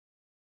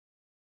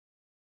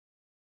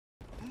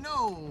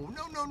No.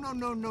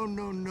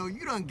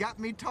 You done got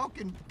me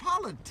talking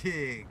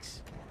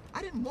politics.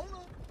 I didn't wanna.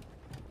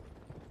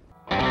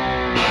 I'm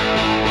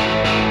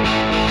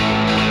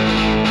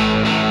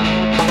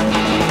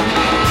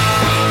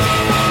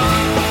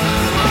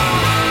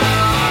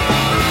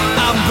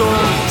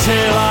gonna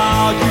tell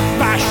all you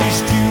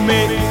fascists you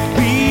may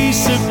be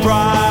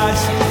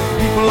surprised.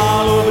 People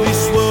all over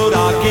this world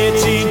are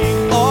getting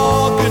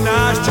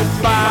organized.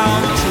 You're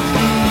bound to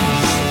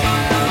lose.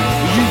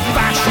 You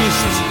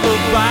fascists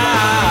are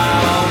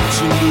bound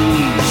to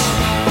lose.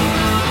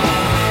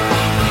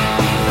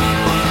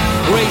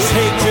 Race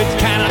hatred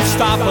cannot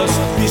stop us.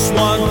 This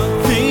one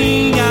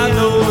thing I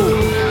know.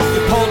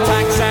 The poll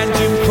tax and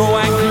Jim Crow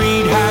and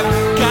greed have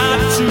got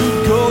to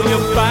go.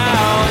 You're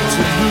bound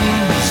to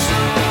lose.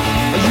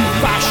 You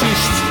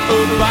fascists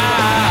are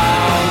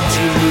bound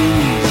to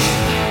lose.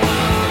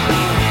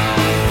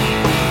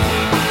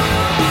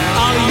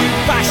 All of you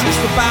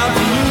fascists are bound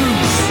to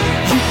lose.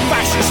 You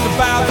fascists are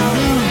bound to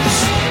lose.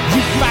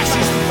 You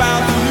fascists are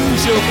bound to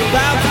lose. You're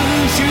bound to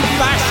lose. You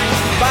fascists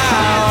are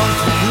bound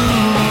to lose.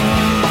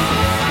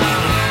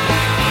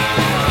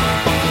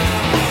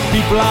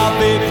 People of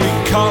every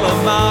colour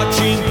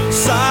marching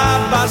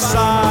side by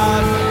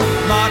side,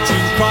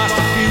 marching across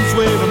the fields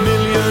where a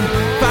million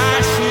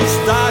fascists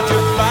died.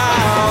 You're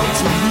bound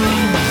to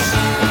lose.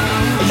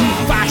 You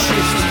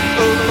fascists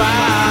are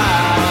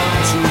bound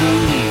to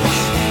lose.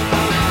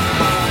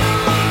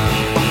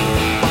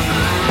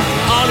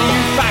 All of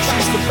you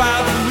fascists are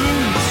bound to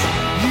lose.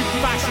 You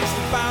fascists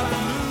are bound to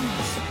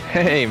lose.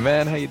 Hey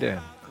man, how you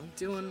doing?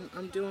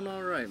 I'm doing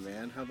all right,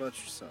 man. How about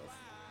yourself?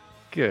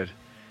 Good.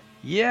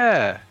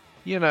 Yeah,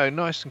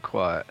 nice and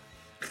quiet.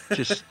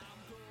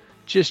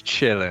 Just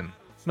chilling.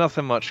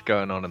 Nothing much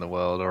going on in the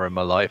world or in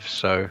my life,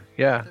 so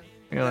yeah.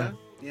 Yeah.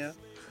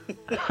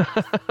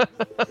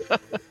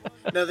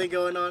 Nothing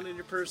going on in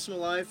your personal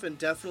life, and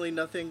definitely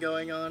nothing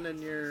going on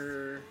in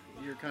your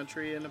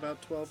country in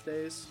about 12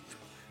 days.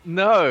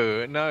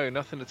 No,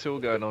 nothing at all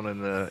going on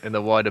in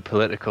the wider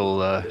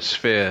political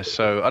sphere.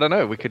 So I don't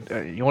know. We could.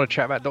 You want to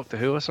chat about Doctor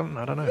Who or something?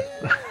 I don't know.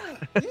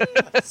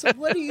 Yeah. So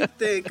what do you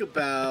think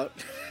about?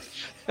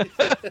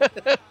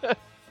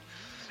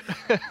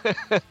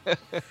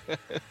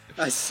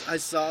 I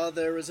saw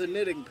there was a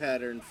knitting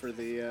pattern for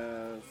the.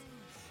 Oh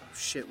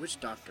shit! Which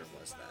doctor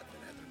was that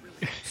had the really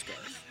long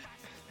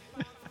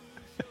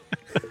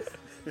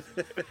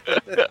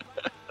scarf?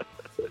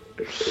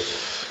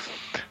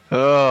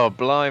 Oh,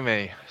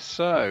 blimey.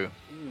 So,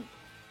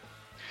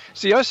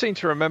 see, I seem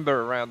to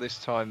remember around this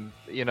time,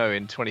 in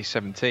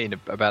 2017,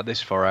 about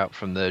this far out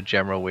from the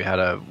general, we had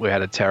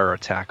a terror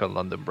attack on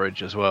London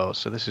Bridge as well.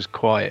 So this is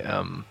quite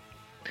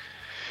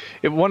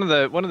one of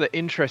the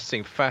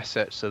interesting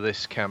facets of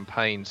this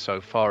campaign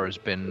so far has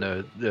been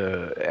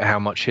the how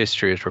much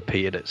history has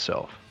repeated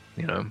itself.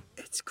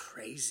 It's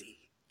crazy.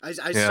 I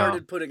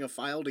started putting a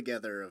file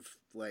together of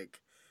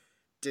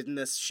didn't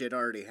this shit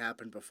already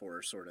happen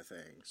before, sort of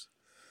things.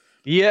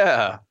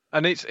 Yeah,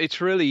 and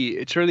it's really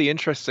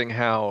interesting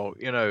how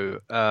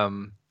the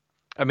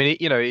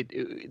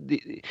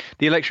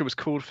election was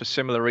called for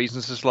similar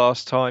reasons as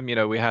last time.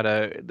 There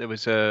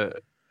was a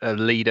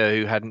leader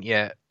who hadn't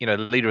yet, the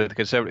leader of the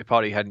Conservative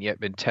Party hadn't yet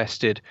been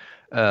tested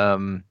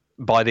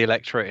by the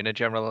electorate in a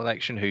general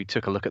election, who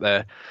took a look at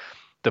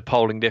the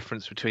polling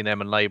difference between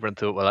them and Labour and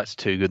thought, well, that's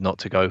too good not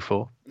to go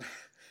for.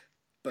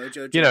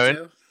 Bojo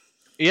Jojo.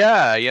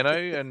 Yeah,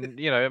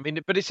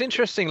 but it's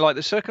interesting,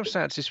 the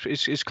circumstance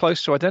is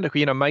close to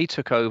identical. May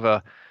took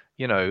over,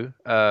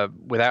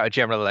 without a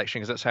general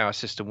election, because that's how our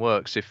system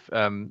works.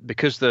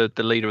 Because the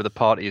leader of the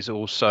party is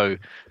also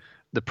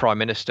the prime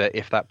minister,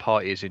 if that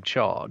party is in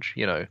charge,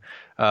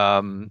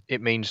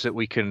 it means that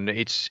we can,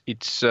 it's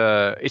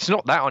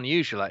not that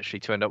unusual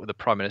actually to end up with a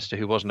prime minister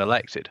who wasn't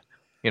elected,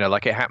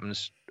 it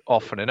happens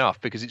often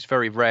enough, because it's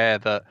very rare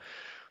that,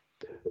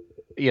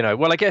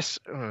 I guess,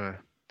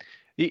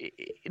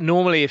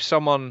 normally if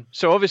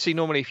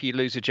you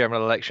lose a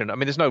general election,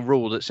 there's no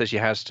rule that says you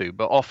has to,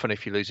 but often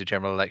if you lose a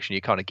general election,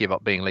 you kind of give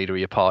up being leader of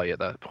your party at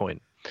that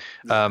point.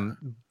 Yeah.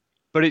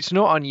 But it's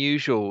not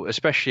unusual,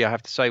 especially I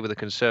have to say with the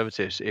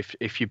Conservatives,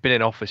 if you've been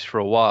in office for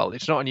a while,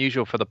 it's not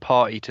unusual for the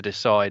party to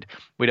decide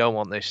we don't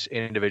want this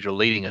individual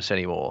leading us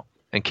anymore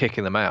and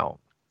kicking them out.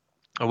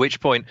 At which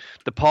point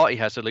the party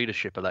has a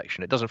leadership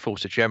election. It doesn't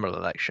force a general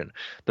election.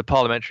 The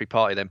parliamentary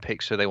party then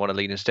picks who they want to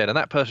lead instead, and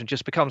that person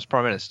just becomes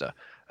prime minister.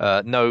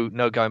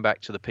 No going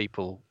back to the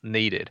people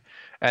needed.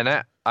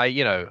 And I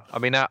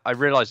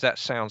realize that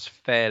sounds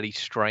fairly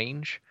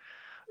strange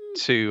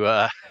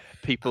to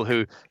people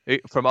who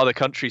from other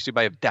countries who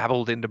may have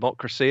dabbled in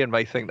democracy and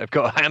may think they've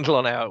got a handle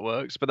on how it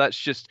works, but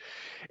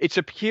it's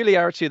a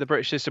peculiarity of the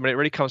British system, and it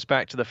really comes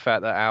back to the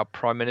fact that our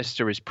prime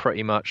minister is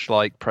pretty much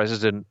like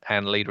president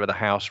and leader of the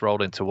house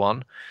rolled into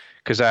one,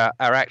 because our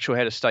actual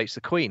head of state's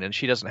the Queen, and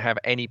she doesn't have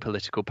any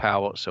political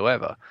power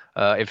whatsoever.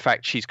 In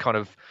fact, she's kind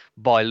of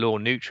by law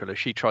neutral. If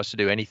she tries to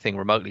do anything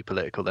remotely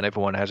political, then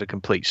everyone has a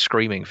complete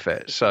screaming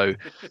fit. So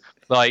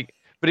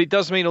But it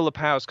does mean all the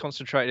power is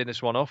concentrated in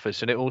this one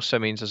office, and it also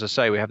means, as I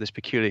say, we have this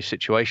peculiar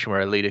situation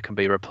where a leader can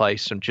be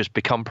replaced and just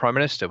become prime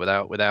minister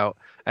without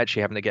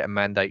actually having to get a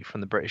mandate from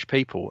the British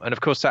people. And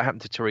of course, that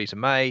happened to Theresa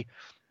May.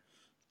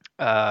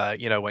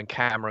 When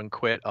Cameron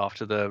quit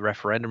after the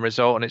referendum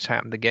result, and it's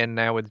happened again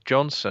now with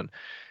Johnson.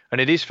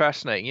 And it is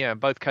fascinating. Yeah, in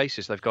both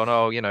cases, they've gone,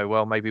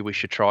 well, maybe we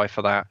should try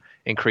for that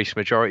increased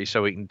majority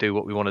so we can do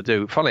what we want to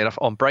do. Funnily enough,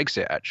 on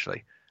Brexit,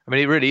 actually. I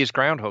mean, it really is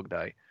Groundhog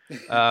Day.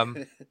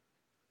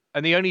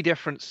 And the only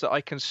difference that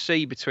I can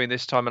see between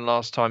this time and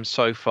last time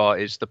so far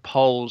is the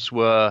polls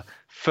were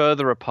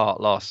further apart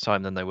last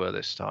time than they were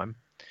this time.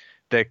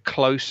 They're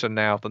closer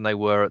now than they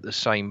were at the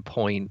same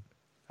point,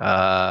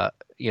 wherever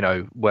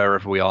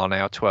we are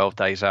now, 12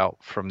 days out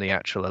from the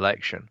actual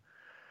election.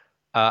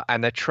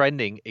 And they're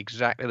trending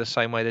exactly the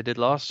same way they did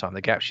last time.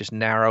 The gap's just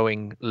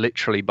narrowing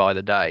literally by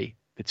the day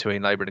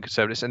between Labour and the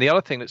Conservatives. And the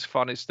other thing that's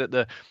fun is that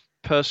the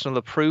personal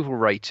approval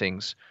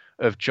ratings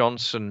of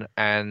Johnson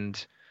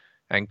and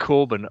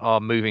Corbyn are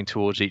moving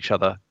towards each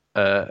other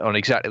on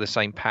exactly the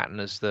same pattern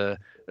as the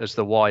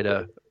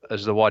wider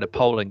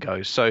polling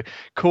goes. So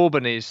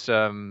Corbyn is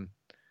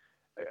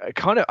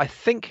I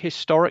think,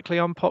 historically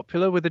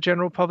unpopular with the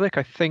general public.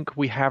 I think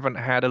we haven't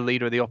had a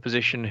leader of the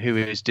opposition who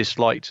is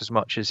disliked as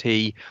much as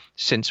he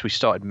since we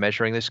started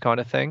measuring this kind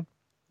of thing.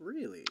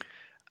 Really?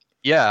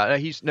 Yeah,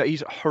 he's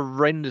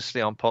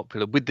horrendously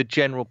unpopular with the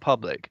general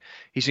public.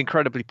 He's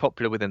incredibly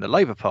popular within the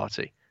Labour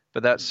Party,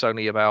 but that's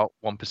only about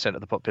 1% of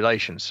the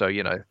population. So,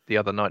 the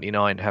other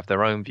 99 have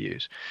their own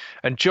views.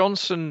 And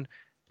Johnson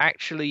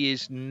actually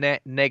is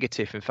net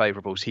negative in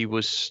favourables.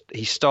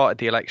 He started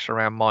the election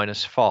around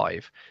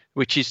 -5,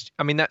 which is,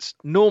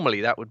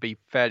 that would be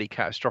fairly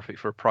catastrophic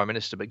for a prime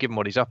minister, but given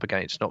what he's up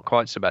against, not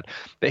quite so bad.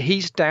 But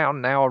he's down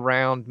now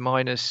around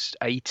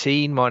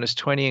 -18,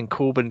 -20, and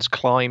Corbyn's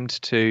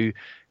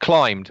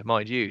climbed,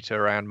 mind you, to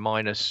around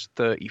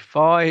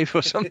 -35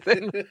 or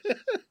something.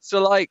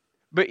 So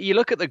but you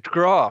look at the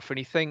graph and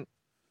you think,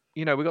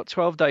 we've got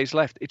 12 days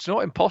left. It's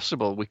not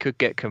impossible we could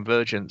get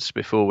convergence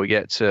before we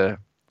get to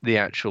the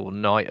actual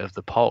night of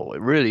the poll. It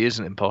really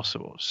isn't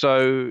impossible.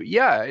 So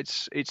yeah,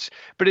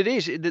 but it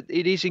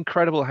is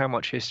incredible how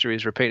much history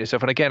has repeated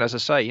itself. And again, as I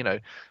say,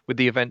 with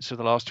the events of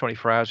the last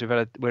 24 hours, we've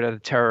had a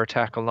terror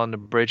attack on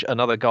London Bridge,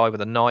 another guy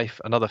with a knife,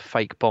 another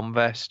fake bomb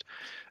vest,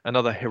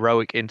 another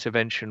heroic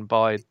intervention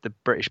by the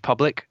British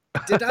public.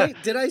 Did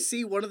I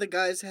see one of the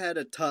guys had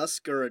a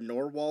tusk or a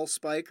narwhal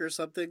spike or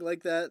something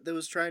like that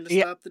was trying to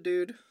stop the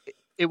dude?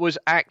 It was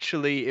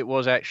actually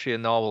a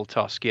narwhal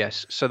tusk,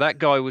 yes. So that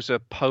guy was a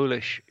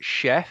Polish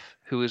chef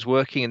who was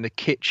working in the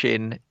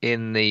kitchen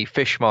in the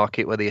fish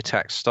market where the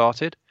attack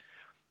started,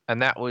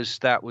 and that was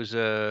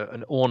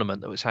an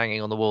ornament that was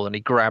hanging on the wall, and he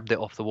grabbed it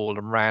off the wall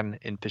and ran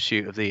in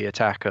pursuit of the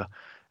attacker,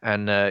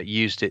 and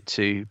used it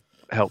to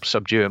help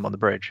subdue him on the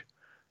bridge.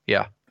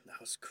 Yeah, that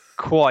was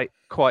quite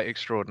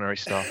extraordinary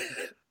stuff.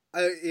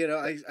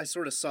 I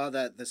sort of saw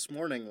that this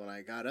morning when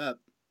I got up.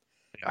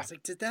 Yeah. I was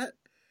like,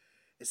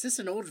 is this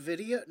an old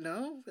video?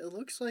 No, it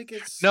looks like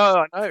it's.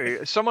 No,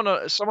 someone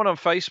on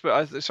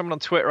Facebook, someone on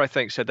Twitter, I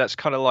think, said that's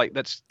kind of like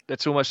that's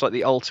almost like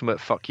the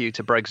ultimate fuck you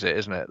to Brexit,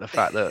 isn't it? The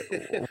fact that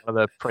one of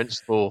the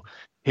principal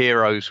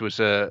heroes was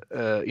a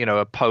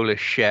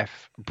Polish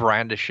chef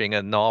brandishing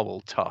a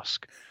narwhal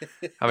tusk.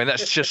 I mean,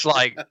 that's just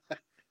like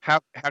how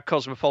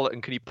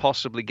cosmopolitan can you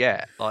possibly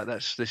get? Like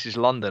this is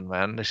London,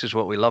 man. This is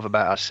what we love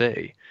about our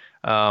city.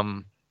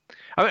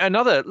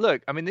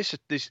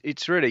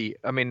 It's really,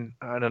 I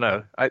don't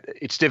know.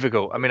 It's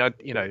difficult.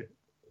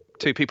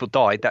 Two people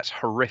died. That's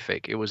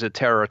horrific. It was a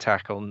terror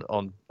attack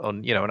on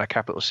in our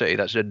capital city.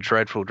 That's a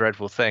dreadful,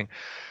 dreadful thing.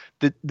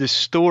 The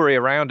story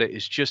around it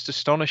is just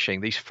astonishing.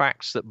 These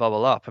facts that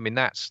bubble up.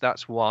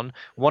 That's one.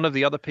 One of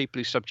the other people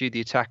who subdued the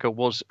attacker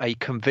was a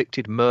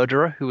convicted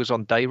murderer who was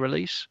on day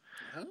release.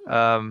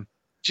 Oh.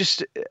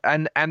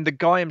 And the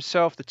guy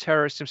himself, the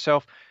terrorist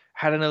himself,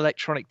 had an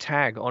electronic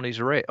tag on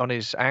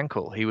his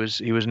ankle. He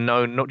was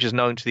known, not just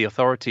known to the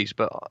authorities,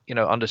 but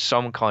under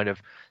some kind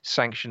of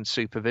sanctioned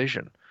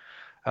supervision.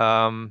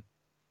 The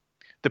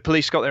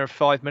police got there in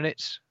 5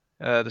 minutes.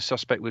 The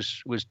suspect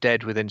was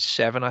dead within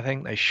 7, I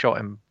think. They shot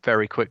him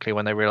very quickly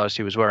when they realized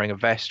he was wearing a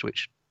vest,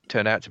 which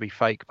turned out to be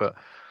fake, but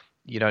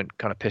you don't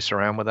kind of piss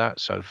around with that,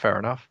 so fair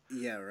enough.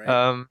 Yeah,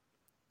 right.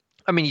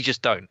 You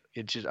just don't.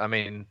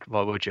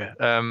 Why would you?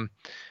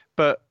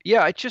 But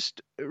yeah, it's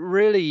just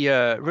really,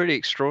 really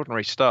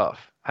extraordinary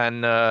stuff.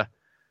 And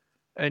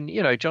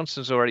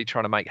Johnson's already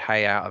trying to make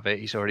hay out of it.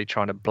 He's already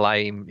trying to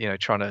blame,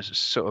 trying to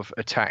sort of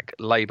attack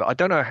Labour. I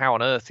don't know how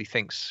on earth he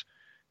thinks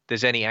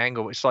there's any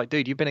angle. It's like,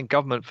 dude, you've been in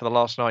government for the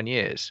last 9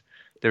 years.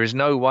 There is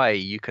no way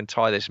you can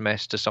tie this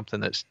mess to something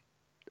that's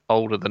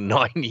older than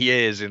 9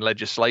 years in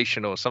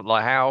legislation or something.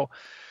 Like how.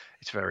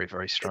 It's very,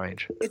 very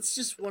strange. It's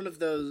just one of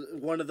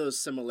those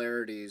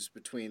similarities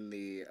between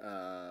the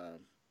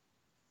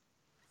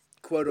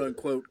quote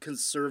unquote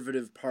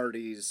conservative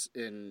parties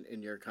in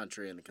your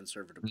country and the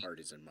conservative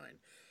parties in mine.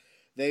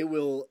 They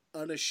will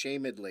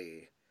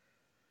unashamedly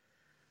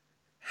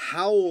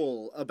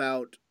howl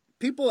about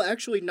people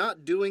actually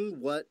not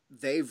doing what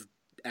they've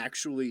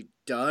actually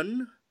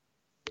done.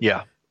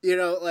 Yeah. You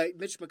know, like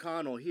Mitch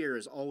McConnell here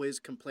is always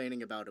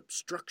complaining about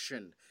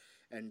obstruction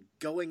and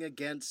going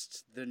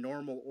against the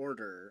normal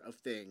order of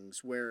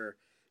things where,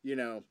 you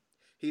know,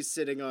 he's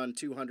sitting on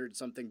 200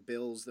 something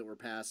bills that were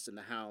passed in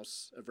the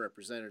House of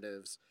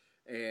Representatives,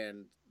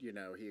 and, you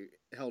know, he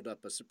held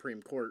up a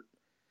Supreme Court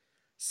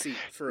seat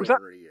for Was that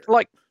over a year.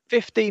 like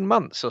 15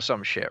 months or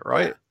some shit,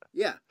 right?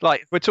 Yeah.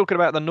 Like, we're talking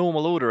about the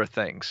normal order of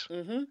things.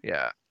 Mm-hmm.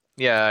 Yeah.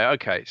 Yeah,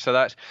 okay. So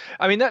that's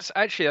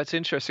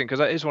interesting, because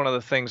that is one of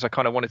the things I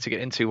kind of wanted to get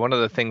into. One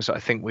of the things that I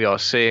think we are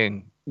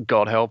seeing,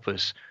 God help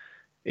us,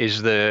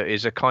 is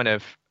a kind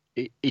of,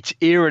 it's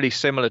eerily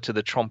similar to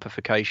the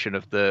Trumpification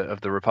of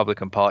the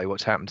Republican Party,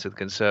 what's happened to the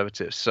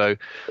Conservatives. So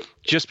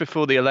just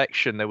before the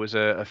election, there was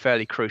a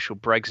fairly crucial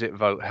Brexit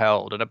vote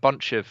held, and a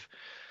bunch of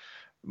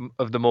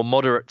the more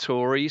moderate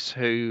Tories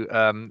who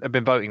have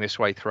been voting this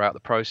way throughout the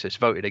process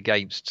voted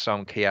against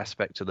some key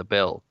aspect of the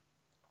bill,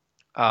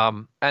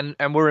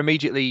 and were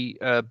immediately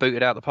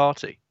booted out of the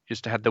party,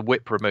 just had the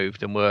whip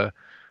removed, and were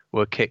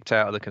kicked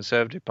out of the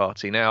Conservative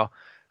Party. Now,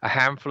 a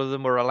handful of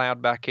them were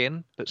allowed back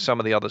in, but some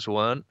of the others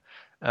weren't,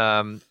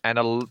 and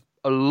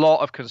a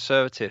lot of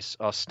Conservatives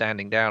are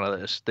standing down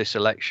at this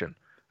election.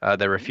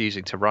 They're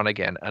refusing to run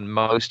again, and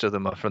most of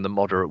them are from the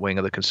moderate wing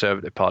of the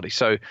Conservative Party.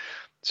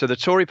 So the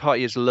Tory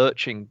party is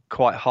lurching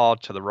quite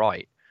hard to the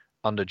right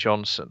under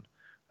Johnson.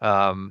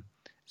 So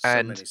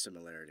many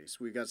similarities.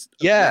 We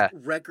got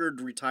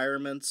record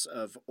retirements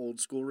of old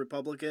school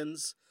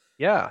Republicans.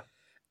 Yeah.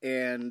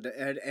 And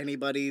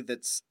anybody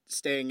that's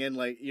staying in,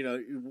 like, you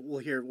know, we'll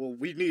hear, well,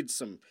 we need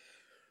some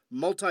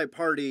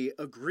multi-party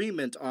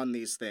agreement on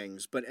these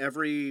things. But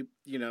you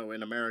know,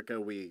 in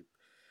America, we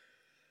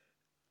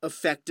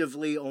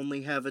effectively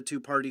only have a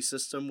two-party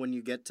system when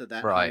you get to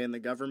that high in the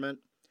government.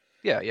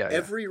 Yeah.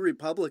 Every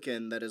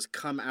Republican that has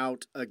come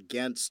out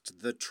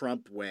against the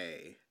Trump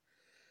way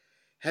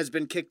has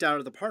been kicked out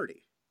of the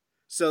party.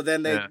 So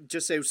then they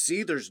just say,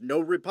 see, there's no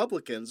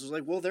Republicans. It's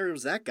like, well, there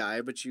was that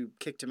guy, but you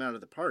kicked him out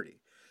of the party.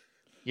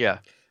 Yeah.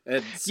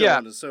 And so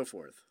on and so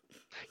forth.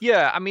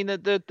 Yeah, I mean,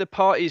 the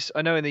parties,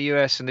 I know in the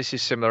US, and this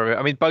is similar,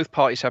 I mean, both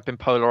parties have been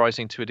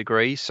polarizing to a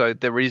degree. So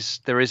there is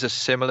a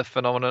similar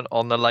phenomenon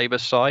on the Labour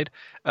side.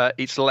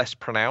 It's less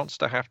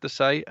pronounced, I have to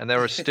say. And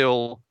there are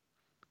still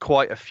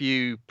quite a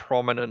few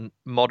prominent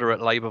moderate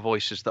Labour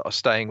voices that are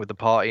staying with the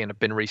party and have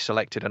been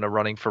reselected and are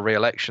running for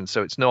re-election.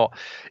 So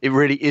it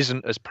really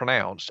isn't as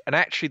pronounced. And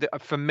actually,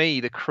 for me,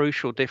 the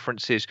crucial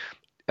difference is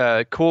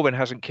Corbyn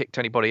hasn't kicked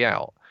anybody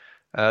out.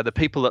 The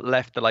people that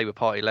left the Labour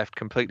Party left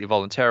completely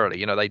voluntarily.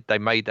 You know, they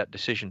made that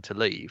decision to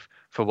leave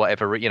for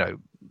whatever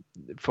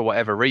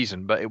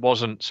reason, but it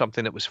wasn't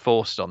something that was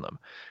forced on them.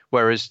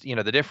 Whereas, you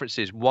know, the difference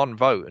is one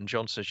vote and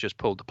Johnson's just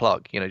pulled the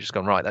plug. You know, just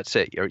gone, right, that's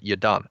it, you're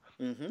done.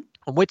 Mm-hmm.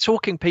 And we're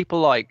talking people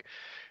like,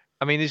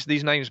 I mean,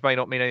 these names may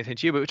not mean anything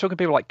to you, but we're talking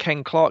people like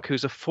Ken Clarke,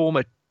 who's a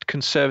former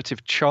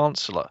Conservative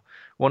Chancellor,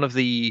 one of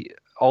the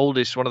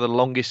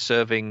longest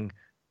serving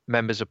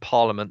members of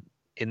Parliament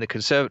in the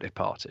Conservative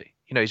Party.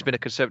 You know, he's been a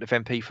Conservative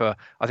MP for,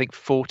 I think,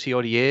 40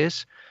 odd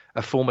years,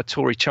 a former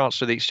Tory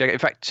Chancellor of the Exchequer. In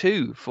fact,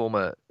 two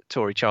former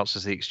Tory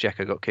Chancellors of the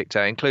Exchequer got kicked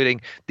out,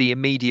 including the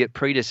immediate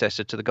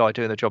predecessor to the guy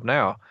doing the job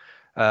now,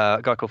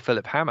 a guy called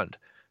Philip Hammond,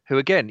 who,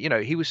 again, you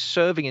know, he was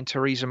serving in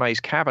Theresa May's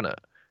cabinet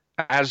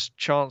as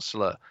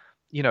Chancellor,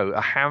 you know,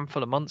 a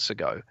handful of months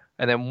ago,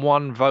 and then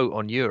one vote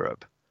on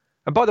Europe.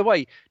 And by the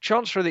way,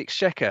 Chancellor of the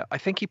Exchequer, I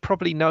think he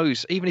probably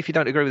knows, even if you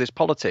don't agree with his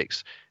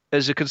politics,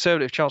 as a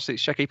Conservative Chancellor of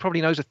the Exchequer, he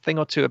probably knows a thing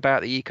or two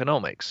about the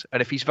economics.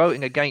 And if he's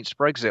voting against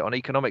Brexit on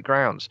economic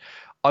grounds,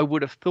 I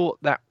would have thought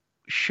that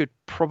should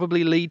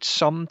probably lead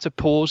some to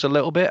pause a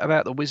little bit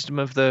about the wisdom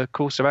of the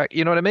course of action.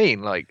 You know what I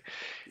mean? Like,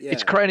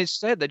 it's crazy.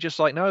 Instead, they're just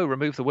like, no,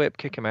 remove the whip,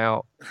 kick him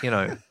out. You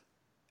know,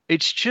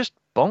 it's just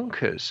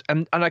bonkers.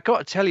 And I got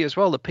to tell you as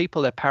well, the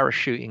people they're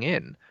parachuting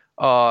in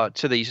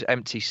to these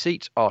empty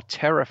seats are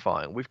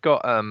terrifying. We've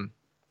got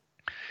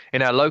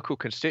in our local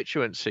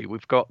constituency,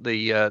 we've got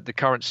the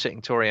current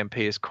sitting Tory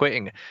MP is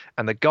quitting,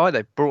 and the guy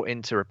they brought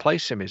in to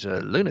replace him is a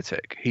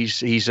lunatic.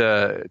 He's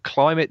a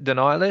climate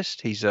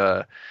denialist. He's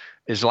a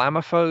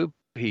Islamophobe.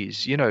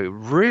 He's, you know,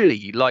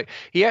 really, like,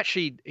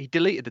 he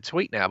deleted the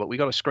tweet now, but we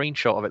got a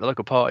screenshot of it. The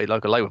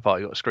local Labour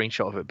Party got a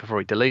screenshot of it before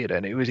he deleted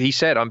it. And he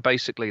said, I'm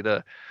basically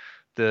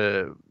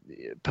the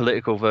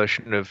political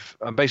version of,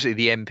 I'm basically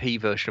the MP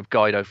version of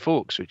Guido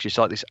Fawkes, which is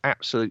like this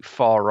absolute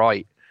far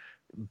right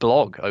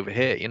blog over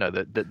here, you know,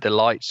 that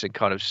delights in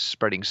kind of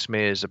spreading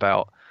smears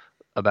about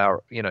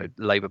you know,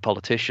 Labour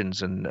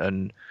politicians,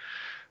 and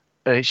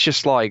it's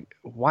just like,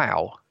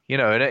 wow, you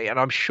know, and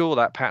I'm sure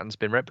that pattern's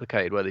been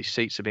replicated where these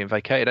seats are being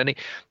vacated. And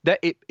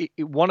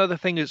one of the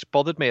things that's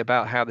bothered me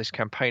about how this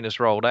campaign has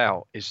rolled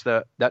out is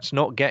that that's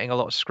not getting a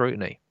lot of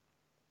scrutiny.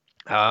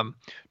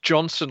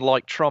 Johnson,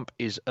 like Trump,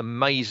 is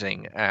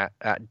amazing at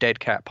dead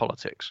cat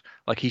politics.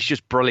 Like, he's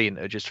just brilliant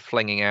at just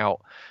flinging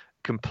out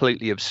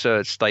completely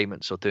absurd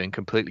statements or doing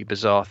completely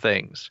bizarre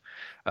things,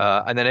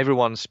 and then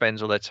everyone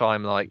spends all their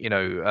time, like, you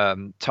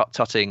know,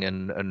 tutting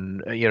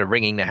and you know,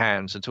 wringing their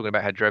hands and talking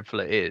about how dreadful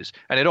it is,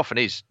 and it often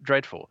is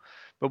dreadful.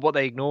 But what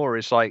they ignore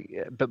is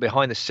but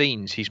behind the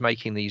scenes, he's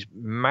making these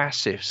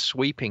massive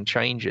sweeping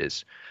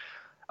changes.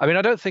 I mean,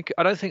 I don't think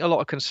a lot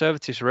of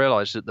conservatives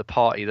realize that the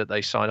party that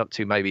they sign up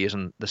to maybe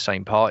isn't the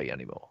same party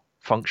anymore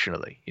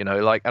functionally,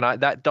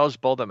 that does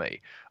bother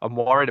me. I'm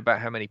worried about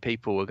how many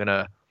people are going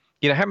to,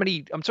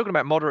 I'm talking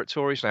about moderate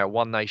Tories now,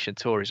 One Nation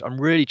Tories. I'm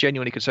really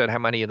genuinely concerned how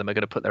many of them are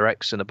going to put their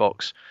X in the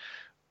box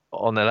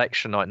on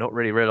election night, not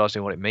really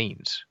realizing what it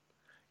means,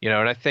 and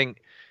I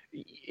think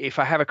if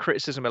I have a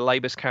criticism of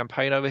Labour's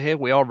campaign over here,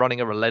 we are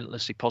running a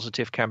relentlessly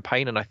positive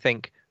campaign. And I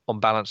think on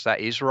balance, that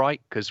is right,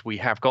 because we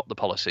have got the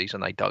policies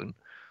and they don't.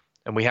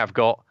 And we have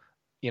got,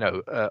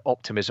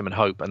 optimism and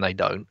hope and they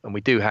don't. And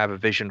we do have a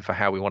vision for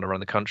how we want to run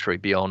the country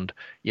beyond,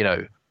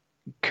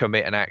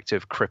 commit an act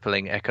of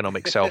crippling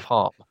economic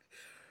self-harm.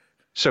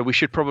 So we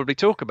should probably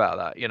talk about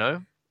that,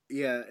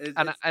 Yeah,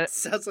 it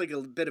sounds like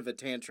a bit of a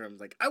tantrum.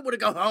 Like, I want to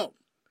go home.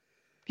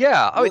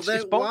 Yeah. Oh, well, it's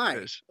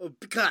bonkers. Why? Oh,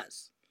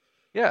 because.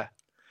 Yeah.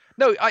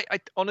 No, I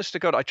honest to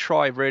God, I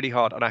try really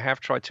hard, and I have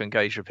tried to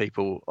engage with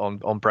people on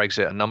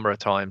Brexit a number of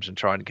times and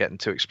try and get them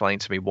to explain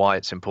to me why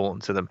it's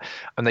important to them,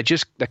 and they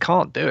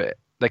can't do it.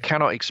 They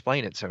cannot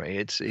explain it to me.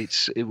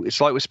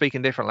 It's like we're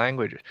speaking different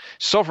languages.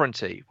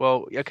 Sovereignty.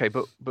 Well, okay,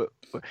 but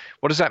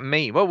what does that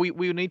mean? Well,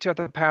 we need to have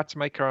the power to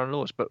make our own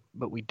laws, but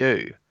we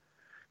do.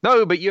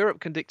 No, but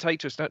Europe can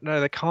dictate to us. No,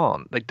 they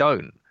can't. They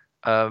don't.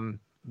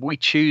 We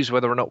choose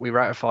whether or not we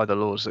ratify the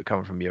laws that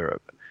come from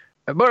Europe.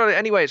 But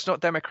anyway, it's not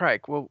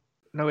democratic. Well,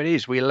 no, it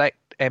is. We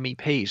elect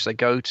MEPs. They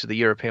go to the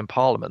European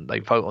Parliament. They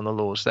vote on the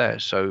laws there.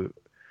 So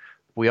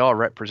we are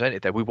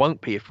represented there. We won't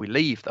be if we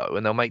leave, though,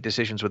 and they'll make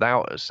decisions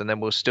without us, and then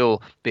we'll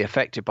still be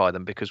affected by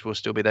them because we'll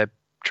still be their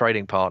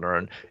trading partner,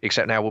 and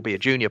except now we'll be a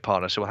junior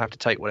partner, so we'll have to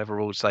take whatever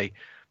rules they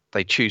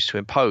choose to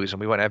impose, and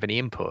we won't have any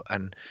input.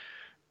 And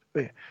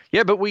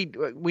yeah, but we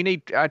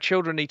need, our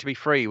children need to be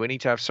free. We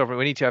need to have sovereign.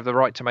 We need to have the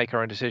right to make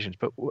our own decisions.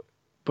 But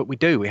we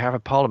do. We have a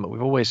parliament.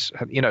 We've always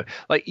had, It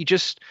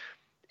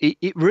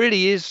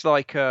really is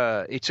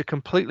it's a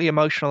completely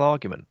emotional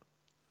argument,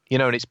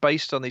 and it's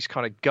based on these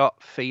kind of gut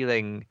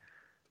feeling,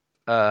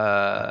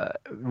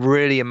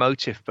 really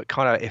emotive, but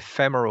kind of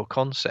ephemeral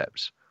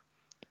concepts.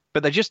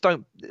 But they just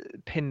don't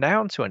pin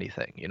down to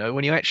anything,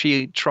 when you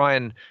actually try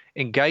and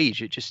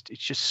engage, it's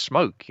just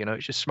smoke,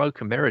 it's just smoke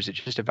and mirrors. It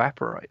just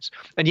evaporates.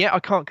 And yet I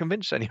can't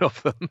convince any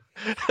of them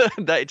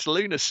that it's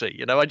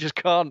lunacy. I just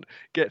can't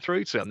get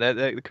through to them.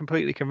 They're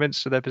completely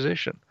convinced of their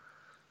position.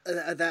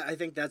 I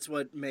think that's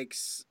what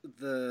makes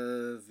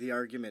the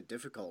argument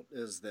difficult,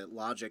 is that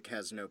logic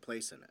has no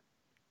place in it.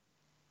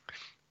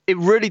 It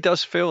really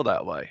does feel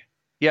that way.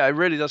 Yeah, it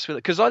really does feel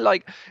it. Because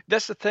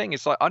that's the thing.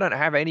 It's like, I don't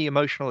have any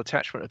emotional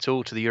attachment at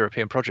all to the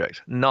European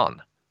project. None.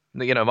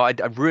 I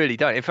really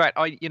don't. In fact,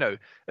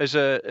 as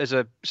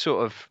a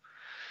sort of,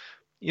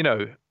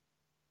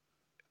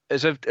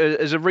 as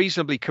a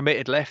reasonably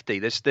committed lefty,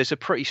 there's a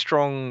pretty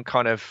strong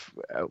kind of,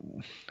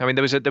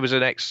 there was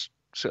an ex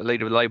sort of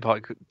leader of the Labour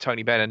Party,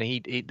 Tony Benn, and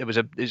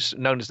is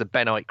known as the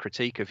Bennite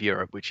critique of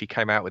Europe, which he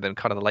came out with in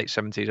kind of the late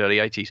 70s, early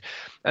 80s,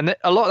 and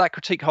a lot of that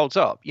critique holds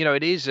up.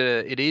 It is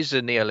a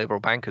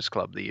neoliberal bankers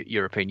club, the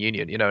European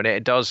Union, and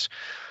it does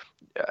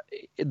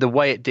the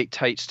way it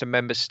dictates to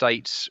member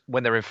states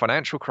when they're in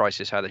financial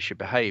crisis how they should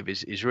behave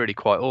is really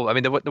quite awful. I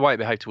mean, the way it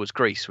behaved towards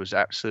Greece was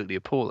absolutely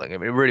appalling. I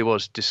mean, it really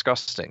was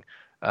disgusting.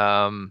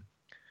 And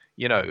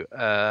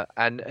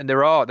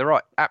there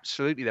are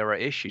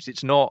absolutely issues.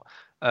 It's not.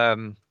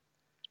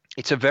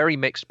 It's a very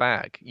mixed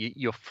bag.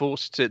 You're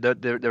forced to.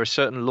 There are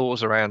certain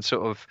laws around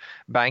sort of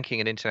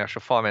banking and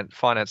international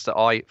finance that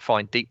I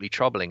find deeply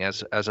troubling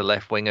as a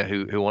left winger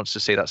who wants to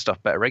see that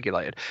stuff better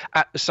regulated.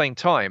 At the same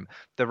time,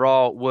 there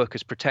are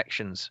workers'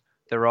 protections.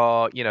 There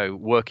are,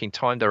 working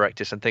time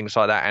directives and things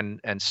like that,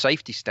 and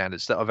safety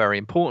standards that are very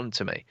important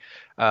to me.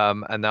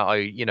 And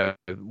that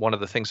one of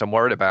the things I'm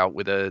worried about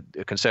with a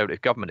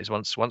conservative government is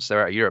once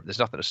they're out of Europe, there's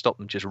nothing to stop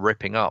them just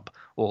ripping up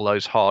all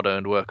those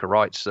hard-earned worker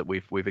rights that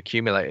we've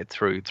accumulated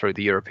through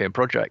the European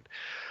project.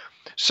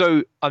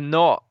 So I'm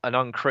not an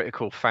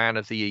uncritical fan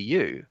of the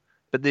EU,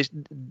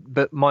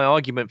 but my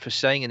argument for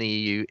staying in the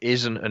EU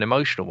isn't an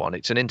emotional one.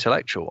 It's an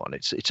intellectual one.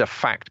 It's a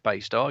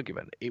fact-based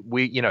argument.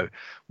 We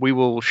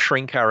will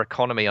shrink our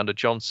economy under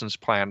Johnson's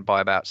plan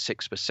by about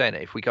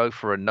 6%. If we go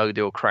for a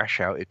no-deal crash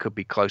out, it could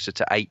be closer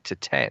to 8 to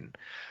 10.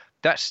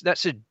 That's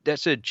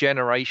a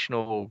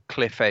generational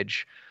cliff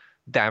edge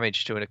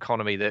damage to an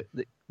economy that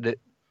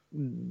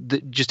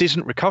just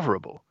isn't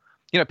recoverable.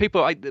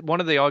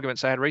 One of the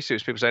arguments I had recently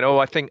was people saying, "Oh,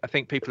 I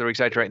think people are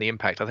exaggerating the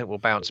impact. I think we'll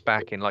bounce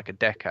back in like a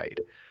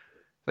decade."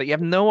 But you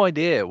have no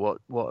idea what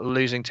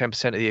losing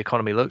 10% of the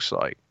economy looks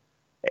like.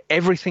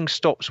 Everything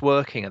stops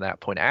working at that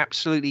point.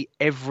 Absolutely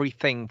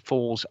everything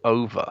falls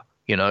over,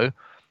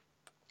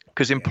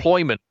 because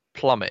employment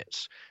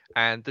plummets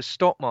and the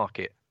stock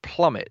market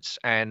plummets,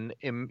 and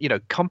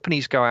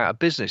companies go out of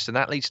business, and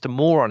that leads to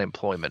more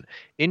unemployment.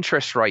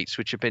 Interest rates,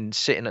 which have been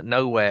sitting at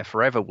nowhere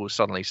forever, will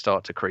suddenly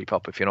start to creep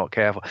up if you're not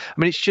careful. I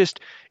mean, it's just,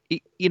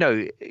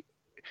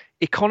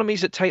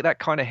 economies that take that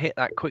kind of hit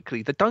that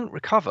quickly, they don't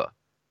recover.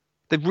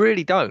 They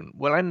really don't.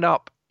 We'll end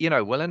up,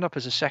 we'll end up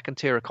as a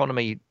second-tier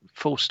economy,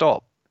 full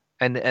stop,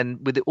 and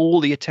with all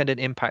the attendant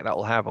impact that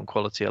will have on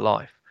quality of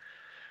life.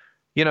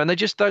 And they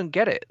just don't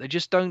get it. They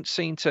just don't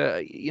seem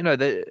to,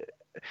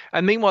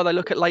 and meanwhile, they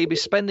look at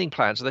Labour's spending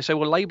plans and they say,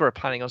 well, Labour are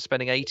planning on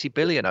spending 80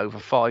 billion over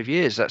 5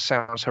 years. That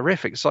sounds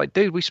horrific. It's like,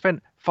 dude, we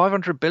spent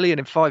 500 billion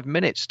in 5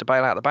 minutes to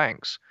bail out the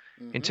banks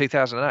in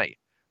 2008.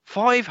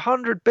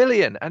 500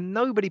 billion, and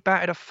nobody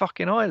batted a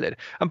fucking eyelid.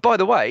 And by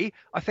the way,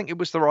 I think it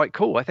was the right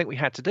call. I think we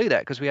had to do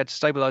that because we had to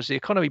stabilize the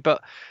economy.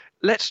 But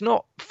let's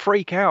not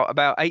freak out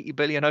about 80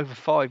 billion over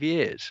 5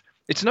 years.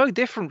 It's no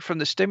different from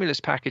the stimulus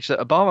package that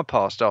Obama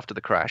passed after the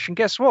crash. And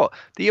guess what?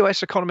 The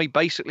US economy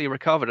basically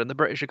recovered and the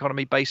British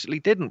economy basically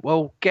didn't.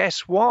 Well,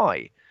 guess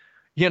why?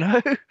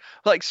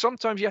 Like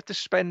sometimes you have to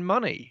spend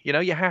money,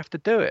 you have to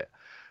do it.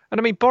 And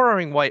I mean,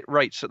 borrowing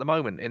rates at the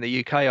moment in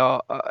the UK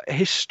are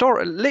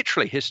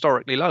literally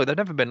historically low. They've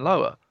never been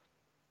lower.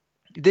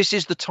 This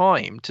is the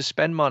time to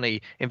spend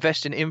money,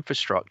 invest in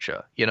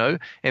infrastructure,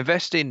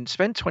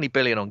 spend 20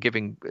 billion on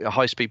giving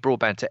high-speed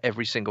broadband to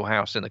every single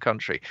house in the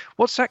country.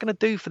 What's that going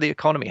to do for the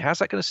economy? How's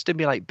that going to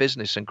stimulate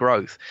business and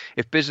growth?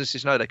 If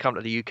businesses know they come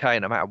to the UK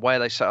and no matter where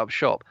they set up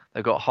shop,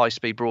 they've got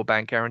high-speed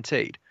broadband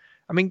guaranteed.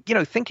 I mean,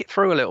 think it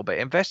through a little bit,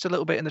 invest a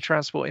little bit in the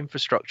transport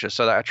infrastructure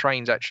so that our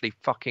trains actually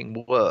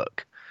fucking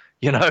work,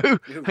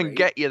 and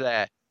get you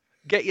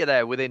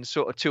there within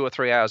sort of 2 or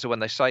 3 hours of when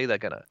they say they're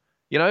going to.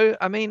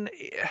 I mean,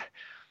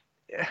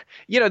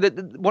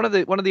 one of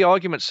the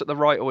arguments that the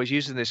right always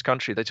uses in this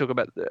country, they talk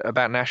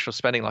about national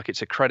spending like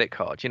it's a credit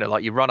card.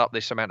 Like you run up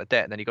this amount of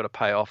debt and then you've got to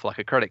pay off like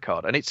a credit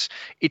card. And it's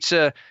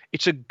a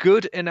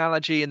good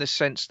analogy in the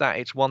sense that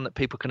it's one that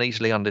people can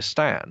easily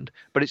understand,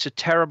 but it's a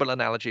terrible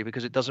analogy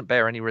because it doesn't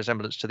bear any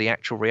resemblance to the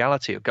actual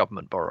reality of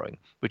government borrowing,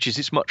 which is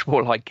it's much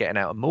more like getting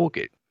out a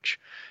mortgage.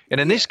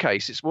 And in this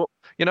case, it's what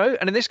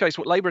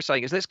Labour are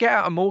saying is let's get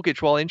out a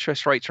mortgage while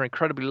interest rates are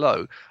incredibly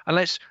low, and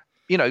let's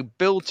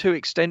build 2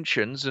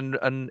 extensions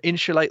and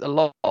insulate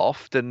the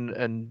loft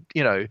and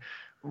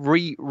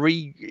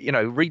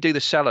redo the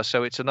cellar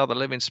so it's another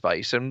living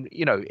space and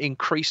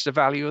increase the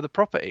value of the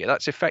property.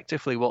 That's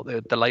effectively what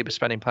the Labour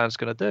spending plan is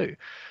going to do.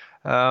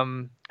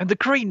 And the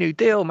Green New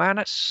Deal, man,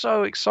 that's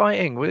so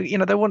exciting.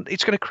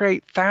 It's going to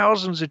create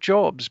thousands of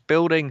jobs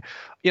building,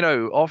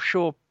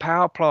 offshore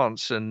power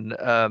plants and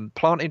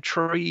planting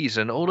trees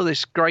and all of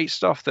this great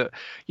stuff that,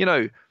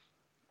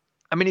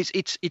 I mean,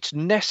 it's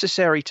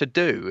necessary to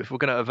do if we're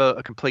going to avert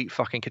a complete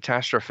fucking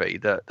catastrophe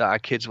that our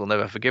kids will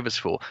never forgive us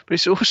for. But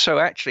it's also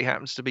actually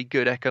happens to be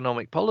good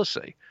economic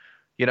policy,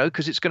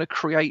 because it's going to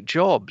create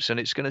jobs and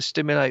it's going to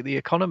stimulate the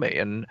economy.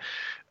 And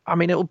I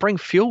mean, it'll bring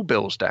fuel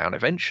bills down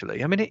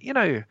eventually. I mean,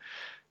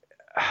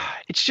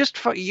 it's just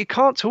you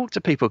can't talk to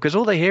people because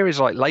all they hear is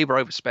like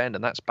Labour overspend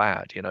and that's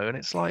bad, and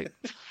it's like.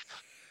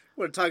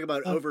 Want to talk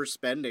about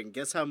overspending?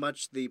 Guess how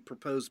much the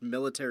proposed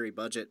military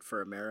budget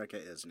for America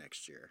is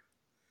next year?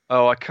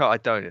 Oh, I can't. I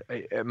don't.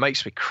 It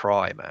makes me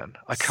cry, man.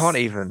 I can't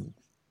even.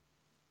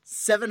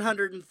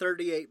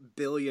 $738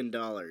 billion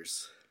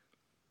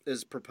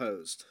is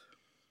proposed.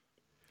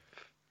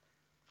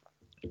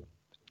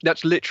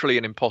 That's literally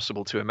an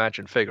impossible to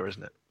imagine figure,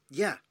 isn't it?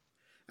 Yeah,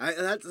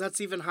 that's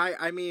even high.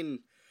 I mean,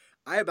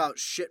 I about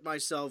shit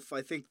myself.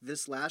 I think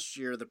this last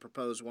year the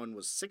proposed one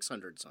was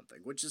 600 something,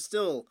 which is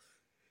still,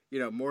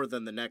 more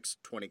than the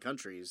next 20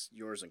 countries,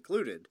 yours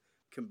included,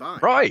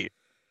 combined. Right.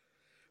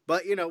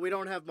 But, we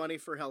don't have money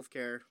for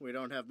healthcare. We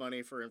don't have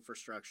money for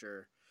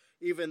infrastructure.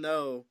 Even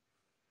though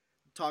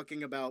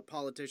talking about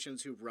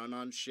politicians who run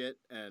on shit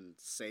and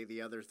say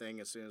the other thing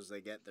as soon as they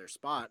get their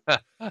spot.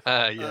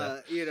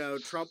 Yeah.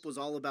 Trump was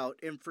all about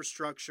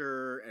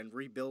infrastructure and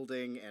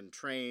rebuilding and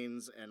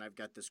trains. And I've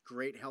got this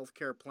great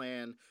healthcare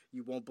plan.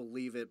 You won't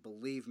believe it.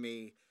 Believe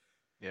me.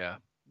 Yeah.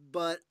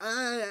 But,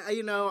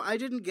 I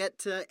didn't get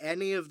to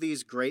any of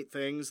these great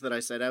things that I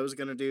said I was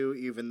going to do,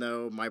 even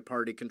though my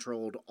party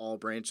controlled all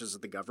branches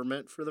of the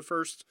government for the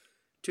first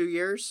 2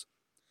 years.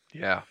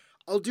 Yeah.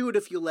 I'll do it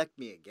if you elect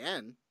me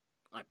again.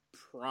 I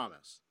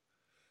promise.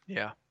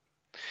 Yeah.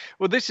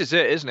 Well, this is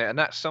it, isn't it? And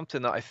that's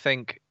something that I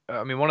think,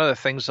 one of the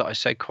things that I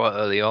said quite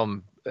early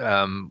on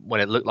when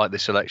it looked like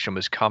this election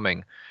was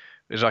coming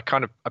is I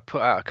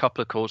put out a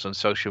couple of calls on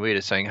social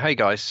media saying, hey,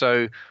 guys,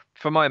 so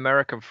for my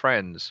American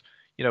friends,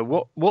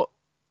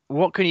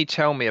 what can you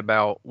tell me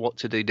about what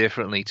to do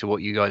differently to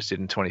what you guys did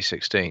in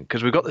 2016?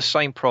 Because we've got the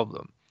same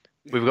problem.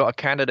 We've got a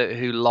candidate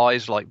who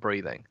lies like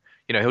breathing.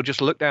 He'll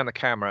just look down the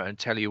camera and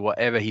tell you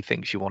whatever he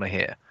thinks you want to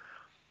hear.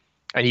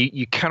 And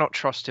you cannot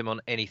trust him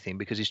on anything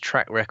because his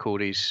track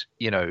record is,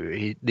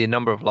 the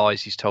number of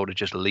lies he's told are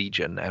just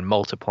legion and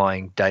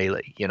multiplying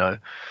daily,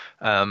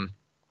 But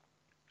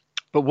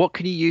what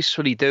can you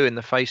usefully do in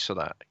the face of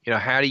that?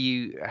 How do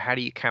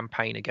you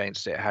campaign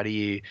against it? How do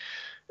you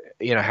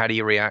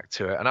react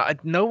to it? And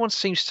no one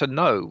seems to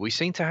know.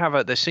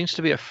 There seems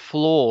to be a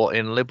flaw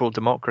in liberal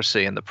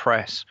democracy and the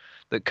press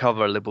that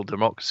cover liberal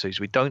democracies.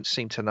 We don't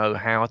seem to know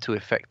how to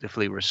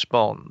effectively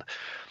respond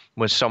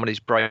when somebody's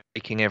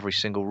breaking every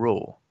single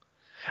rule.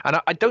 And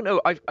I don't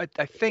know. I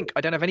think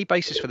I don't have any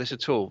basis for this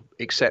at all,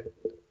 except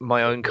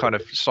my own kind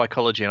of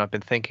psychology, and I've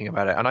been thinking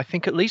about it. And I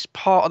think at least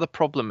part of the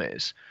problem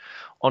is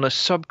on a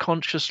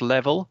subconscious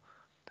level.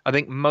 I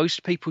think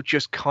most people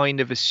just kind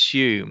of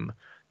assume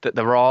that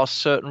there are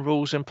certain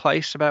rules in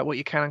place about what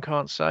you can and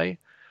can't say,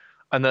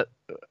 and that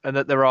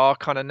there are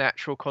kind of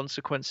natural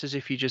consequences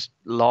if you just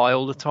lie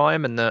all the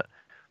time, and that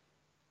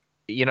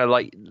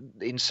like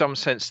in some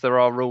sense there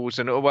are rules,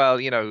 and well,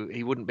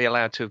 he wouldn't be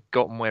allowed to have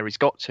gotten where he's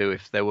got to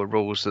if there were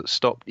rules that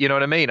stopped. You know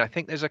what I mean? I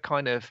think there's a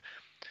kind of,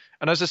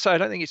 and as I say, I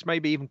don't think it's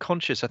maybe even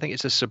conscious. I think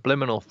it's a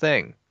subliminal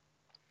thing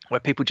where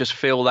people just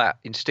feel that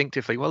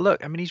instinctively. Well,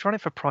 look, I mean, he's running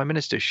for prime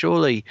minister.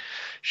 Surely,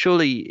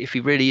 if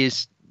he really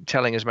is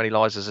telling as many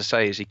lies as I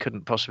say, as he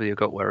couldn't possibly have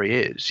got where he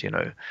is,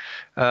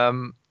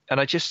 And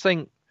I just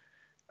think,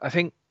 I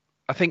think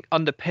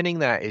underpinning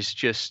that is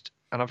just,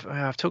 and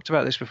I've talked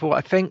about this before.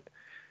 I think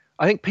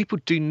people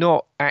do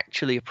not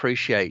actually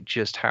appreciate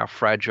just how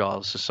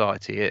fragile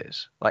society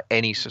is, like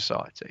any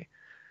society.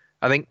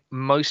 I think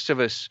most of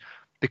us,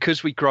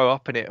 because we grow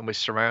up in it and we're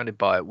surrounded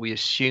by it, we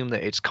assume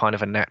that it's kind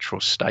of a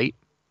natural state.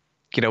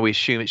 We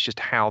assume it's just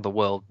how the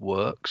world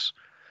works.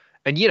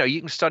 And, you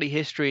can study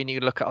history and you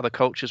can look at other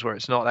cultures where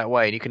it's not that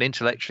way. And you can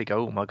intellectually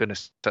go, oh, my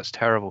goodness, that's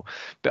terrible.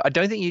 But I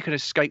don't think you can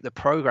escape the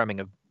programming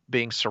of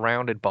being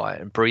surrounded by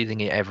it and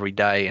breathing it every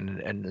day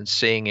and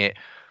seeing it,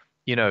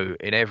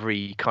 in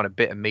every kind of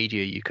bit of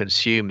media you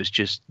consume as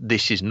just,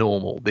 this is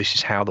normal. This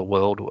is how the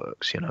world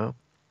works, And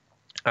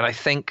I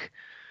think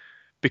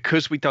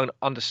because we don't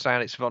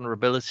understand its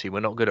vulnerability, we're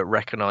not good at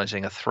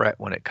recognizing a threat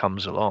when it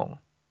comes along,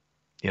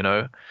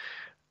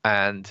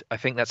 And I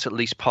think that's at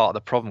least part of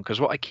the problem, because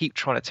what I keep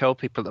trying to tell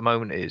people at the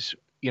moment is,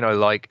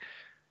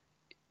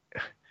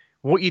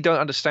 what you don't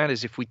understand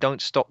is if we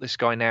don't stop this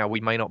guy now,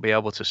 we may not be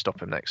able to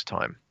stop him next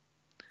time.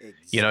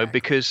 Exactly.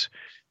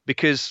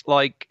 Because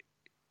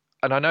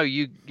and I know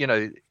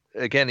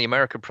again, the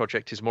American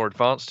project is more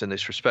advanced in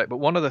this respect, but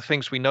one of the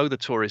things we know the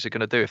Tories are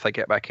going to do if they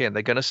get back in,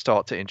 they're going to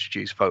start to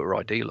introduce voter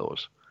ID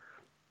laws.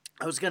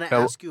 I was going to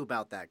ask you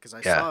about that because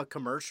I saw a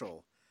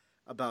commercial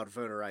about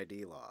voter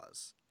ID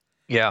laws.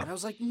 Yeah. And I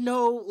was like,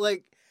 no,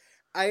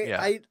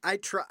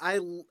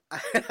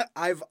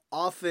 I've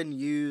often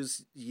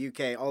used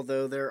UK,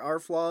 although there are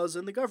flaws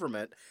in the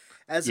government,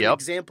 as an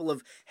example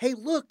of, hey,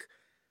 look,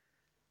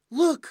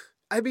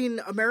 I mean,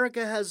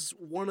 America has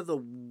one of the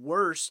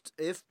worst,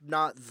 if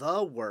not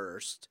the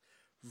worst,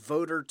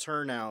 voter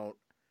turnout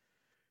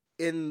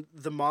in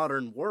the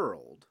modern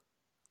world,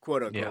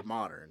 quote unquote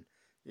modern,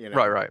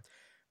 Right.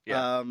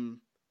 Yeah.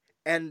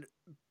 And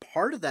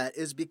part of that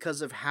is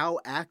because of how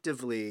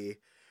actively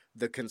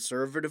the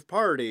Conservative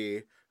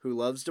Party, who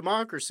loves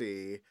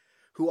democracy,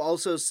 who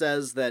also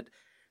says that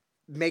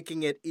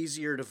making it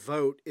easier to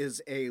vote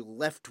is a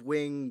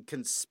left-wing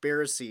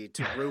conspiracy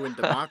to ruin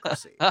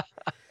democracy.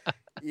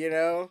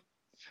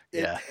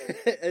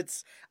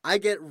 I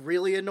get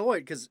really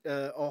annoyed because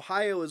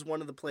Ohio is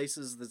one of the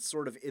places that's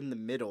sort of in the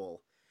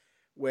middle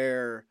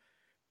where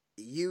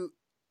you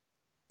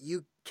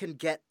can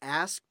get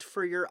asked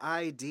for your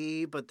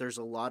ID, but there's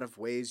a lot of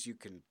ways you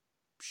can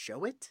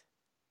show it.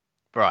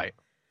 Right.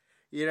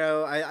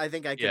 I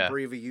think I could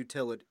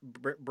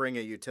bring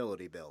a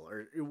utility bill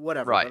or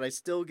whatever, but I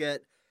still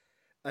get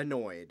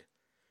annoyed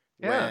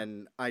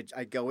when I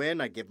go in,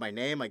 I give my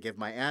name, I give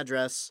my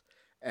address,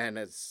 and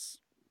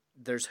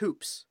there's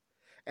hoops.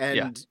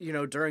 And,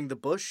 during the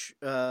Bush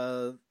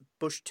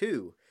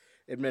 2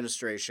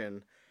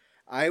 administration,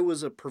 I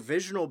was a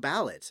provisional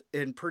ballot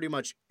in pretty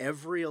much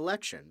every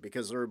election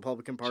because the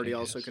Republican Party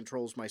also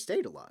controls my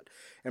state a lot.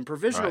 And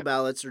provisional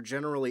ballots are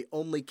generally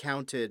only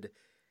counted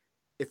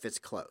if it's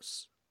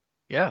close.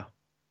 Yeah.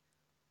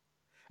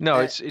 No,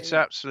 it's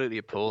absolutely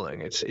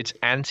appalling. It's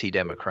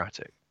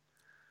anti-democratic.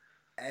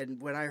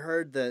 And when I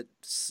heard that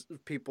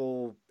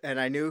people, and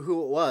I knew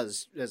who it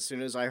was as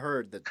soon as I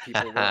heard that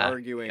people were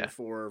arguing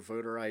for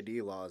voter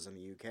ID laws in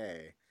the UK,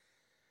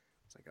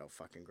 it's like, oh,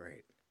 fucking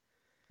great.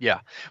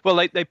 Yeah. Well,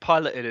 they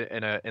piloted it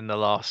in the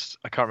last,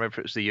 I can't remember if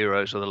it was the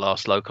Euros or the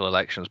last local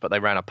elections, but they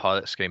ran a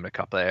pilot scheme in a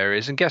couple of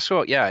areas. And guess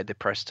what? Yeah,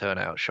 depressed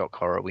turnout, shock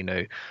horror, we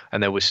knew.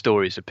 And there were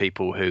stories of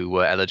people who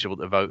were eligible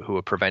to vote who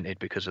were prevented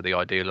because of the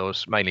ID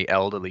laws, mainly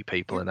elderly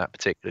people in that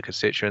particular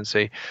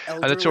constituency.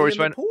 Elderly and the Tories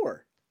went,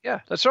 poor.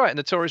 Yeah, that's right. And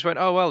the Tories went,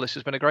 oh, well, this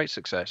has been a great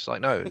success.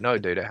 Like, no,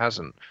 dude, it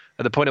hasn't.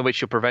 At the point at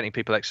which you're preventing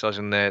people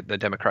exercising their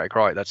democratic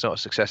right, that's not a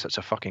success. That's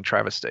a fucking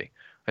travesty.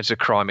 It's a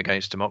crime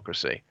against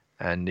democracy.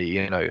 And,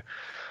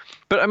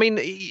 but I mean,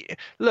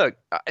 look,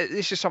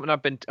 this is something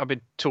I've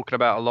been talking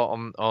about a lot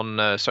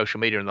on social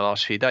media in the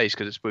last few days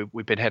because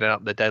we've been heading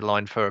up the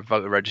deadline for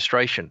voter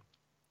registration.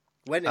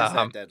 When is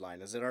that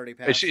deadline? Is it already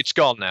passed? It's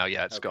gone now.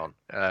 Yeah, it's gone.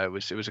 It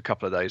was a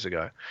couple of days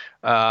ago.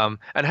 And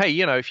hey,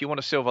 if you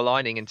want a silver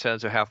lining in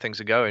terms of how things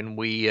are going,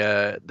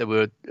 there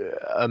were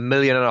 1.5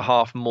 million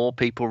more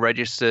people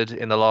registered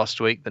in the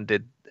last week than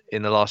did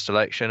in the last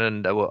election,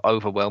 and they were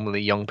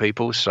overwhelmingly young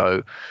people.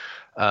 So,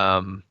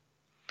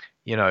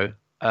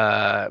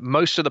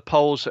 most of the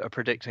polls that are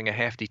predicting a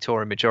hefty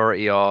Tory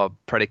majority are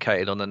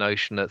predicated on the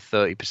notion that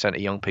 30%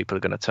 of young people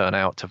are going to turn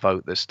out to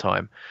vote this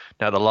time.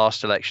 Now, the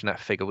last election, that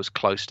figure was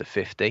close to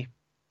 50.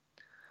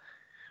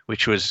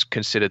 which was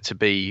considered to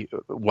be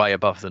way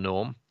above the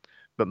norm.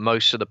 But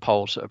most of the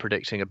polls that are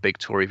predicting a big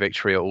Tory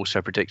victory are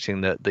also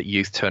predicting that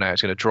youth turnout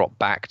is going to drop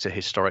back to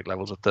historic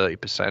levels of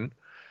 30%.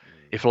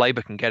 If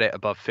Labour can get it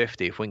above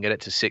 50, if we can get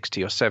it to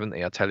 60 or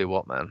 70, I'll tell you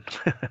what, man.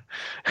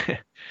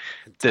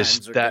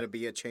 Times are going to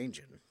be a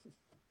changing.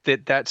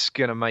 That's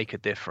going to make a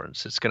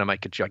difference. It's going to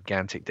make a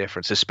gigantic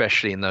difference,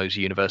 especially in those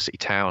university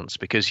towns,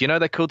 because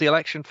they called the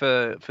election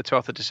for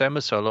 12th of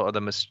December, so a lot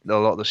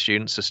of the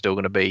students are still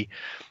going to be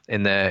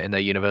in their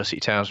university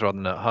towns rather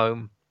than at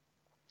home.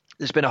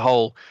 There's been a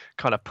whole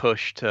kind of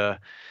push to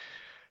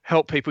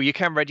help people. You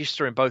can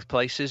register in both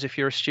places if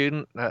you're a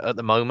student at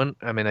the moment.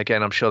 I mean,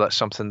 again, I'm sure that's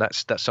something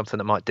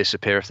that might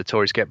disappear if the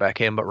Tories get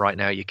back in, but right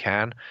now you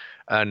can.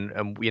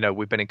 And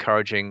we've been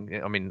encouraging,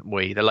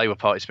 the Labour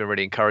Party's been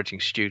really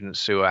encouraging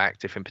students who are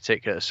active in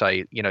particular to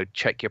say,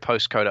 check your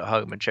postcode at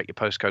home and check your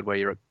postcode where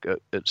you're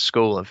at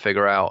school and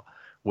figure out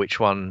which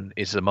one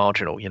is the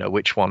marginal,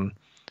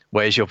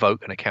 where's your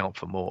vote going to count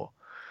for more.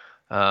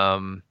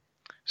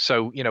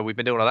 So, we've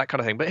been doing all that kind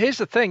of thing. But here's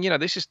the thing,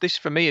 this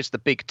for me is the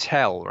big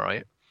tell,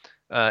 right?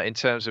 In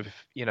terms of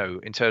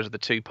the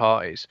two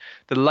parties,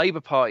 the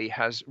Labour Party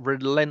has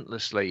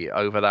relentlessly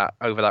over that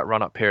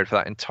run-up period for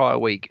that entire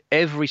week,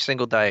 every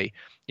single day,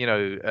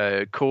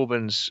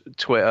 Corbyn's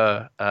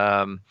Twitter,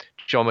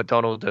 John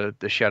McDonnell,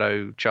 the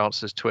Shadow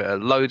Chancellor's Twitter,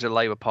 loads of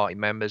Labour Party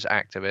members,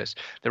 activists,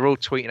 they're all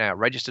tweeting out,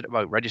 register to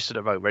vote, register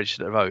to vote,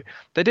 register to vote.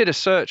 They did a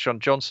search on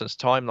Johnson's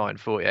timeline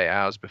 48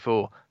 hours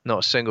before,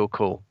 not a single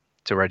call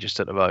to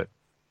register to vote.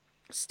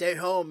 Stay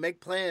home, make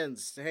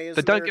plans. Hey, is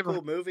there a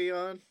cool movie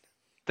on?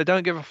 They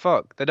don't give a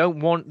fuck. They don't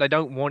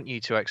want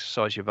you to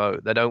exercise your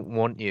vote. They don't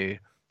want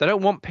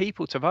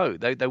people to vote.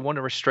 They want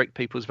to restrict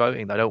people's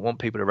voting. They don't want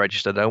people to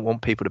register. They don't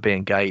want people to be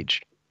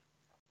engaged.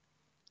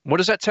 What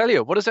does that tell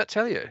you?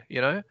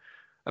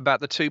 About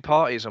the two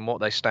parties and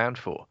what they stand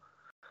for?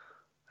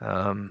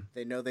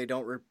 They know they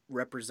don't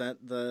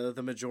represent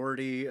the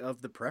majority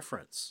of the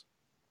preference.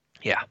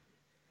 Yeah.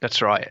 That's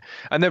right.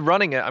 And they're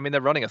running it. I mean, they're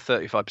running a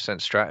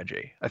 35%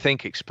 strategy, I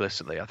think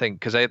explicitly. I think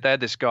because they had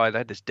this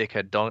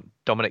dickhead,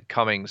 Dominic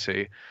Cummings,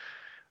 who,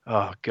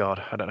 oh,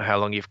 God, I don't know how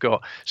long you've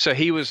got. So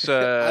he was.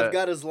 I've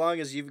got as long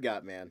as you've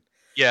got, man.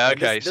 Yeah,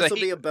 okay. This will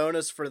be a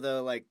bonus for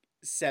the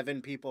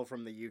 7 people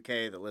from the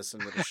UK that listen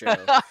to the show.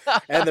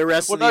 And the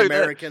rest of the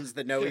Americans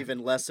that know even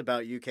less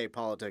about UK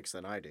politics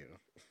than I do.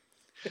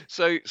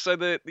 So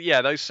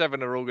those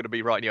 7 are all going to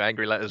be writing you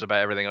angry letters about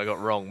everything I got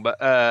wrong. But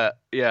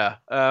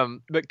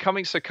but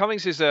Cummings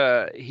is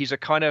he's a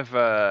kind of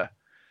I'm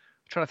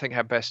trying to think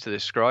how best to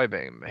describe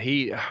him.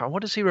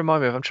 What does he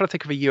remind me of? I'm trying to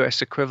think of a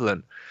US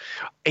equivalent.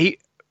 I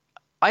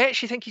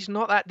actually think he's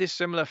not that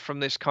dissimilar from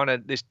this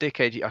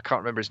dickhead. I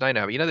can't remember his name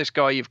now, but this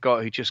guy you've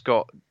got who just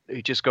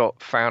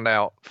got found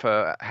out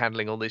for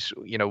handling all this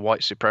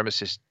white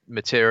supremacist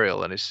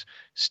material and is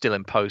still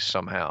in post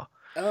somehow.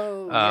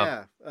 Oh,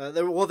 yeah.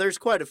 There's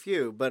quite a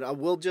few, but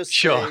we'll just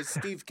say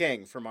Steve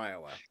King from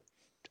Iowa.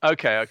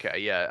 Okay,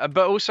 yeah.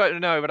 But also,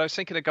 no, but I was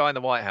thinking a guy in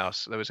the White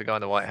House. There was a guy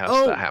in the White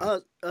House that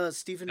happened.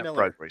 Stephen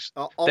Miller.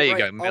 There you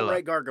go, Miller. All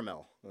right,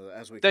 Gargamel,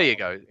 as we call There you him.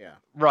 go. Yeah.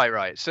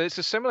 Right. So it's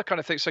a similar kind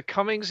of thing. So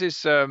Cummings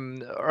is,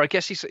 or I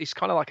guess he's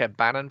kind of like a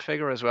Bannon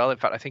figure as well. In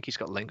fact, I think he's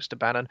got links to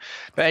Bannon.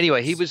 But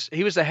anyway, he was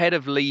the head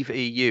of Leave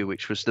EU,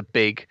 which was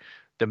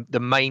the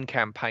main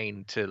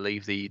campaign to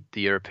leave the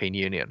European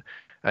Union.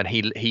 And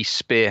he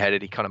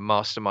spearheaded, he kind of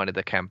masterminded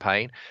the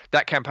campaign.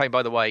 That campaign,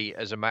 by the way,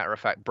 as a matter of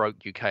fact, broke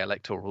UK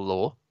electoral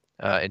law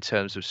in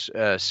terms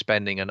of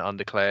spending and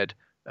undeclared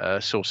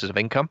sources of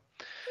income.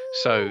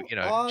 So,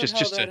 odd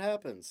how that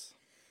happens.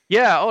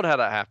 Yeah, odd how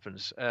that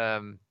happens.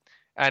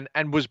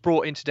 And was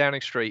brought into Downing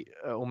Street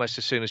almost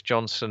as soon as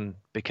Johnson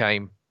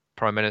became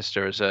prime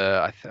minister as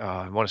I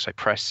want to say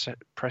press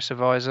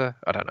advisor.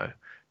 I don't know.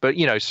 But,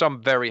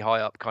 some very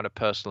high up kind of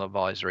personal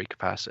advisory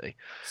capacity.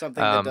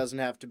 Something that doesn't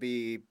have to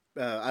be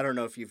I don't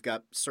know if you've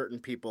got certain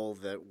people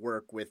that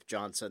work with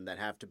Johnson that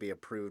have to be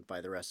approved by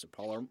the rest of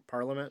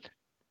Parliament.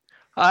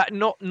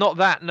 Not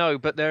that, no,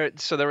 but there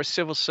are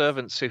civil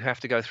servants who have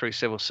to go through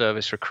civil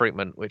service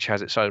recruitment, which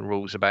has its own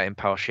rules about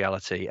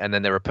impartiality, and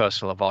then there are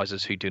personal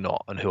advisors who do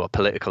not, and who are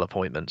political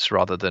appointments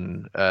rather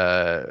than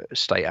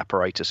state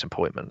apparatus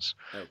appointments.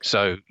 Okay.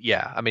 So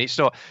yeah, I mean,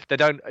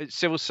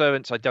 civil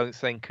servants, I don't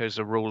think as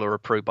a rule are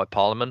approved by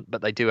Parliament,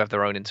 but they do have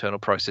their own internal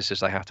processes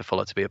they have to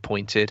follow to be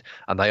appointed,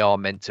 and they are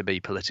meant to be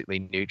politically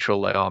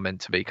neutral. They are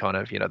meant to be kind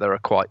of, there are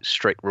quite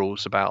strict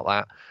rules about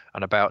that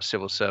and about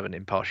civil servant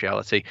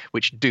impartiality,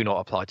 which do not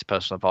apply to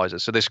personal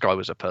advisors. So this guy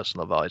was a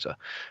personal advisor.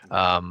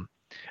 And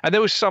there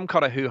was some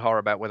kind of hoo-ha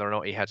about whether or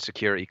not he had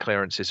security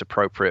clearances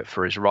appropriate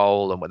for his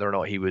role and whether or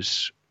not he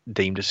was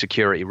deemed a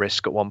security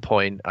risk at one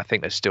point. I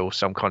think there's still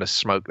some kind of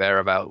smoke there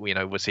about,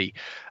 was he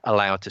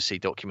allowed to see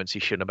documents he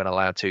shouldn't have been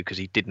allowed to because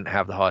he didn't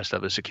have the highest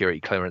level of security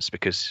clearance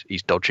because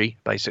he's dodgy,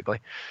 basically.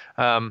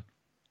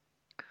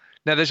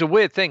 Now, there's a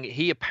weird thing.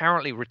 He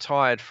apparently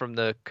retired from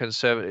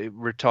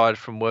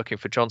working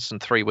for Johnson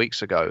 3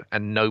 weeks ago,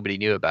 and nobody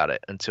knew about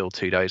it until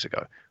 2 days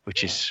ago,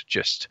 which is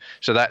just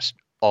so. That's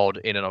odd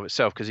in and of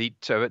itself, because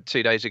so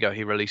 2 days ago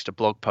he released a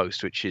blog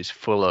post which is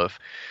full of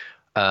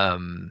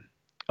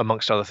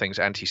amongst other things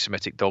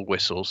anti-Semitic dog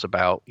whistles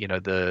about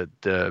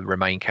the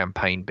Remain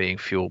campaign being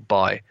fueled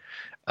by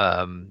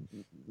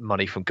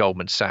money from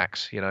Goldman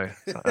Sachs.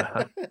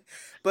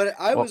 But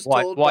I was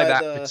why told why by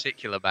that the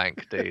particular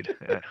bank, dude?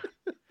 Yeah.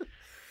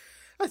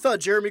 I thought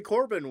Jeremy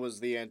Corbyn was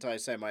the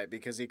anti-Semite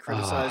because he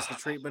criticized the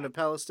treatment of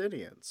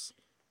Palestinians.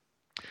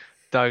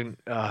 Don't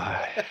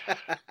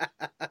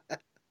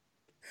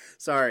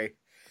Sorry.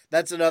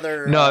 That's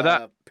another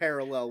that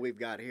parallel we've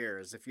got here,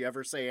 is if you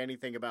ever say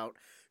anything about,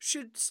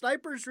 should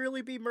snipers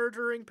really be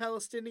murdering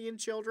Palestinian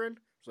children?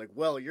 It's like,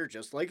 well, you're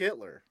just like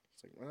Hitler.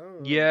 It's like,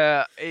 oh.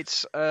 Yeah,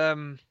 it's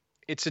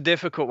a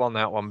difficult one,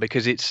 that one,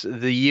 because it's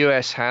the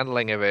US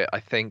handling of it.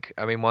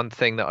 I mean, one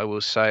thing that I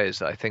will say is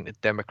that I think the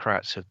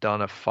Democrats have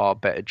done a far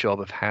better job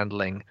of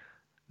handling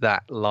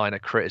that line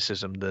of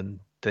criticism than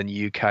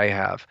UK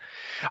have.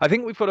 I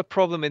think we've got a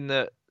problem in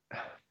the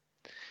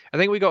I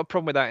think we got a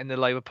problem with that in the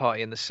Labour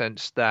Party, in the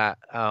sense that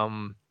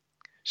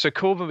so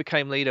Corbyn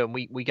became leader and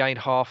we gained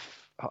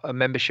a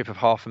membership of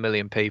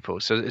 500,000 people.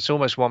 So it's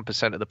almost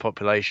 1% of the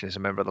population is a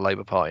member of the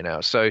Labour Party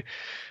now. So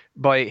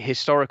by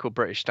historical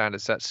British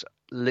standards, that's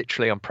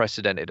literally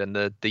unprecedented. And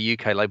the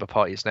UK Labour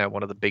Party is now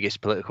one of the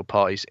biggest political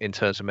parties in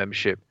terms of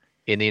membership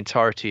in the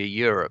entirety of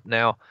Europe.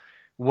 Now,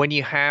 when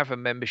you have a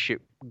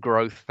membership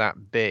growth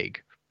that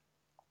big,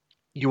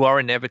 you are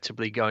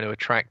inevitably going to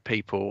attract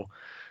people,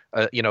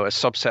 a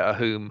subset of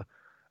whom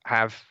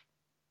have,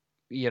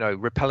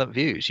 repellent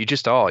views. You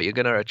just are. You're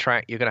going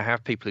to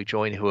have people who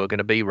join who are going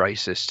to be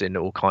racist in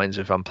all kinds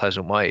of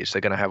unpleasant ways.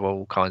 They're going to have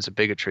all kinds of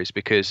bigotries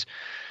because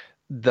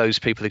those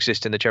people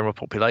exist in the general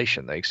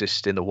population. They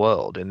exist in the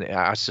world. And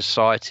our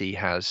society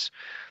has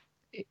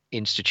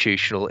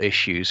institutional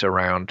issues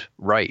around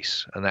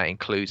race, and that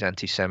includes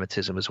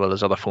anti-Semitism as well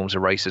as other forms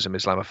of racism,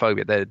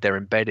 Islamophobia. They're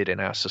embedded in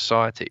our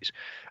societies.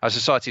 Our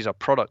societies are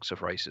products of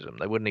racism.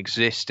 They wouldn't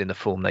exist in the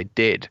form they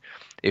did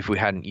if we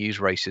hadn't used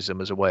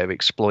racism as a way of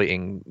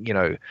exploiting,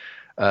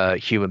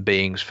 human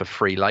beings for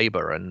free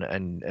labor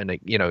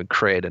and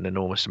created an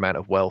enormous amount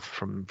of wealth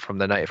from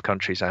the native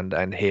countries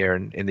and here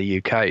in the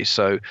UK.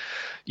 So,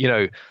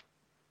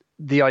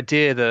 the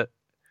idea that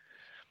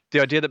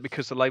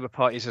because the Labour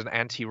Party is an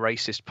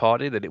anti-racist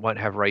party that it won't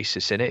have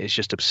racists in it is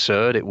just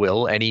absurd. It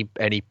will.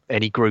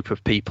 Any group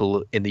of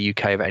people in the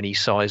UK of any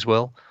size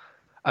will.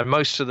 And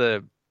most of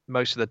the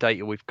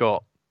data we've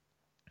got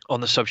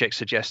on the subject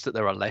suggests that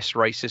there are less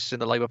racists in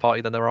the Labour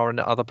Party than there are in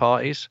the other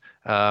parties,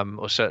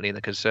 or certainly in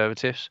the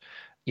Conservatives.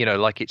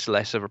 Like it's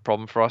less of a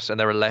problem for us, and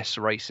there are less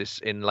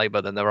racists in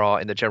Labour than there are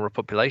in the general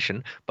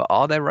population. But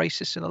are there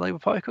racists in the Labour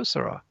Party? Of course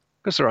there are.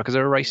 Because there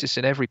are racists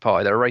in every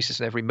party. There are racists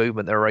in every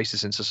movement. There are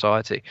racists in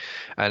society.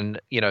 And,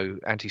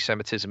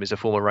 anti-Semitism is a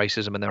form of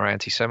racism, and there are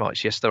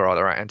anti-Semites. Yes, there are.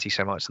 There are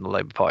anti-Semites in the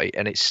Labour Party,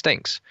 and it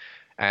stinks.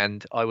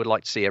 And I would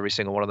like to see every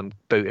single one of them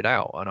booted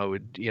out. And I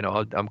would,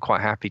 I'm quite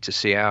happy to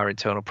see our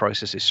internal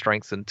processes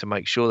strengthened to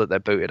make sure that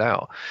they're booted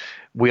out.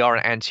 We are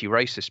an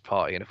anti-racist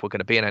party, and if we're going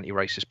to be an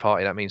anti-racist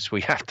party, that means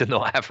we have to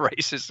not have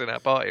racists in our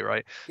party,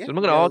 right? Yeah, so I'm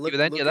not going to argue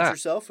with any of that. Look at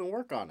yourself and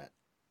work on it.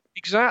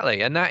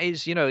 Exactly. And that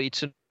is,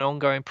 it's an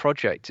ongoing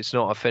project. It's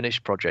not a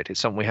finished project. It's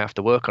something we have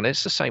to work on.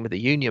 It's the same with the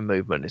union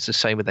movement. It's the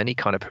same with any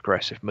kind of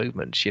progressive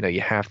movements.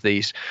 You have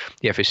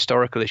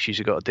historical issues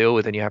you've got to deal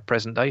with, and you have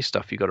present day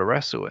stuff you've got to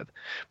wrestle with.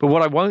 But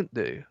what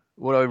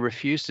I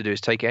refuse to do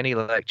is take any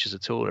lectures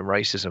at all in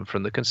racism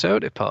from the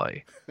Conservative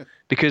Party,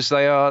 because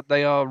they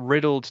are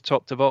riddled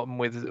top to bottom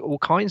with all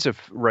kinds of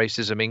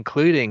racism,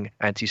 including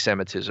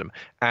anti-Semitism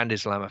and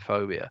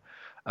Islamophobia.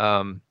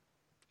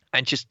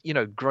 And just,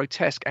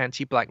 grotesque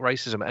anti-black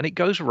racism. And it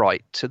goes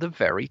right to the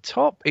very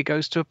top. It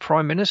goes to a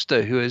prime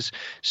minister who has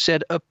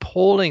said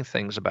appalling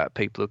things about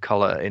people of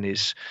color in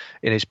his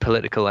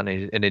political and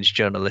in his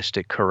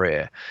journalistic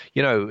career.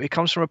 It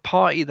comes from a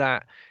party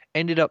that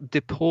ended up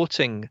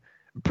deporting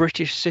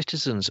British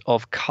citizens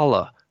of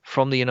color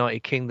from the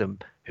United Kingdom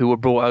who were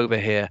brought over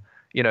here,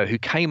 who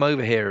came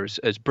over here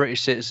as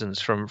British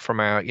citizens from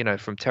our,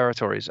 from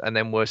territories, and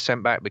then were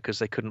sent back because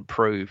they couldn't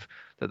prove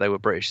that they were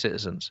British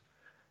citizens.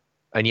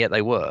 And yet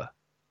they were.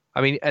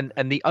 I mean,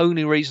 and the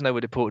only reason they were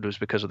deported was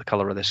because of the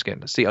color of their skin.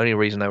 That's the only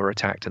reason they were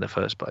attacked in the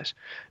first place.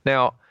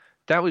 Now,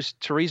 that was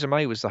Theresa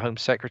May was the Home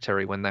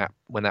Secretary when that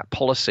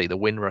policy, the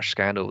Windrush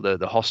scandal,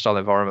 the hostile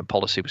environment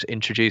policy, was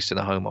introduced in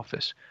the Home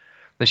Office.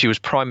 And she was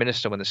Prime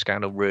Minister when the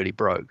scandal really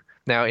broke.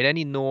 Now, in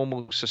any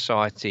normal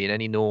society, in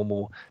any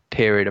normal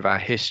period of our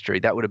history,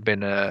 that would have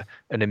been an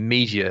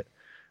immediate,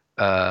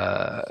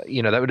 that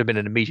would have been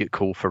an immediate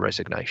call for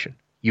resignation.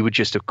 You would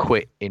just have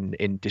quit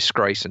in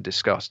disgrace and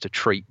disgust to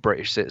treat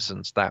British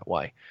citizens that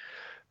way.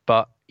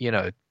 But,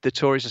 the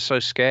Tories are so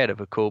scared of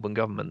a Corbyn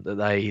government that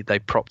they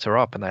propped her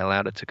up and they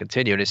allowed her to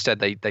continue. And instead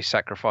they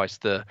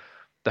sacrificed the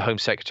Home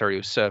Secretary who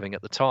was serving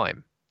at the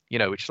time,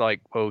 which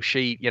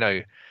she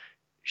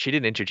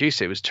didn't introduce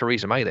it. It was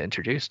Theresa May that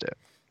introduced it.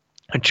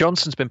 And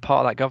Johnson's been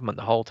part of that government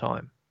the whole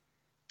time.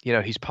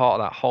 He's part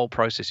of that whole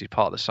process. He's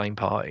part of the same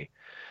party.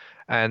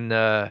 And,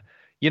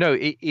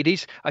 It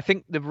is. I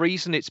think the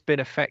reason it's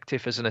been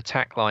effective as an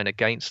attack line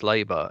against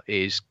Labour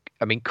is,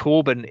 I mean,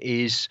 Corbyn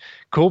is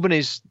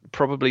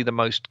probably the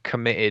most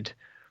committed,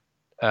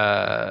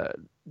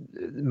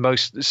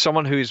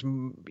 someone who is,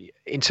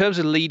 in terms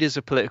of leaders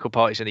of political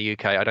parties in the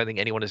UK, I don't think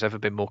anyone has ever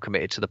been more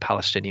committed to the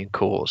Palestinian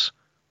cause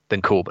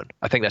than Corbyn.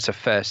 I think that's a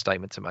fair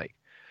statement to make.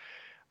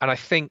 And I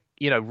think,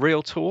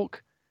 real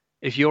talk,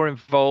 if you're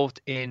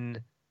involved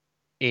in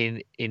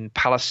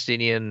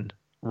Palestinian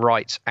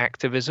rights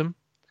activism,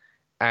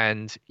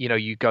 and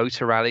you go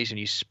to rallies and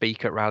you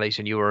speak at rallies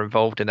and you are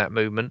involved in that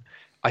movement,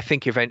 I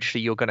think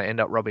eventually you're going to end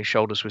up rubbing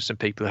shoulders with some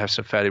people who have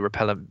some fairly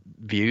repellent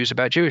views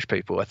about Jewish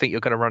people. I think you're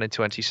going to run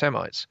into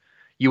anti-Semites.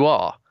 You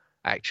are,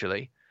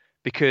 actually,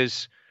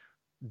 because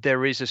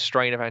there is a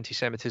strain of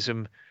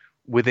anti-Semitism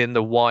within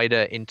the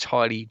wider,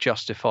 entirely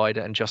justified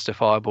and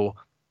justifiable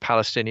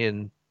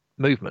Palestinian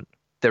movement.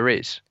 There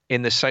is,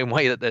 in the same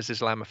way that there's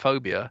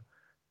Islamophobia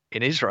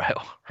in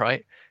Israel,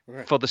 right?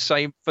 Right. For the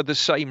same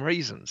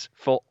reasons,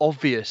 for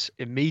obvious,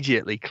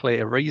 immediately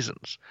clear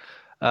reasons.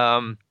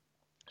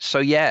 So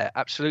yeah,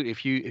 absolutely.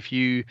 If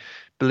you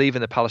believe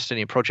in the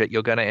Palestinian project,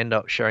 you're going to end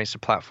up sharing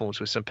some platforms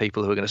with some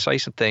people who are going to say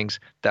some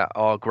things that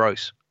are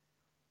gross,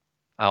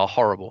 are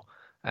horrible,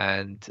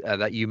 and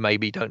that you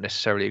maybe don't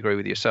necessarily agree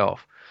with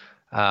yourself.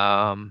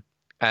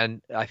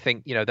 And I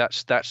think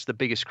that's the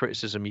biggest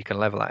criticism you can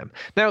level at him.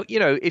 Now,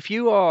 if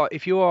you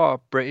are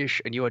British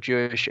and you are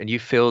Jewish and you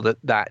feel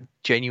that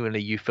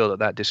genuinely you feel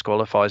that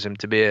disqualifies him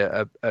to be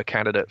a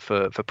candidate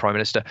for prime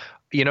minister,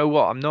 you know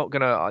what?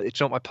 It's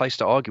not my place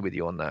to argue with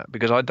you on that,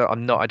 because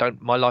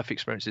my life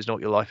experience is not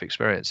your life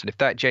experience. And if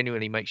that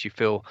genuinely makes you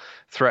feel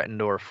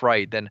threatened or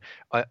afraid, then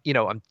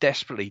I'm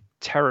desperately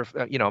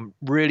terrified. I'm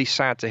really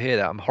sad to hear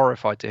that. I'm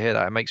horrified to hear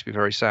that. It makes me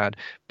very sad.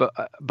 But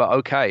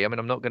okay. I mean,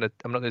 I'm not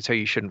gonna tell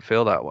you shouldn't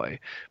feel that way.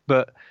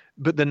 But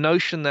the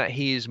notion that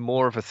he is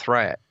more of a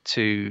threat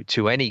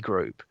to any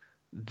group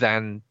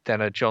than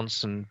a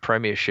Johnson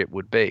premiership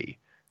would be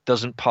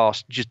doesn't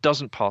pass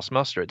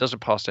muster. It doesn't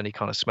pass any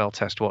kind of smell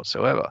test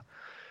whatsoever.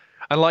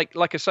 And like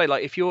I say,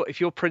 like if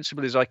your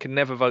principle is I can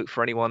never vote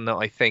for anyone that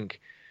I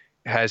think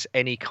has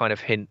any kind of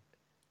hint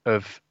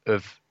of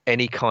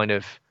any kind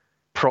of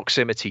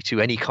proximity to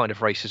any kind of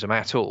racism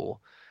at all,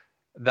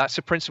 that's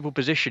a principled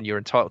position you're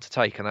entitled to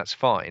take, and that's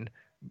fine.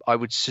 I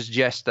would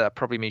suggest that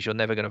probably means you're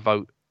never going to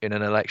vote in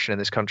an election in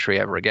this country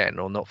ever again,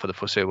 or not for the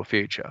foreseeable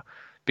future,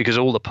 because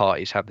all the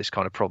parties have this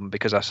kind of problem,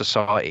 because our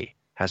society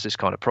has this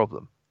kind of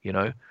problem.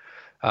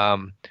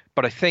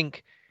 But I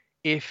think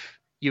if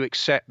you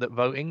accept that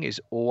voting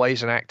is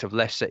always an act of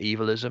lesser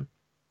evilism,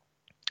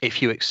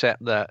 if you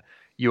accept that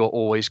you're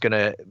always going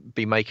to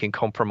be making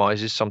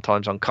compromises,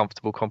 sometimes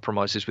uncomfortable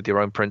compromises with your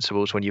own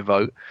principles when you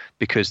vote,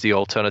 because the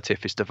alternative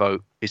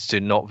is to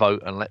not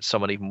vote and let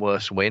someone even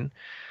worse win,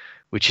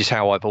 which is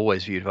how I've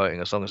always viewed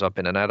voting as long as I've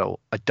been an adult.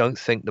 I don't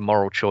think the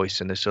moral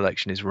choice in this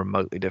election is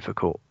remotely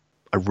difficult.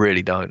 I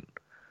really don't.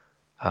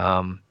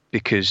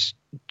 Because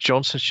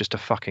Johnson's just a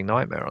fucking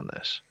nightmare on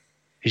this.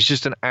 He's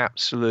just an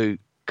absolute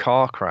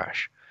car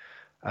crash.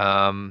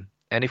 And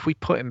if we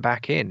put him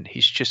back in,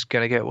 he's just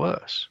going to get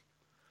worse.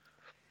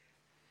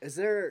 Is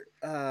there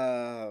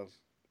my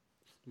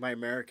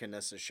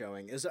Americanness is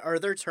showing. Are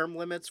there term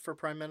limits for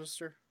prime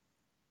minister?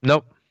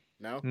 Nope.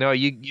 No? No,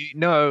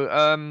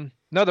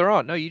 no, there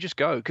aren't. No, you just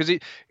go.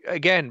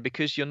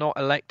 Because you're not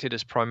elected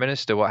as prime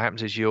minister, what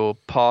happens is your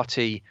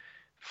party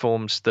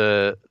forms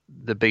the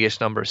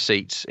biggest number of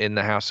seats in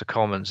the House of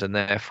Commons, and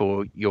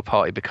therefore your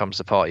party becomes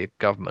the party of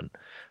government,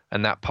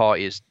 and that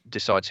party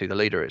decides who the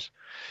leader is.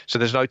 So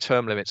there's no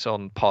term limits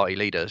on party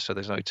leaders, so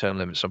there's no term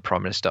limits on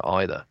prime minister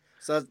either.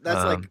 So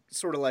that's like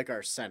sort of like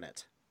our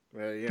Senate.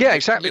 Yeah,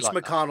 exactly. Mitch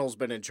McConnell's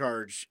been in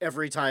charge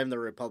every time the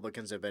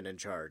Republicans have been in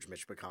charge.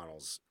 Mitch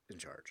McConnell's in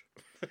charge.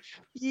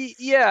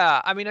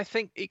 Yeah, I mean, I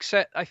think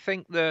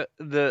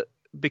that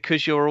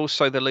because you're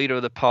also the leader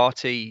of the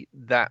party,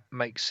 that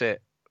makes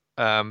it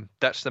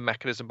that's the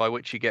mechanism by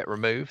which you get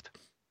removed.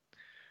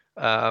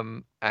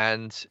 And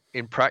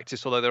in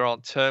practice, although there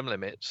aren't term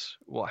limits,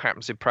 what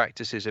happens in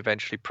practice is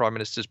eventually prime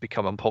ministers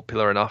become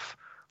unpopular enough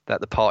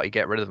that the party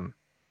get rid of them.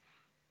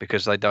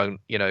 Because they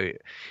don't,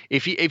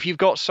 if you've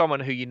got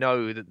someone who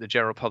that the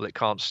general public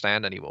can't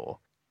stand anymore,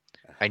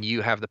 and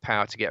you have the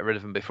power to get rid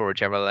of them before a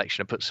general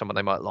election and put someone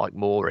they might like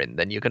more in,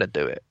 then you're going to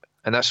do it.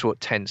 And that's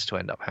what tends to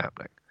end up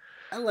happening.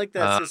 I like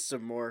that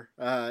system more.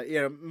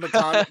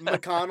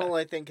 McConnell,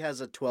 I think,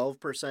 has a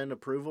 12%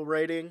 approval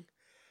rating.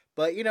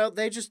 But,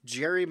 they just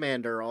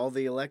gerrymander all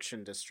the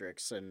election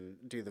districts and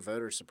do the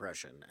voter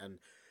suppression. And,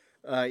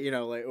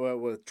 like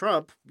with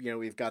Trump,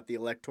 we've got the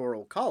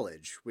Electoral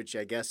College, which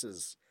I guess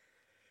is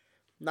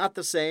not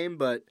the same,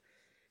 but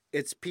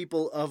it's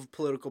people of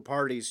political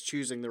parties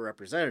choosing the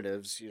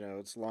representatives.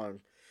 It's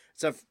long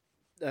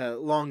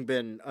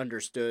been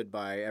understood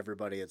by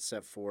everybody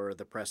except for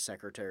the press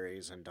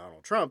secretaries and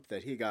Donald Trump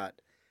that he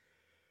got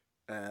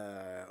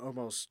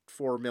almost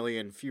 4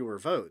 million fewer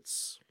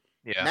votes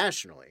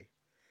nationally.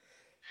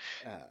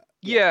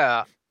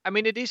 Yeah, I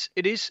mean it is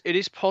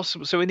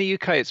possible. So in the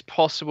UK, it's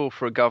possible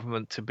for a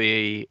government to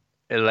be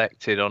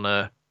elected on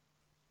a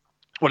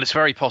well, it's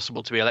very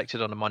possible to be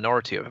elected on a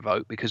minority of a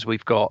vote because we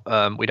don't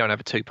have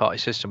a two-party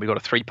system. We've got a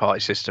three-party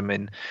system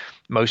in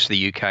most of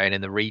the UK, and in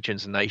the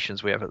regions and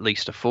nations we have at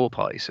least a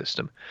four-party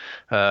system.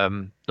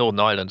 Northern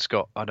Ireland's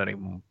got, I don't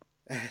even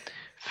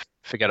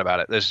forget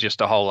about it. There's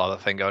just a whole other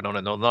thing going on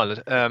in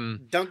Northern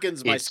Ireland.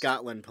 Duncan's my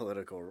Scotland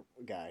political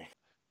guy.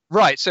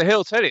 Right, so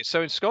he'll tell you.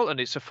 So in Scotland,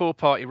 it's a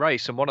four-party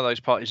race, and one of those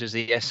parties is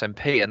the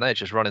SNP, and they're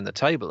just running the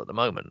table at the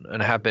moment,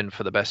 and have been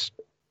for the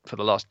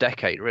last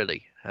decade,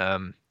 really.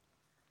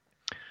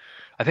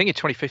 I think in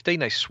 2015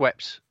 they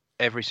swept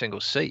every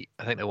single seat.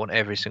 I think they won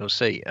every single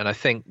seat, and I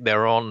think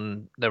they're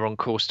on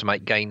course to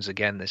make gains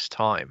again this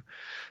time.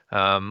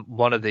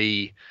 One of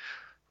the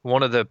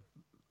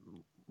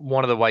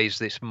ways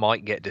this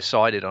might get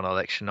decided on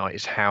election night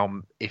is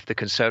if the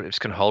Conservatives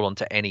can hold on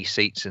to any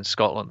seats in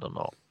Scotland or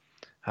not.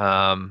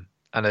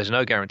 And there's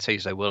no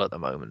guarantees they will at the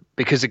moment,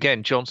 because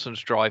again,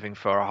 Johnson's driving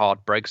for a hard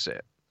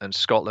Brexit, and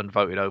Scotland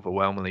voted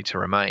overwhelmingly to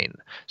remain.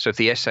 So if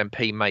the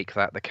SNP make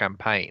that the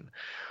campaign,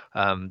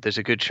 there's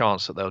a good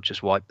chance that they'll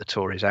just wipe the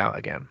Tories out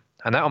again.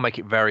 And that will make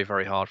it very,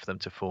 very hard for them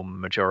to form a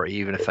majority,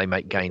 even if they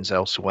make gains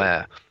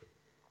elsewhere.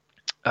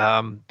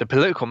 The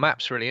political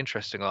map's really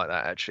interesting like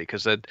that, actually,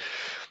 because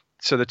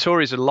so the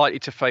Tories are likely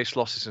to face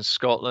losses in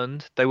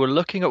Scotland. They were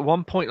looking at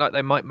one point like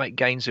they might make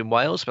gains in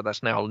Wales, but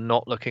that's now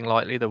not looking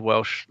likely. The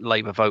Welsh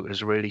Labour vote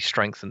has really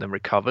strengthened and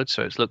recovered,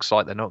 so it looks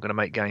like they're not going to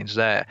make gains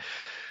there.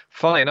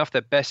 Funnily enough,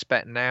 their best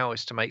bet now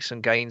is to make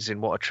some gains in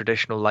what are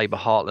traditional Labour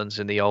heartlands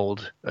in the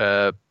old,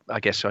 I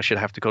guess I should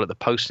have to call it the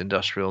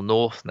post-industrial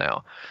north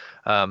now,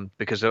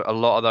 because a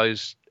lot of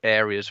those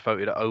areas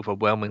voted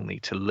overwhelmingly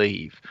to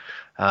leave.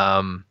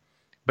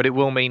 But it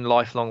will mean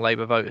lifelong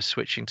Labour voters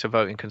switching to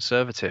voting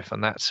Conservative,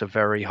 and that's a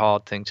very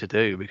hard thing to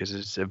do because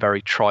it's a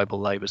very tribal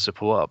Labour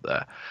support up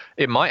there.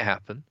 It might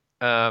happen.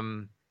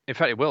 In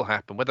fact, it will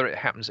happen. Whether it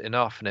happens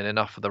enough and in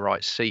enough of the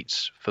right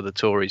seats for the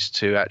Tories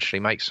to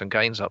actually make some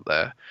gains up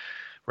there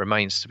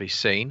remains to be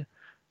seen.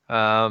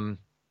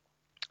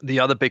 The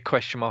other big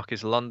question mark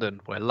is London,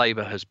 where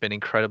Labour has been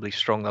incredibly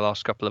strong the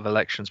last couple of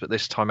elections, but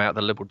this time out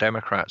the Liberal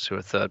Democrats, who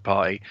are third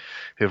party,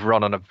 who've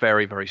run on a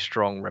very, very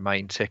strong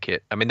Remain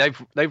ticket. I mean,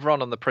 they've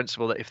run on the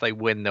principle that if they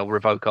win, they'll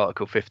revoke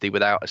Article 50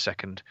 without a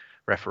second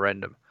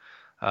referendum.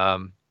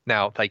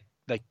 Now they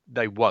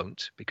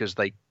won't, because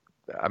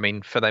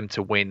for them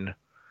to win,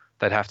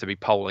 they'd have to be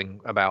polling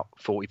about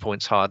 40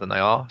 points higher than they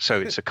are. So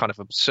it's a kind of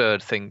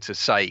absurd thing to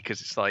say, because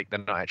it's like they're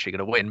not actually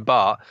going to win.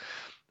 But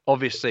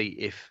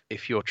obviously,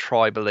 if you're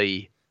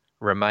tribally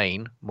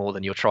Remain more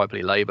than you're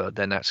tribally Labour,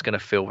 then that's going to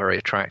feel very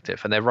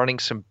attractive. And they're running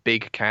some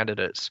big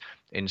candidates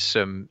in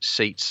some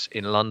seats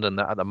in London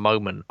that at the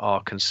moment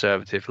are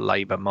Conservative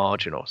Labour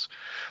marginals.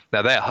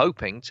 Now, they're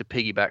hoping to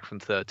piggyback from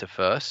third to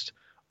first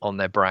on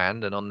their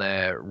brand and on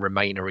their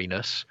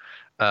Remaineriness,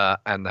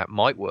 and that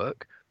might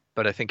work.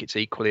 But I think it's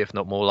equally, if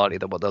not more likely,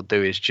 that what they'll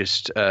do is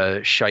just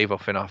shave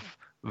off enough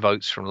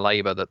votes from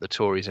Labour that the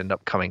Tories end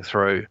up coming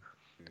through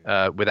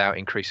without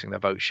increasing their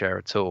vote share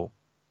at all.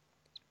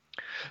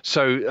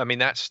 So, I mean,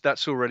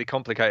 that's all really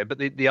complicated. But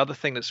the other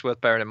thing that's worth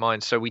bearing in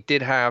mind, so we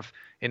did have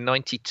in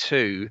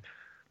 92,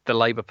 the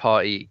Labour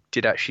Party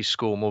did actually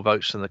score more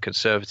votes than the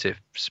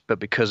Conservatives, but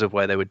because of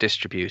where they were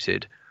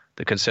distributed,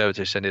 the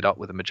Conservatives ended up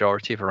with a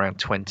majority of around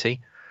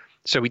 20.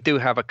 So we do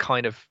have a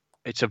kind of,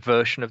 it's a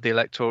version of the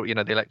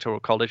electoral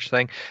college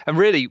thing. And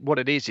really what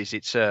it is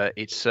it's an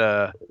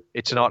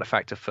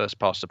artifact of first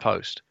past the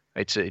post.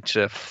 It's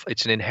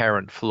an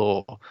inherent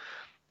flaw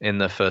in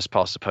the first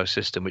past the post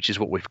system, which is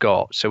what we've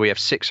got. So we have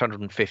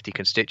 650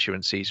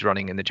 constituencies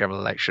running in the general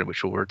election,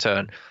 which will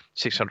return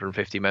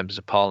 650 members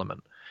of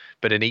parliament.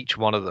 But in each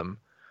one of them,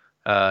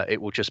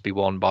 it will just be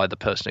won by the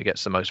person who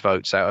gets the most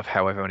votes out of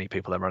however many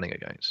people they're running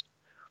against.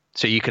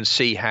 So you can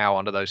see how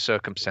under those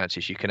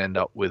circumstances you can end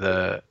up with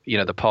the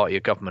party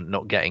of government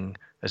not getting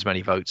as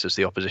many votes as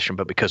the opposition,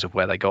 but because of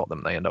where they got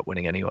them, they end up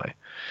winning anyway.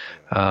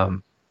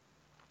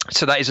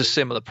 So that is a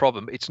similar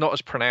problem. It's not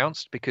as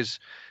pronounced because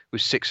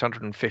with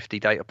 650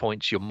 data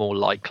points, you're more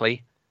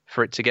likely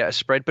for it to get a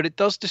spread, but it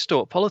does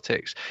distort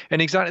politics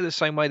in exactly the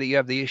same way that you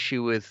have the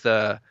issue with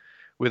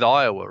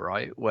Iowa,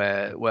 right?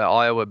 Where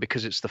Iowa,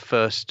 because it's the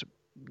first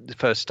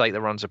state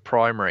that runs a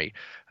primary,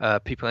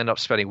 people end up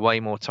spending way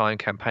more time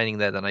campaigning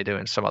there than they do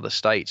in some other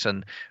states,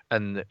 and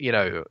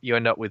you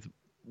end up with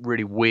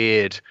really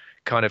weird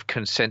kind of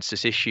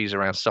consensus issues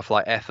around stuff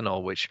like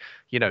ethanol, which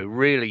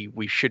really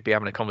we should be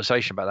having a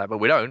conversation about that, but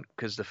we don't,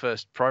 because the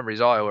first primary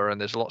is Iowa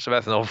and there's lots of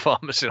ethanol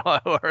farmers in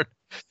Iowa and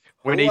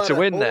we need to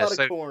win there.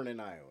 So corn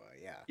in Iowa,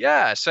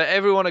 yeah, so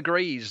everyone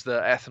agrees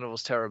that ethanol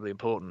is terribly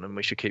important and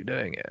we should keep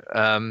doing it.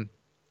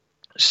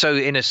 So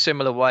in a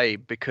similar way,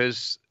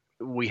 because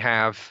we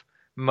have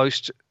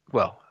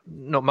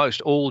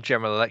all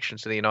general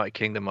elections in the United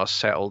Kingdom are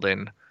settled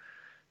in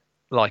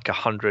like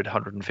 100,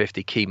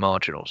 150 key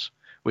marginals,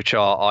 which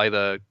are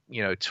either,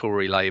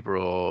 Tory Labour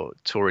or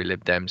Tory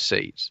Lib Dem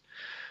seats.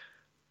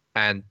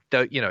 And,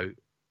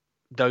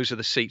 those are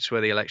the seats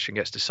where the election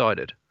gets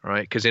decided,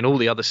 right? Because in all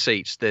the other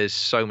seats, there's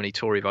so many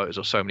Tory voters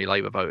or so many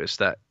Labour voters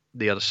that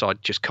the other side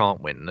just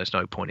can't win, and there's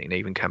no point in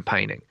even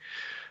campaigning.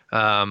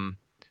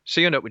 So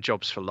you end up with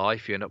jobs for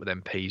life. You end up with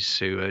MPs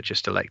who are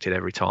just elected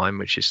every time,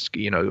 which is,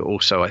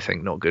 also I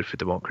think not good for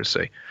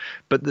democracy.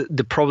 But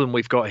the problem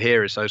we've got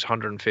here is those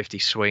 150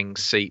 swing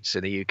seats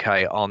in the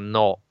UK are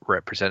not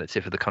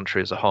representative of the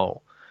country as a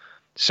whole.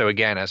 So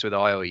again, as with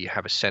Iowa, you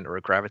have a center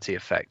of gravity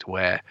effect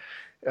where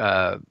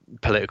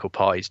political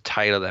parties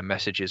tailor their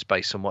messages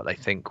based on what they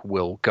think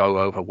will go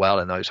over well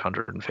in those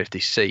 150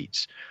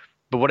 seats.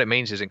 But what it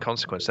means is, in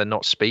consequence, they're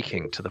not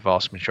speaking to the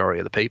vast majority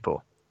of the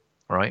people,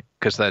 right?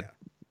 Because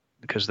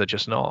they're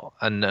just not,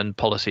 and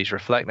policies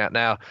reflect that.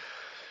 Now,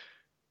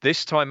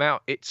 this time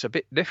out, it's a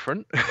bit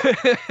different,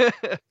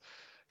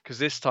 because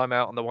this time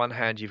out, on the one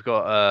hand, you've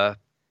got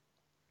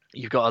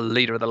a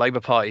leader of the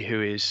Labour Party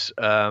who is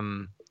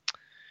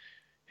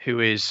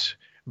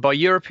by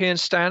European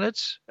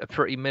standards a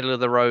pretty middle of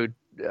the road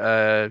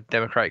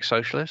democratic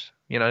socialist.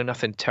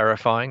 Nothing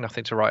terrifying,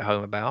 nothing to write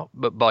home about.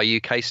 But by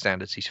UK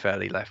standards, he's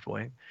fairly left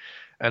wing.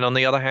 And on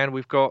the other hand,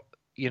 we've got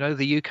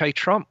the UK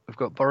Trump. We've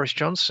got Boris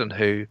Johnson,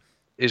 who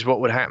is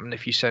what would happen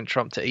if you sent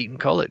Trump to Eton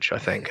College, I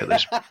think, at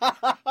this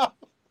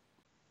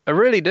I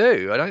really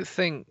do. I don't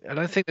think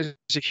there's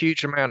a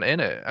huge amount in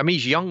it. I mean,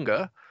 he's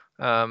younger,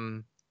 but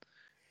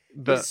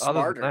he's smarter.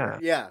 Other than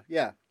that,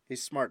 yeah,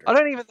 he's smarter. I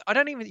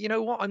don't even. You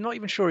know what? I'm not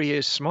even sure he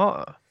is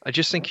smarter. I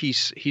just think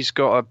he's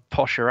got a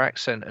posher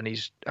accent, and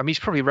he's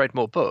probably read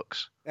more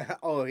books.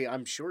 Oh,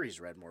 I'm sure he's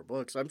read more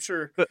books. I'm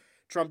sure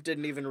Trump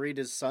didn't even read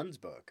his son's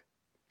book.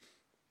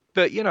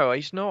 But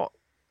he's not.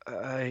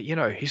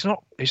 He's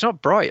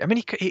not bright. I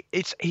mean,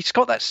 he's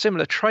got that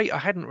similar trait I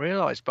hadn't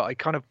realized, but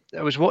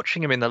I was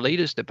watching him in the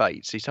leaders'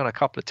 debates. He's done a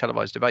couple of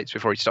televised debates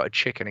before he started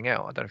chickening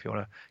out. I don't know if you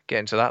want to get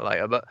into that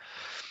later, but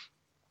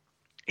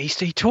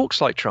he talks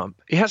like Trump.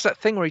 He has that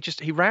thing where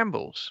he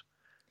rambles,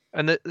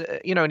 and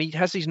and he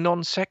has these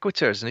non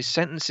sequiturs, and his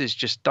sentences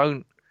just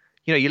don't.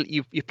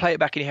 You play it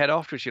back in your head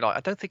afterwards. You're like,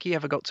 I don't think he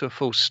ever got to a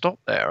full stop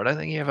there. I don't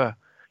think he ever.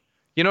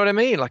 You know what I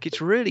mean? Like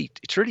it's really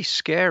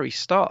scary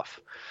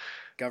stuff.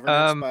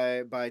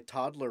 Governance by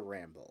toddler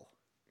ramble.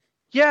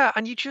 Yeah,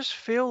 and you just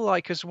feel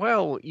like as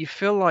well,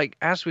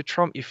 as with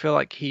Trump, you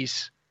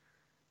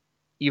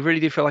really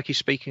do feel like he's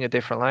speaking a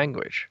different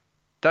language.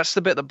 That's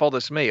the bit that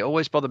bothers me. It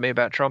always bothered me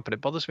about Trump, and it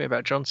bothers me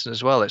about Johnson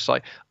as well. It's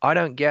like, I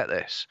don't get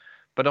this,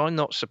 but I'm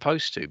not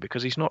supposed to,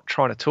 because he's not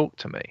trying to talk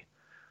to me.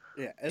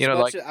 Yeah,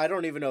 as I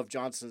don't even know if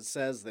Johnson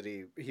says that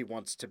he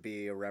wants to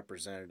be a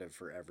representative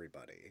for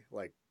everybody,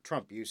 like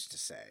Trump used to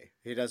say.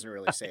 He doesn't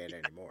really say it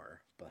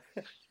anymore, but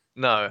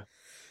No,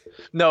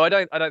 I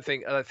don't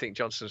think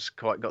Johnson's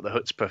quite got the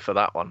chutzpah for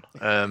that one.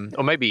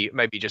 Or maybe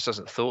he just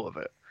hasn't thought of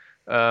it.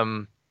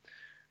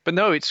 But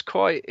no, it's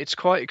quite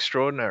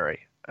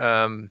extraordinary.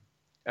 And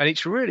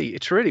it's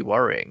really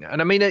worrying.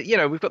 And I mean,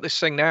 we've got this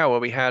thing now where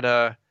we had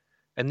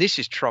and this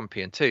is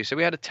Trumpian too. So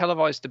we had a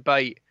televised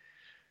debate.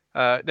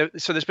 So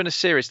there's been a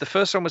series. The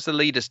first one was the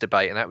leaders'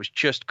 debate, and that was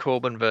just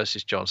Corbyn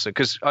versus Johnson,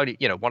 because only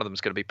one of them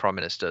is going to be prime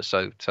minister.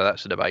 So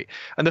that's a debate.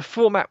 And the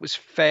format was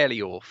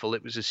fairly awful.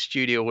 It was a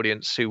studio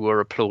audience who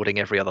were applauding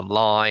every other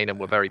line and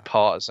were very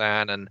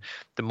partisan. And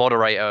the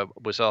moderator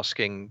was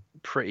asking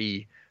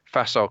pretty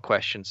facile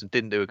questions and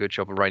didn't do a good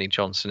job of reining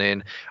Johnson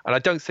in. And I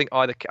don't think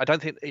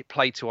it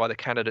played to either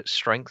candidate's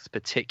strength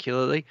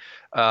particularly.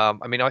 I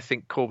mean, I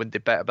think Corbyn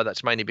did better, but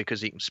that's mainly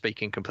because he can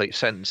speak in complete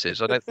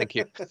sentences. I don't think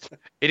it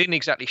didn't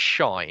exactly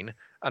shine.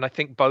 And I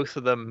think both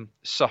of them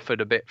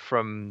suffered a bit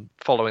from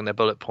following their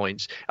bullet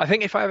points. I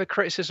think if I have a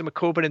criticism of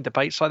Corbyn in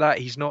debates like that,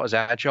 he's not as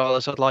agile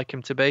as I'd like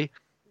him to be.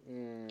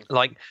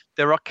 Like,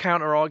 there are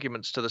counter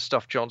arguments to the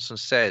stuff Johnson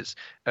says,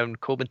 and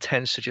Corbyn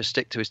tends to just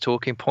stick to his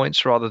talking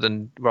points rather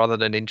than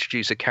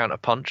introduce a counter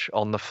punch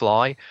on the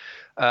fly.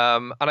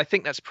 And I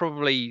think that's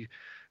probably,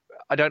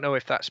 I don't know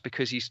if that's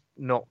because he's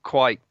not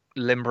quite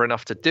limber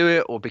enough to do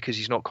it, or because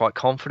he's not quite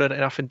confident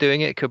enough in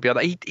doing it. It could be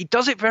other. He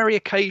does it very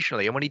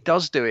occasionally, and when he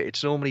does do it,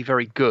 it's normally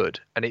very good.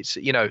 And it's,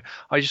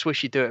 I just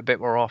wish he'd do it a bit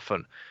more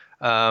often.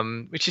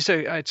 Which is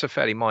it's a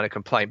fairly minor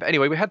complaint. But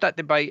anyway, we had that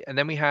debate, and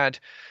then we had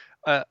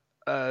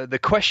the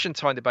question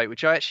time debate,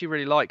 which I actually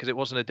really liked because it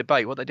wasn't a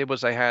debate. What they did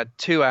was they had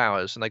 2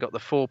 hours, and they got the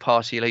four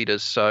party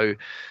leaders. So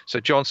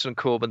Johnson,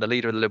 Corbyn, the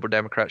leader of the Liberal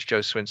Democrats, Joe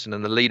Swinson,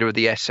 and the leader of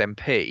the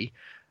SNP.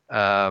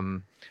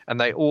 And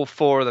they all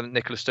four of them,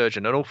 Nicola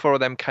Sturgeon, and all four of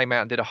them came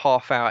out and did a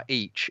half hour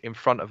each in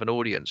front of an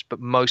audience.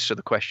 But most of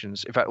the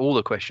questions, in fact, all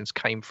the questions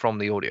came from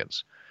the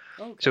audience.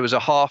 Okay. So it was a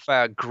half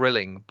hour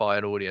grilling by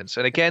an audience.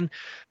 And again,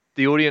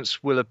 the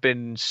audience will have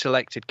been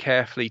selected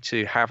carefully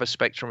to have a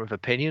spectrum of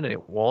opinion, and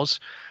it was.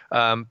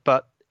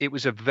 But it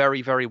was a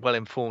very, very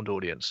well-informed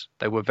audience.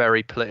 They were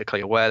very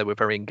politically aware. They were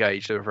very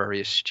engaged. They were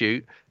very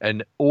astute.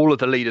 And all of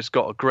the leaders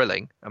got a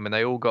grilling. I mean,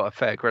 they all got a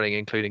fair grilling,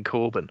 including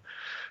Corbyn.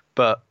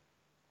 But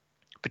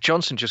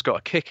Johnson just got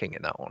a kicking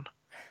in that one.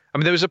 I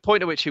mean, there was a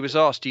point at which he was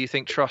asked, do you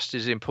think trust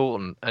is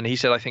important? And he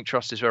said, I think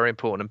trust is very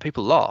important. And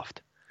people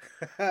laughed.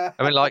 I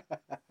mean, like,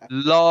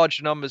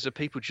 large numbers of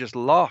people just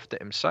laughed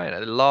at him saying it.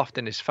 They laughed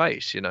in his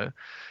face, And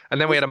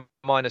then we had a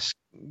minus...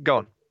 Go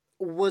on.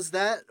 Was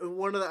that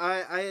one of the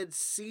I had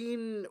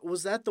seen?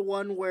 Was that the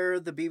one where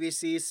the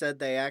BBC said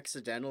they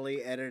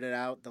accidentally edited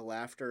out the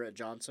laughter at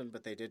Johnson,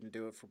 but they didn't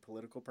do it for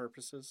political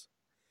purposes?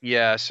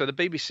 Yeah, so the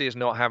BBC is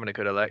not having a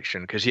good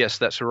election because yes,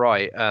 that's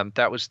right. I think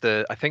that was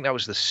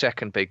the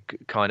second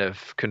big kind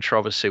of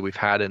controversy we've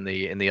had in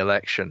the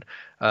election.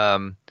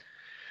 Um,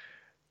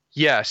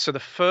 yeah, so the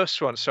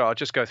first one, so I'll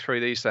just go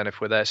through these then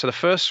if we're there. So the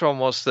first one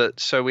was that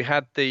so we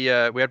had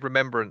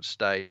Remembrance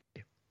Day,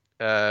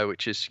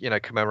 which is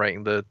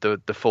commemorating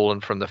the fallen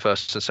from the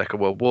First and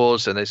Second World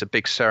Wars, and there's a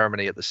big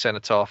ceremony at the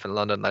Cenotaph in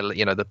London.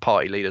 The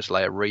party leaders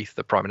lay a wreath,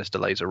 the Prime Minister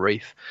lays a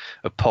wreath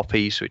of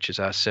poppies, which is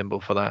our symbol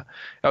for that.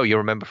 Oh, you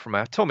remember from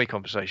our Tommy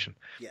conversation?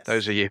 Yes.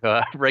 Those are you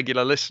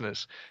regular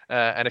listeners,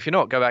 and if you're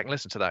not, go back and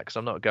listen to that because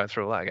I'm not going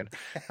through all that again.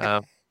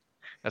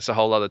 That's a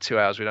whole other 2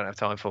 hours we don't have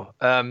time for.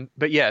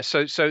 But yeah,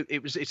 so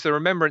it's the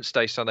Remembrance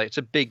Day Sunday. It's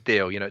a big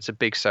deal, it's a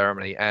big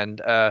ceremony,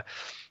 and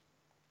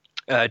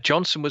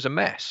Johnson was a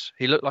mess.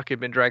 He looked like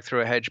he'd been dragged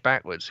through a hedge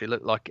backwards. He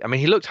looked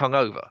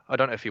hungover. I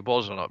don't know if he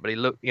was or not, but he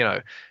looked,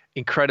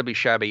 incredibly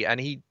shabby.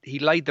 And he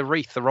laid the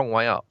wreath the wrong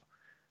way up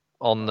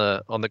on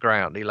the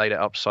ground. He laid it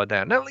upside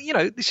down. Now,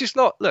 this is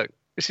not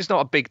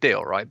a big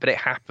deal, right? But it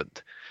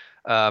happened,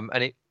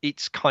 and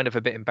it's kind of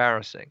a bit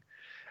embarrassing.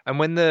 And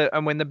when the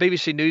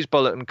BBC News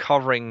Bulletin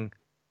covering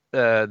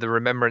the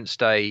Remembrance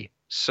Day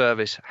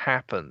service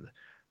happened,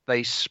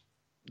 they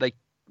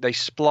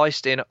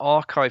spliced in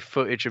archive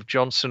footage of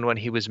Johnson when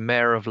he was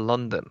mayor of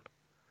London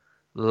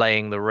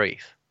laying the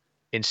wreath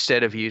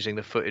instead of using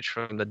the footage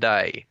from the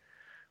day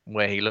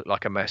where he looked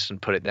like a mess and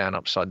put it down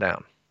upside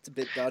down. It's a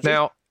bit dodgy.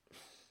 Now,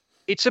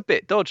 it's a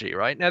bit dodgy,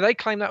 right? Now, they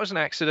claim that was an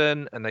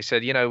accident, and they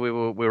said, we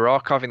were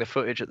archiving the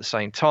footage at the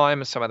same time,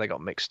 and somehow they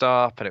got mixed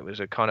up, and it was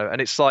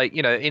and it's like,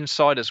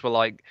 insiders were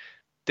like,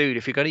 dude,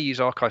 if you're going to use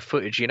archive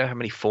footage, you know how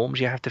many forms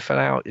you have to fill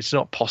out? It's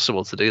not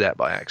possible to do that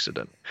by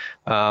accident.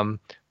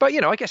 But,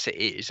 I guess it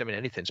is. I mean,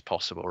 anything's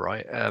possible,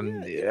 right?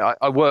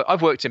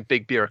 I've worked in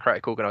big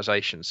bureaucratic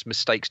organizations.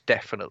 Mistakes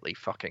definitely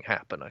fucking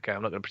happen, okay?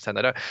 I'm not going to pretend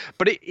they don't.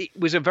 But it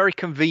was a very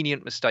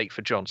convenient mistake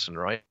for Johnson,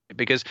 right?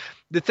 Because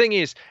the thing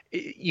is,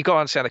 you got to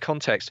understand the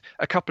context.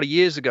 A couple of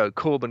years ago,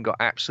 Corbyn got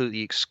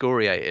absolutely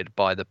excoriated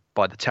by the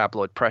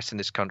tabloid press in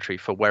this country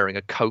for wearing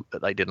a coat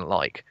that they didn't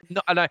like.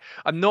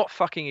 I'm not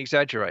fucking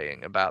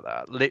exaggerating about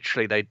that.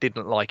 Literally, they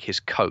didn't like his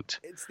coat.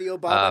 It's the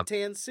Obama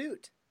tan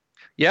suit.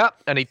 Yeah,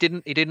 and he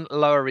didn't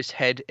lower his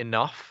head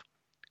enough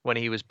when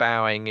he was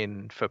bowing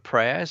in for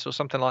prayers or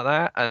something like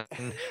that.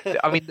 And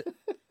I mean,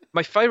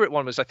 my favorite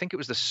one was, I think it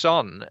was the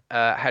Sun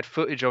had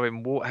footage of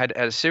him had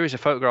a series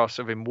of photographs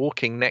of him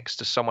walking next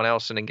to someone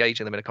else and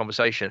engaging them in a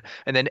conversation,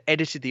 and then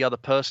edited the other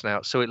person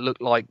out so it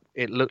looked like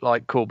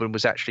Corbyn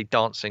was actually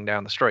dancing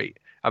down the street.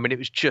 I mean, it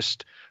was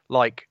just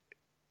like,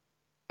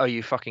 are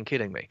you fucking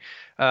kidding me?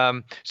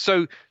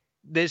 So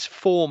there's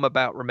form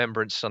about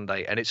Remembrance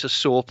Sunday, and it's a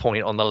sore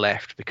point on the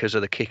left because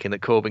of the kicking that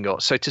Corbyn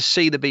got. So to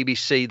see the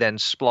BBC then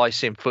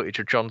splice in footage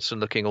of Johnson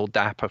looking all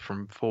dapper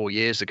from 4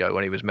 years ago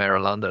when he was mayor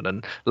of London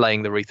and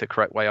laying the wreath the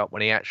correct way up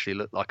when he actually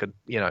looked like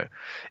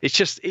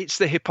it's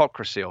the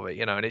hypocrisy of it,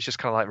 and it's just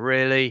kind of like,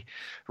 really,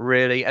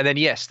 really. And then,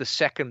 yes, the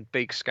second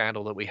big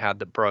scandal that we had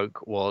that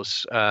broke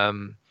was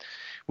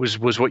what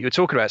you were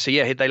talking about. So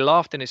yeah, they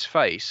laughed in his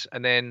face,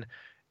 and then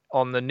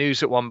on the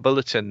News at One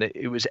bulletin,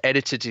 it was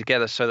edited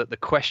together so that the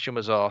question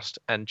was asked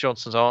and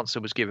Johnson's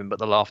answer was given, but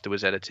the laughter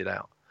was edited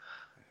out.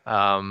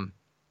 And,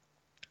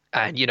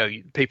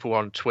 people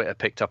on Twitter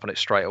picked up on it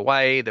straight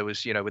away. There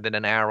was, within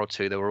an hour or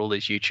two, there were all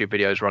these YouTube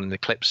videos running the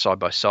clips side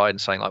by side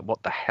and saying, like,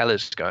 what the hell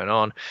is going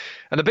on?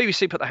 And the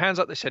BBC put their hands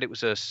up. They said it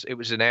was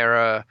an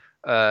error.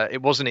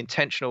 It wasn't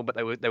intentional, but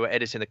they were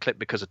editing the clip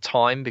because of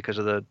time, because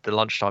of the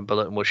lunchtime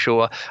bulletin was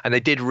sure. And they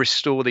did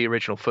restore the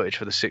original footage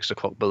for the 6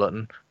 o'clock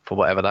bulletin for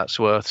whatever that's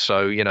worth.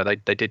 So,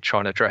 they did try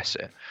and address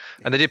it.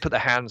 And they did put their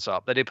hands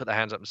up. They did put their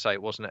hands up and say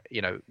it wasn't,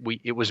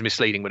 it was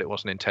misleading, but it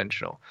wasn't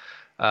intentional.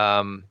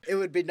 It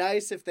would be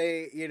nice if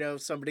they,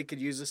 somebody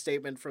could use a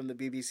statement from the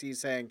BBC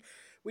saying,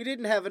 we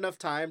didn't have enough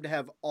time to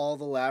have all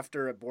the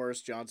laughter at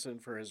Boris Johnson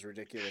for his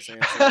ridiculous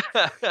answer.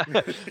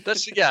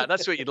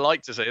 That's what you'd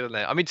like to see, isn't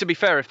it? I mean, to be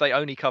fair, if they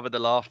only covered the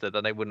laughter,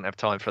 then they wouldn't have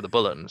time for the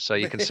bulletin. So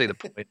you can see the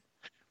point.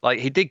 Like,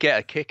 he did get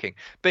a kicking.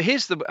 But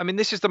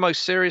this is the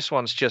most serious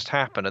one's just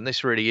happened, and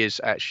this really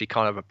is actually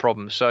kind of a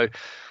problem. So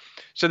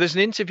there's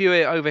an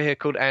interviewer over here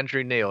called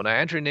Andrew Neil. Now,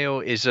 Andrew Neil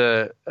is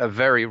a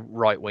very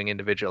right-wing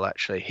individual,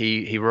 actually.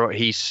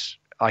 He's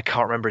I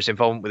can't remember his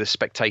involvement with the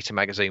Spectator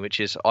magazine,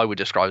 which is, I would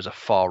describe as a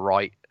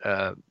far-right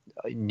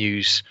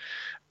news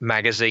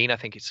magazine. I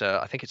think it's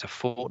a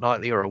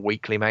fortnightly or a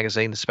weekly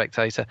magazine, the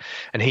Spectator.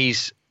 And he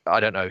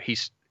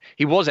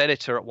was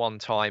editor at one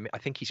time. I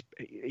think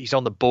he's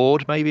on the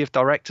board maybe of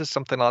directors,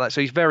 something like that.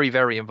 So he's very,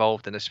 very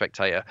involved in the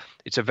Spectator.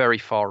 It's a very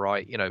far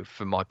right,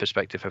 from my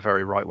perspective, a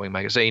very right-wing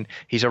magazine.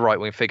 He's a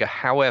right-wing figure.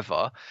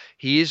 However,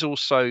 he is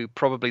also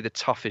probably the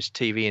toughest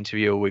TV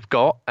interviewer we've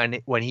got.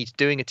 And when he's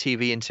doing a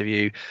TV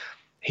interview,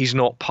 he's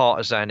not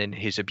partisan in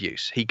his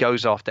abuse. He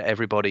goes after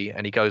everybody,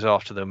 and he goes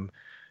after them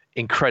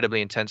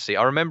incredibly intensely.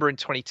 I remember in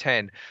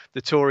 2010,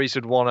 the Tories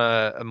had won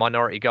a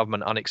minority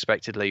government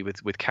unexpectedly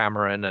with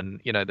Cameron, and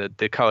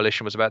the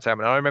coalition was about to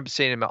happen. And I remember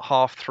seeing him at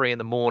 3:30 in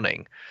the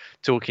morning,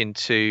 talking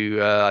to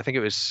I think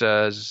it was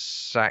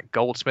Zach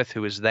Goldsmith,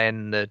 who was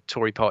then the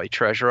Tory party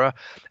treasurer,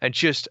 and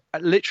just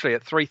literally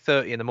at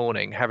 3:30 in the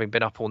morning, having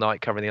been up all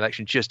night covering the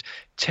election, just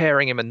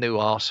tearing him a new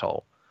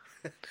arsehole.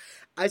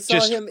 I saw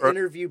him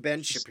interview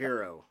Ben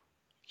Shapiro.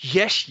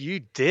 Yes,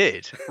 you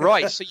did.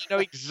 Right. So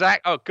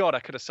oh God, I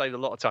could have saved a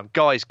lot of time.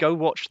 Guys, go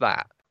watch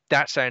that.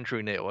 That's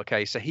Andrew Neil.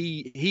 Okay. So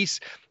he's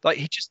like,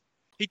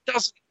 he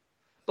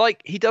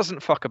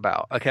doesn't fuck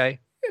about. Okay.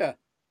 Yeah.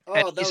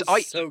 Oh, that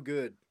was so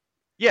good.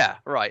 Yeah.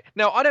 Right.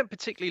 Now, I don't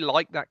particularly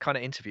like that kind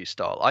of interview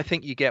style. I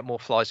think you get more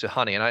flies with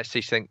honey, and I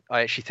actually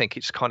think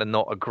it's kind of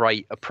not a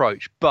great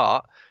approach,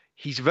 but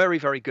he's very,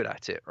 very good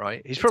at it.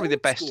 Right. He's probably the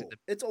best.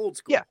 It's old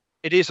school. Yeah.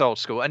 It is old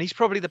school, and he's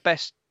probably the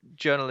best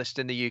journalist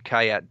in the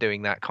UK at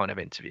doing that kind of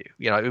interview.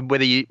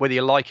 Whether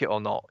you like it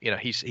or not,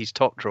 he's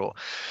top drawer.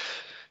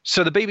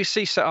 So the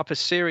BBC set up a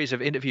series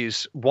of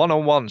interviews,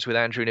 one-on-ones with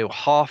Andrew Neil,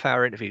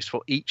 half-hour interviews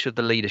for each of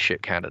the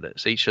leadership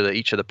candidates, each of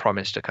the Prime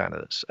Minister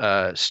candidates,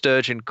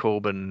 Sturgeon,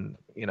 Corbyn,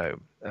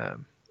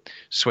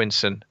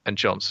 Swinson, and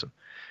Johnson.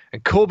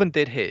 And Corbyn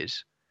did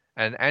his,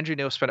 and Andrew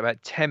Neil spent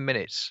about 10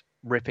 minutes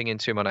ripping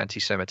into him on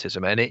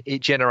anti-Semitism, and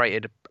it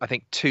generated, I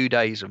think, 2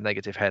 days of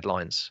negative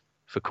headlines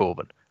for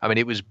Corbyn. I mean,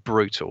 it was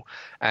brutal.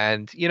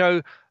 And,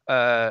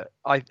 I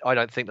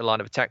don't think the line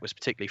of attack was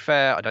particularly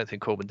fair. I don't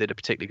think Corbyn did a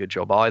particularly good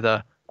job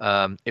either.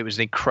 It was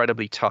an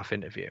incredibly tough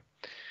interview.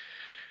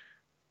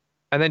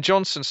 And then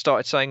Johnson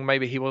started saying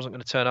maybe he wasn't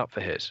going to turn up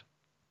for his.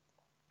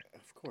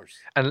 Of course.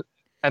 And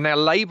now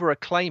Labour are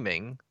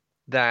claiming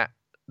that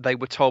they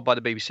were told by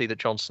the BBC that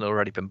Johnson had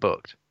already been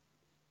booked.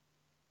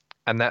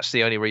 And that's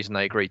the only reason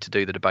they agreed to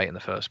do the debate in the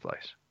first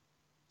place.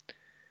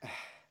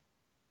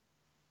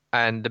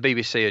 And the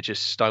BBC are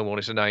just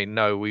stonewalling and saying,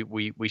 no,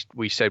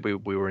 we said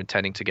we were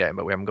intending to get him,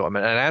 but we haven't got him.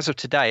 And as of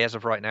today, as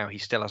of right now, he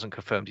still hasn't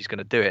confirmed he's going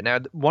to do it. Now,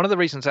 one of the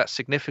reasons that's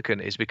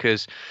significant is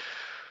because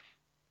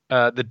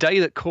the day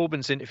that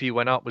Corbyn's interview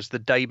went up was the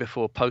day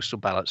before postal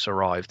ballots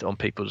arrived on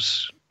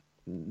people's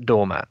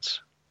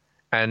doormats.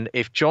 And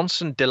if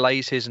Johnson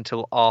delays his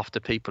until after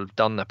people have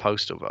done their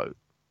postal vote,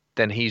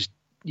 then he's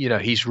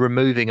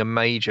removing a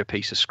major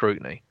piece of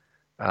scrutiny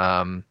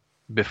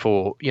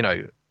before,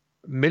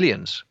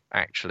 millions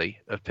actually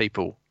of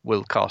people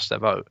will cast their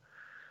vote.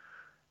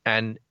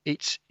 And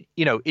it's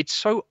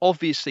so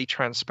obviously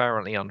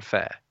transparently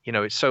unfair.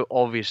 It's so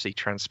obviously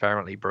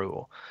transparently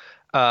brutal.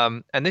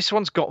 And this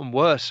one's gotten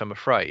worse, I'm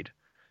afraid,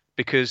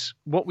 because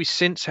what we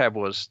since had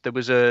was there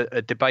was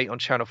a debate on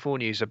Channel 4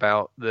 News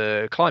about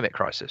the climate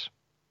crisis.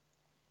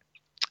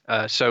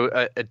 So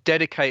a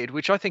dedicated,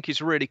 which I think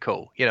is really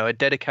cool, a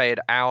dedicated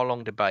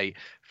hour-long debate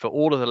for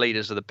all of the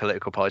leaders of the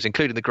political parties,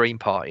 including the Green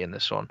Party in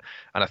this one.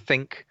 And I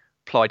think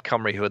Plaid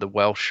Cymru, who are the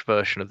Welsh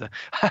version of the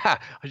I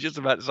was just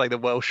about to say the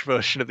Welsh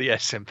version of the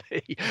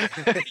SNP.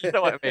 You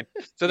know what I mean?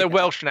 So they're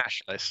Welsh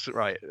nationalists,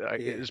 right? Yeah.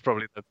 It's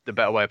probably the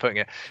better way of putting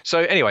it. So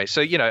anyway,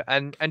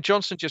 and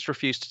Johnson just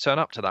refused to turn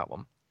up to that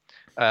one.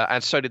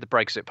 And so did the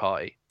Brexit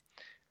Party.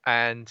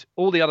 And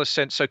all the others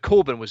sent, so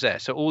Corbyn was there,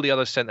 so all the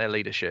others sent their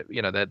leadership,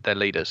 their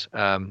leaders.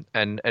 And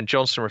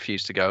Johnson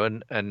refused to go,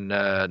 and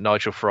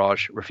Nigel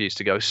Farage refused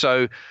to go.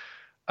 So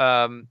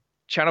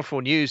Channel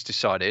 4 News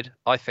decided,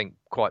 I think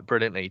quite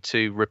brilliantly,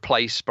 to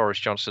replace Boris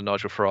Johnson and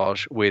Nigel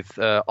Farage with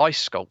ice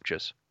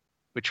sculptures,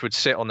 which would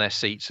sit on their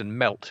seats and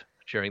melt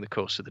during the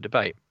course of the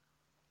debate,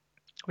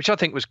 which I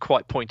think was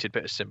quite pointed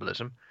bit of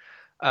symbolism.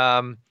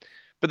 But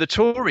the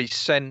Tories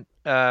sent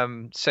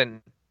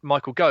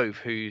Michael Gove,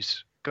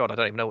 who's, God, I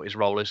don't even know what his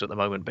role is at the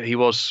moment, but he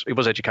was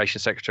Education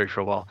Secretary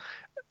for a while.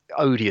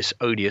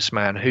 Odious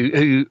man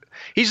who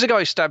he's the guy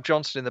who stabbed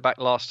Johnson in the back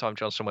last time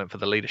Johnson went for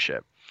the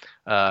leadership.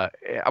 Well,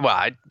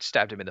 I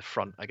stabbed him in the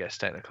front, I guess,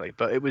 technically,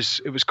 but it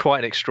was quite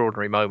an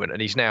extraordinary moment.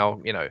 And he's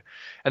now,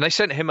 and they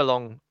sent him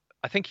along.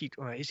 I think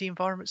is he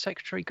Environment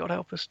Secretary? God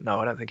help us. No,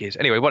 I don't think he is.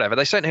 Anyway, whatever.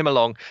 They sent him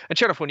along, and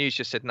Channel 4 News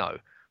just said, no,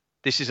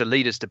 this is a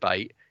leaders'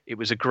 debate. It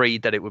was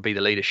agreed that it would be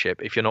the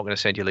leadership. If you're not going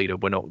to send your leader,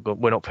 we're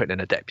not putting in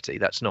a deputy.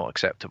 That's not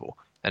acceptable,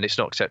 and it's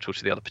not acceptable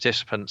to the other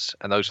participants.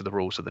 And those are the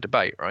rules of the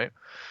debate, right?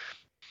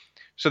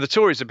 So the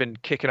Tories have been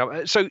kicking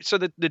up. So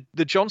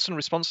the Johnson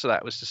response to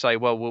that was to say,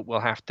 well,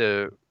 we'll have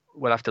to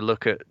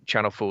look at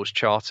Channel 4's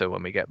charter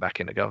when we get back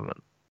into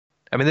government.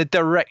 I mean, they're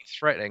direct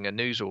threatening a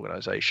news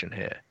organisation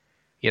here,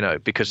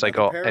 because they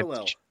got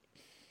parallel.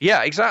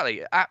 Yeah,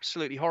 exactly,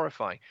 absolutely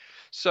horrifying.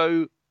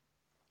 So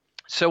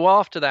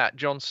after that,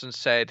 Johnson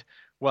said,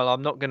 well,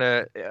 I'm not going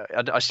to.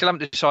 I still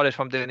haven't decided if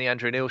I'm doing the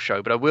Andrew Neil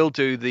show, but I will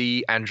do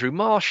the Andrew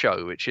Marr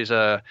show, which is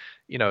a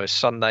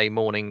Sunday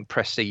morning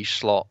prestige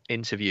slot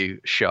interview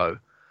show.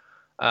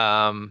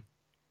 And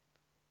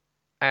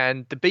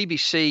the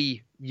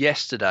BBC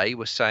yesterday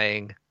was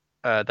saying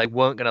they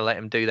weren't going to let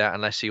him do that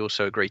unless he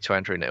also agreed to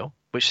Andrew Neil,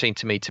 which seemed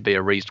to me to be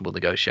a reasonable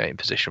negotiating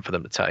position for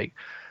them to take.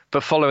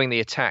 But following the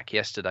attack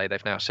yesterday,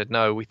 they've now said,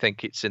 no, we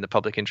think it's in the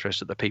public interest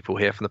that the people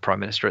hear from the Prime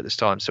Minister at this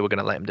time, so we're going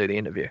to let him do the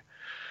interview.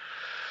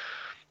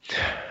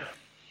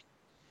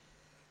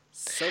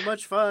 So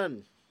much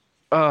fun.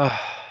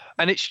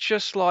 And it's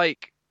just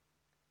like,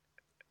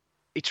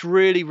 it's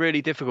really,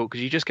 really difficult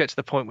because you just get to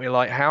the point where you're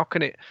like,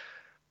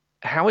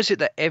 how is it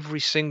that every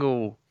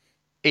single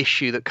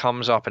issue that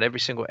comes up and every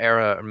single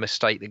error and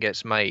mistake that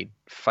gets made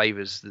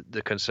favors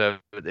the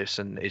Conservatives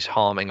and is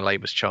harming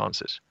Labour's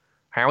chances?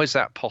 How is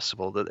that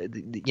possible?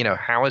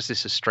 How is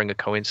this a string of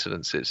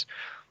coincidences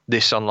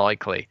this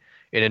unlikely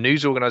in a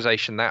news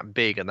organization that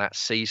big and that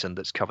seasoned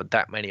that's covered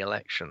that many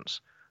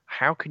elections?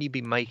 How can you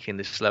be making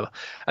this level?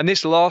 And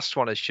this last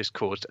one has just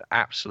caused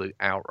absolute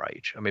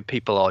outrage. I mean,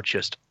 people are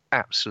just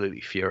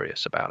absolutely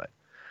furious about it.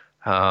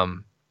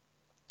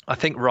 I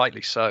think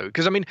rightly so,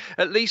 because I mean,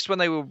 at least when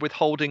they were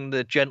withholding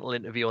the gentle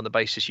interview on the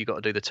basis you got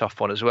to do the tough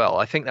one as well,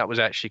 I think that was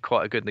actually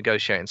quite a good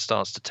negotiating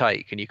stance to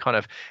take. And you kind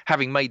of,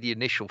 having made the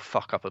initial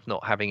fuck up of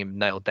not having him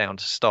nailed down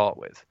to start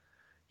with,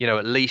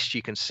 at least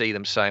you can see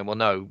them saying, well,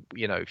 no,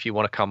 if you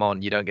want to come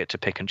on, you don't get to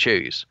pick and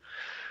choose.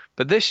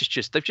 But this is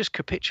just, they've just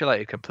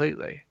capitulated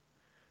completely.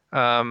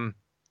 And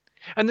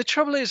the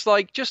trouble is,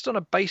 like, just on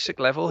a basic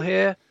level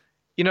here,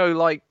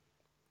 like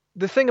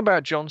the thing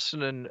about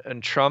Johnson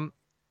and Trump,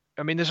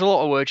 I mean, there's a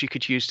lot of words you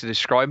could use to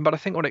describe them, but I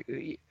think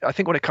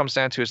what it comes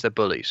down to is they're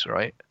bullies,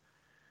 right?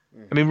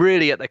 Mm-hmm. I mean,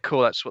 really, at their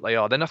core, that's what they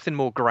are. They're nothing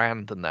more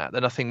grand than that.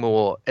 They're nothing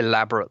more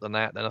elaborate than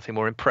that. They're nothing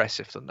more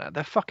impressive than that.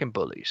 They're fucking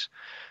bullies.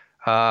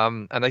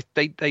 And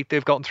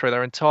they've gotten through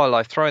their entire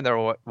life throwing their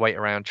weight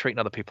around, treating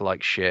other people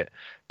like shit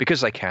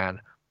because they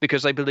can,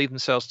 because they believe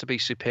themselves to be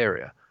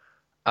superior.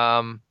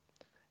 And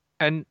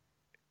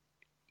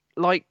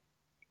like,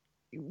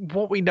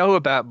 what we know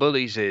about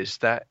bullies is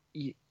that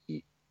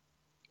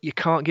you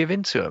can't give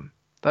in to them.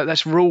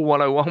 That's rule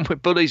 101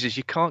 with bullies, is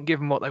you can't give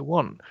them what they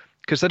want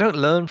because they don't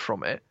learn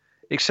from it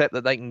except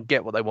that they can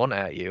get what they want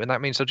out of you. And that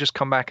means they'll just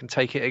come back and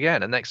take it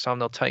again. And next time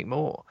they'll take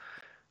more.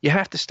 You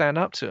have to stand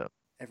up to them.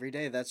 Every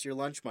day, that's your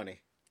lunch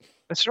money.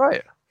 That's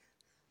right.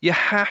 You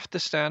have to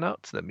stand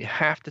up to them. You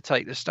have to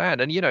take the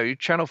stand. And,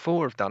 Channel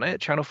 4 have done it.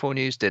 Channel 4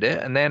 News did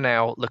it. And they're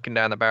now looking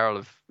down the barrel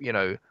of,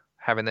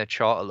 having their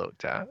charter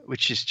looked at,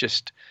 which is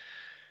just...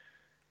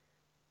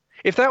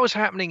 If that was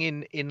happening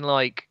in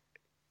like,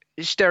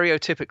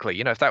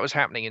 stereotypically, if that was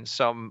happening in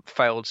some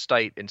failed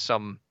state in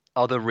some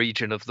other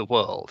region of the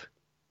world,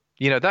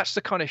 that's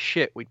the kind of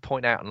shit we'd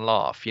point out and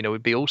laugh.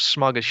 We'd be all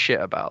smug as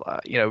shit about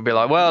that. We'd be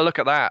like, well, look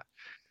at that.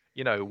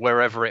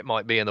 Wherever it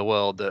might be in the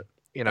world that,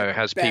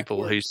 has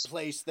people who's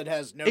place that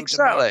has no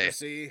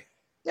democracy.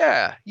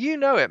 Yeah,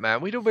 it,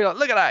 man. We'd all be like,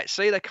 look at that.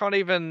 See, they can't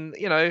even,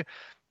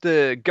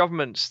 the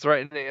government's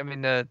threatening. I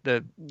mean,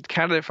 the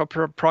candidate for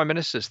prime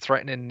minister's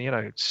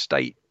threatening,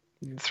 state.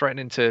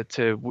 Threatening to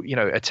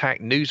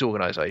attack news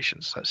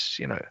organizations. That's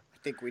I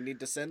think we need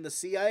to send the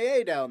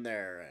CIA down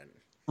there and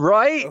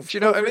right. Do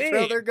you know what I mean?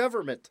 Overthrow their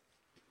government.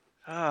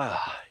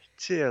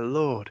 Dear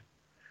Lord.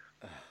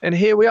 And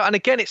here we are. And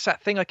again, it's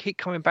that thing I keep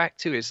coming back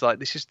to. Is like,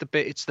 this is the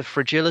bit. It's the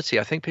fragility.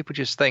 I think people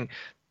just think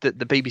that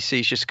the BBC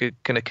is just going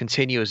to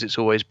continue as it's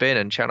always been,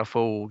 and Channel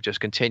 4 will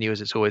just continue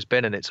as it's always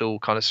been, and it's all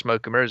kind of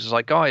smoke and mirrors. It's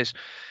like, guys,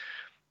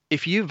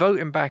 if you vote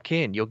him back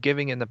in, you're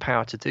giving him the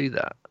power to do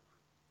that.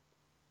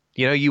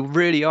 You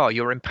really are.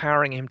 You're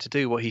empowering him to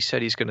do what he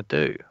said he's going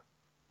to do.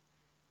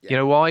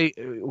 Yeah. Why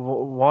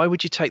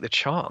would you take the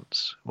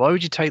chance? Why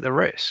would you take the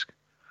risk?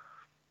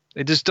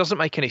 It just doesn't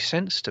make any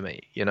sense to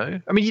me, I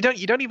mean, you don't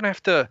even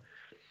have to.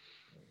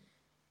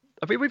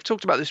 I mean, we've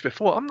talked about this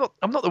before. I'm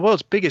not the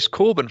world's biggest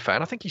Corbyn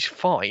fan. I think he's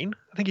fine.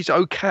 I think he's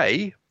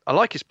okay. I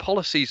like his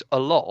policies a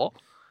lot.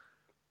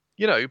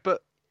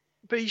 But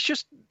he's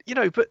just,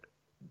 but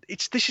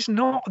this is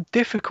not a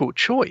difficult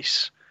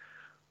choice.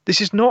 This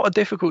is not a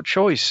difficult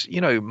choice,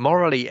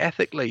 morally,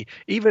 ethically,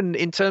 even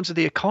in terms of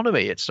the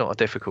economy. It's not a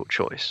difficult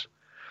choice.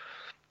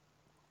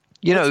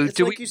 It's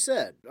like you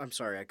said. I'm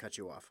sorry, I cut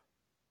you off.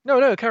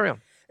 No, carry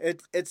on.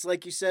 It's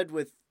like you said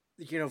with,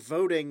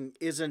 voting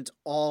isn't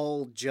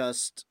all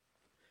just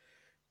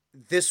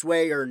this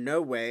way or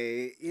no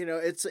way.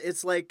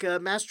 It's like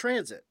mass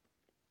transit.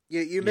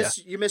 You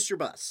miss your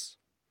bus.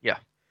 Yeah.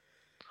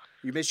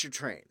 You miss your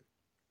train.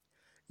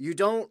 You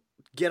don't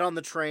get on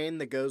the train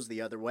that goes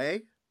the other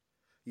way.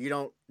 You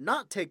don't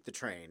not take the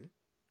train.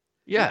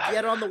 Yeah. You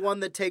get on the one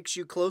that takes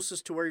you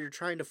closest to where you're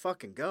trying to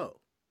fucking go.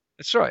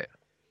 That's right.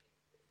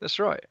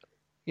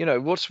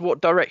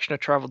 What direction of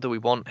travel do we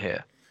want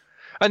here?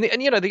 And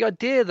the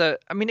idea that,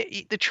 I mean,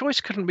 the choice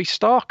couldn't be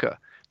starker.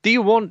 Do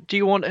you want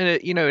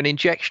an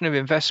injection of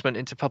investment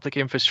into public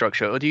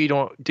infrastructure, or do you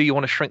want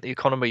to shrink the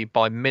economy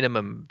by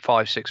minimum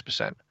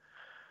 5-6%?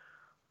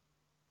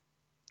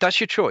 That's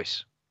your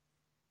choice.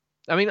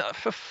 I mean,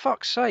 for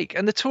fuck's sake.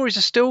 And the Tories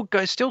are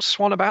still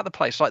swan about the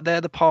place like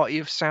they're the party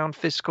of sound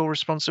fiscal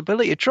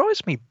responsibility. It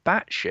drives me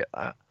batshit,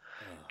 that.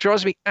 It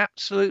drives me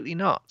absolutely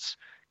nuts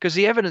because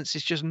the evidence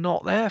is just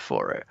not there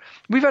for it.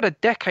 We've had a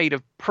decade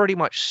of pretty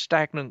much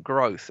stagnant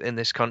growth in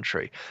this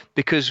country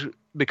because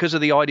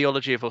of the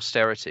ideology of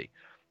austerity,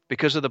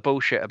 because of the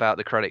bullshit about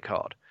the credit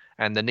card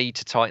and the need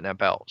to tighten our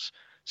belts.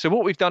 So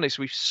what we've done is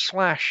we've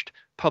slashed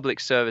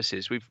public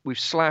services. We've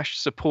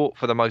slashed support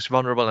for the most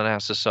vulnerable in our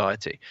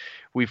society.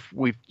 We've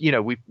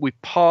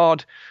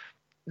pared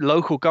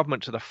local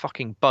government to the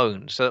fucking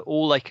bone, so that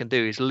all they can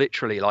do is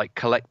literally like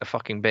collect the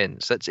fucking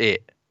bins. That's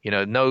it.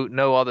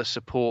 No other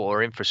support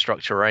or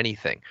infrastructure or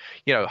anything.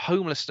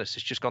 Homelessness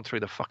has just gone through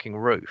the fucking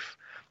roof.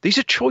 These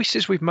are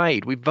choices we've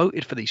made. We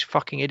voted for these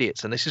fucking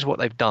idiots, and this is what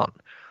they've done.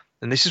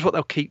 And this is what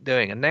they'll keep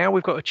doing. And now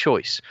we've got a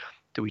choice.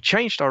 Do we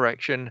change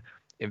direction,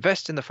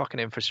 invest in the fucking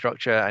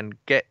infrastructure, and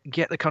get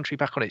the country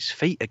back on its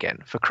feet again,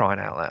 for crying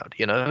out loud,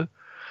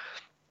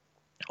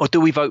 Or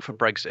do we vote for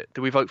Brexit?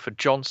 Do we vote for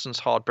Johnson's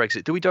hard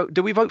Brexit?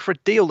 Do we vote for a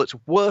deal that's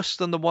worse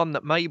than the one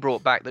that May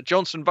brought back that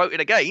Johnson voted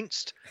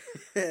against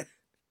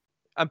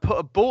and put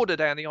a border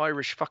down the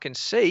Irish fucking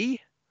sea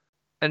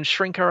and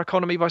shrink our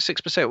economy by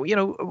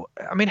 6%?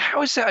 I mean,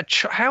 how is that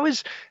how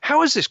is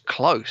this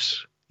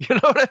close? You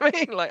know what I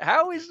mean? Like,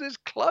 how is this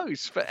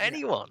close for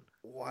anyone?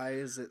 Why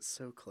is it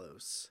so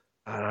close?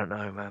 I don't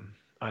know, man.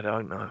 I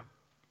don't know.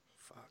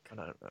 Fuck. I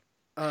don't know.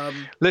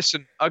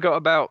 Listen, I got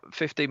about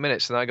 15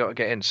 minutes and I got to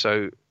get in.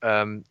 So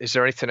is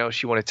there anything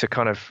else you wanted to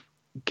kind of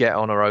get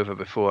on or over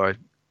before I...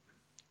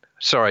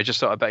 Sorry, I just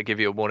thought I'd better give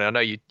you a warning. I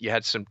know you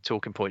had some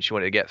talking points you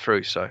wanted to get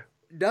through, so...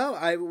 No,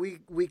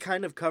 we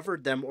kind of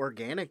covered them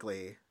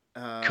organically.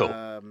 Cool.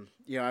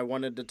 I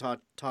wanted to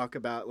talk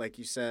about, like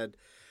you said,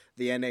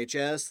 the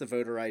NHS, the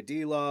voter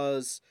ID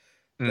laws,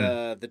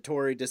 the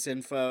Tory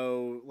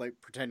disinfo, like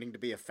pretending to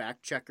be a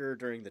fact checker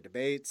during the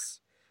debates.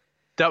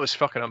 That was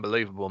fucking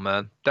unbelievable,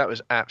 man. That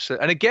was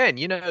absolute. And again,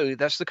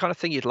 that's the kind of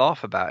thing you'd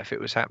laugh about if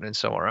it was happening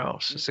somewhere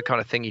else. It's the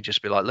kind of thing you'd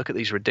just be like, look at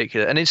these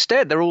ridiculous. And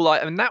instead, they're all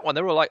like,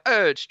 they're all like,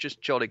 oh, it's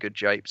just jolly good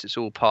japes. It's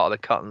all part of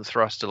the cut and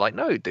thrust. Like,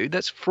 no, dude,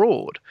 that's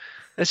fraud.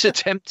 That's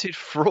attempted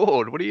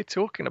fraud. What are you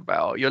talking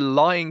about? You're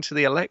lying to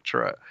the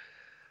electorate.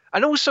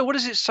 And also, what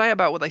does it say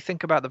about what they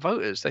think about the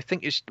voters? They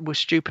think we're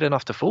stupid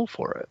enough to fall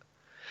for it.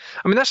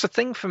 I mean, that's the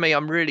thing for me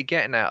I'm really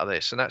getting out of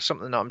this, and that's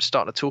something that I'm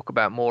starting to talk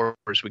about more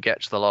as we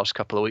get to the last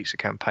couple of weeks of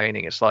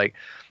campaigning. It's like,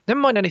 never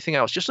mind anything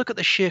else, just look at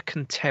the sheer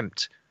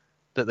contempt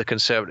that the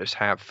Conservatives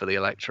have for the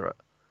electorate.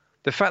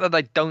 The fact that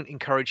they don't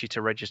encourage you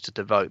to register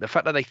to vote, the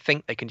fact that they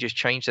think they can just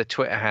change their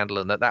Twitter handle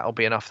and that'll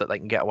be enough that they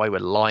can get away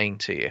with lying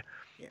to you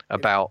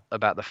about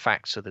the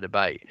facts of the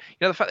debate.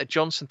 The fact that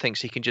Johnson thinks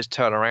he can just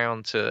turn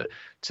around to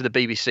the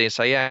BBC and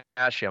say, yeah,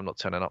 actually, I'm not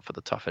turning up for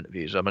the tough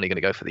interviews. I'm only going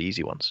to go for the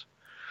easy ones.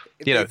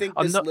 If they think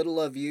this little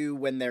of you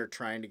when they're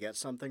trying to get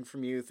something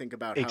from you, think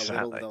about how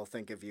little they'll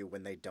think of you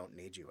when they don't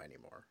need you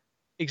anymore.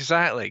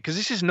 Exactly, because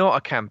this is not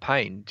a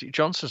campaign.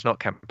 Johnson's not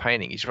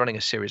campaigning. He's running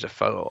a series of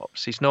photo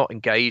ops. He's not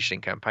engaged in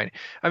campaigning.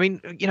 I mean,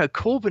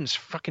 Corbyn's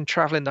fucking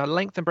traveling the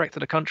length and breadth of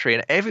the country,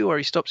 and everywhere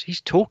he stops,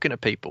 he's talking to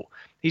people.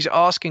 He's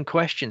asking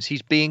questions.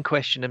 He's being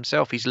questioned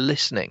himself. He's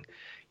listening.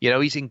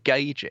 He's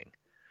engaging.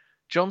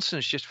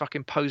 Johnson's just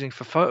fucking posing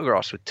for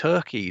photographs with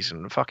turkeys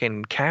and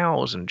fucking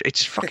cows, and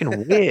it's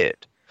fucking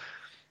weird.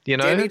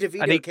 Danny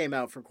DeVito came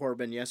out for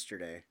Corbyn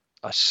yesterday.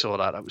 I saw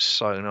that. That was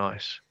so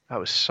nice. That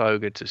was so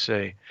good to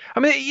see. I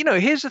mean,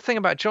 here's the thing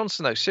about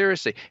Johnson, though.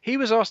 Seriously, he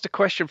was asked a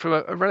question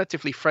from a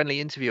relatively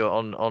friendly interviewer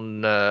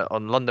on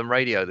London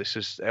radio. This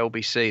is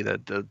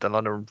LBC, the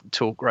London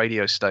talk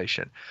radio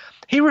station.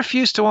 He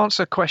refused to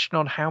answer a question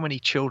on how many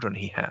children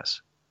he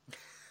has.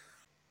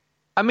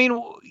 I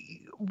mean,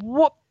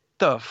 what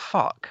the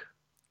fuck?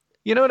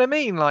 You know what I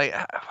mean? Like,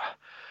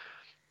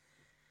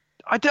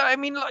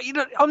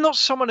 I'm not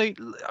someone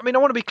who. I mean, I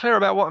want to be clear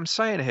about what I'm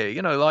saying here.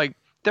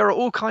 There are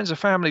all kinds of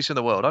families in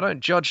the world. I don't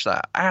judge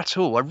that at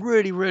all. I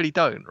really, really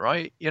don't.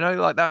 Right?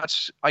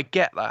 I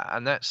get that,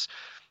 and that's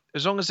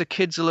as long as the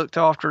kids are looked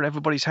after and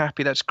everybody's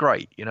happy. That's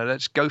great.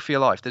 Let's go for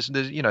your life. There's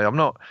I'm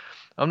not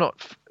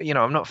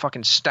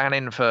fucking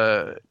standing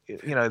for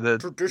the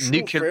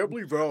traditional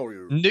family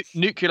values,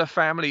 nuclear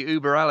family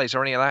Uber alleys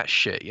or any of that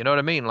shit. You know what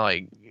I mean?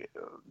 Like,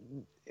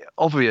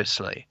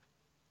 obviously.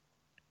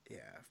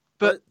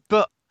 But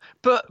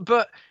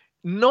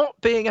not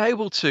being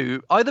able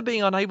to, either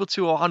being unable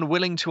to or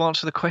unwilling to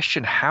answer the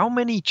question, how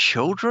many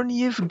children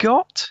you've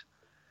got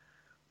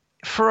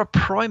for a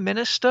prime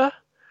minister?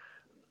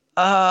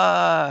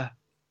 You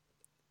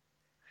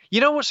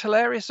know what's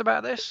hilarious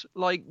about this?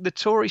 Like, the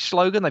Tory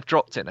slogan, they've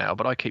dropped it now,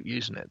 but I keep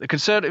using it. The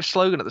Conservative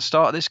slogan at the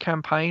start of this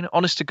campaign,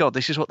 honest to God,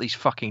 this is what these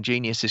fucking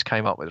geniuses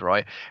came up with,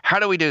 right? How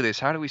do we do this?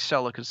 How do we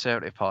sell the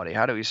Conservative Party?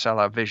 How do we sell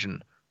our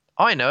vision?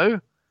 I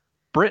know.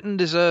 Britain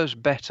deserves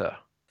better.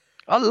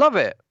 I love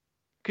it.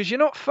 Because you're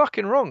not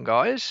fucking wrong,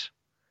 guys.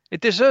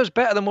 It deserves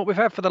better than what we've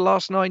had for the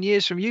last 9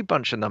 years from you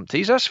bunch of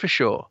numpties, that's for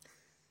sure.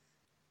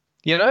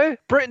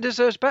 Britain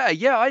deserves better.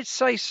 Yeah, I'd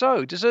say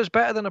so. Deserves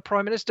better than a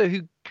prime minister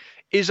who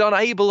is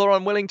unable or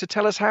unwilling to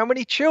tell us how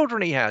many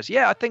children he has.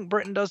 Yeah, I think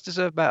Britain does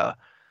deserve better.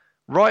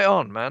 Right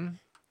on, man.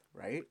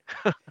 Right?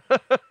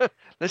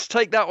 Let's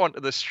take that one to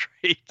the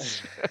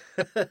streets.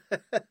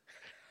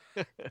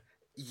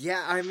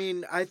 Yeah, I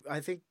mean, I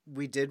think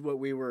we did what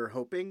we were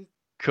hoping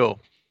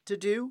cool to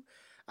do.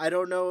 I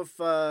don't know if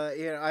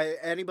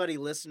anybody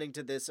listening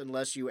to this,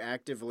 unless you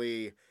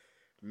actively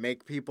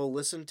make people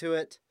listen to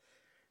it,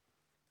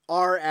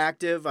 are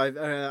active.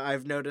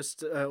 I've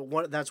noticed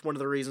that's one of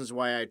the reasons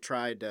why I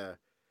tried to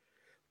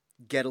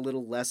get a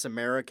little less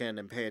American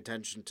and pay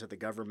attention to the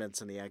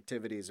governments and the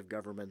activities of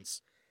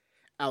governments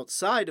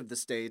outside of the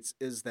States,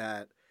 is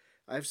that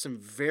I have some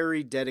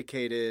very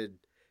dedicated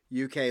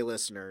UK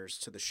listeners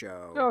to the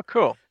show. Oh,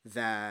 cool.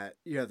 That,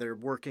 they're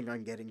working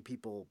on getting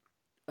people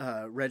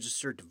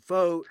registered to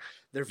vote.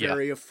 They're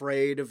very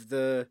afraid of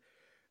the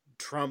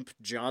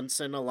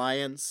Trump-Johnson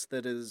alliance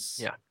that is...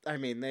 Yeah. I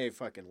mean, they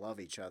fucking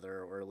love each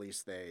other, or at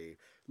least they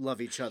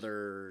love each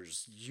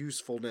other's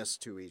usefulness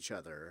to each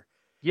other.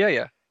 Yeah,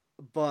 yeah.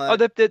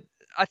 But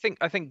I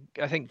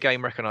think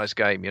game recognized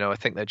game. I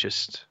think they're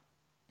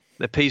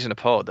peas in a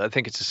pod. I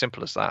think it's as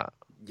simple as that.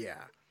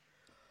 Yeah.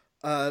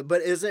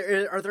 But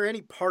are there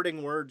any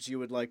parting words you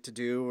would like to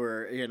do,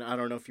 or I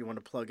don't know if you want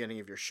to plug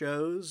any of your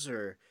shows,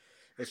 or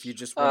if you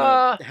just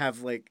want to have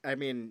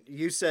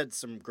you said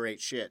some great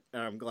shit,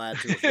 and I'm glad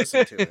to have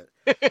listened to it.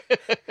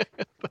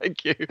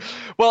 Thank you.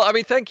 Well,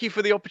 thank you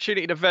for the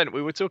opportunity to vent.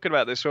 We were talking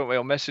about this, weren't we,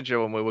 on Messenger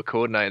when we were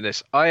coordinating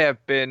this. I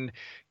have been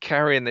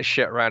carrying this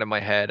shit around in my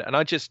head, and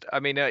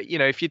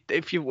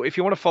if you want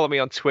to follow me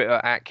on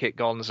Twitter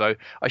 @KitGonzo,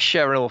 I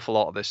share an awful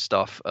lot of this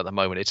stuff at the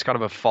moment. It's kind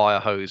of a fire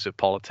hose of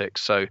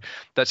politics, so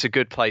that's a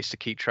good place to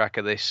keep track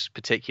of this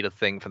particular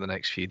thing for the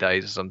next few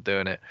days as I'm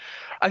doing it.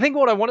 I think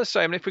what I want to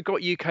say, if we've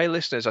got UK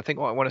listeners, I think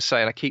what I want to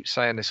say, and I keep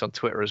saying this on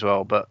Twitter as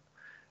well, but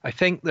I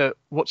think that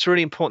what's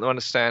really important to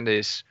understand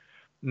is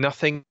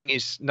nothing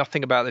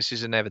about this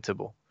is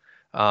inevitable.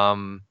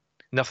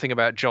 Nothing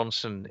about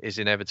Johnson is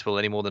inevitable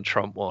any more than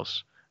Trump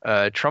was.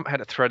 Trump had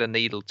to thread a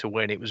needle to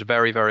win. It was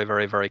very, very,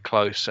 very, very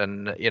close.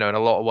 And, in a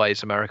lot of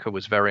ways, America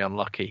was very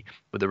unlucky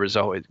with the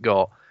result it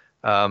got.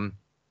 The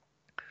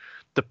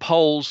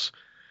polls,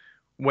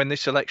 when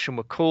this election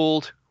were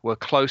called, were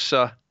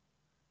closer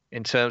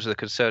in terms of the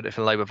Conservative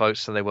and Labour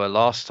votes than they were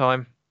last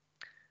time.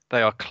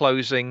 They are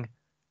closing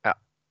at,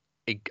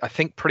 I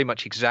think, pretty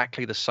much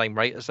exactly the same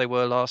rate as they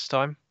were last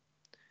time.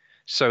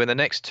 So in the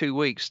next 2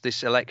 weeks,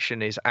 this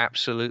election is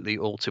absolutely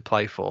all to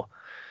play for.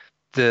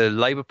 The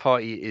Labour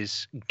Party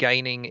is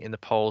gaining in the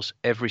polls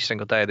every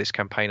single day of this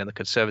campaign, and the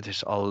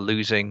Conservatives are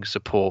losing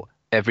support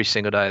every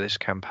single day of this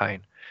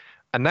campaign.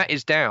 And that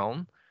is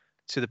down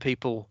to the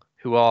people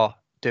who are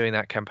doing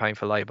that campaign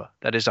for Labour.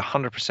 That is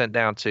 100%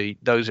 down to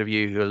those of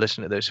you who are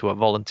listening to this, who are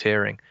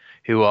volunteering,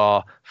 who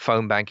are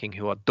phone banking,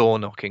 who are door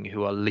knocking,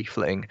 who are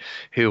leafleting,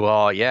 who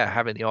are,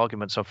 having the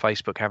arguments on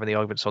Facebook, having the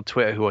arguments on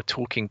Twitter, who are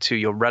talking to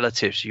your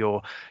relatives,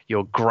 your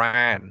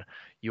gran,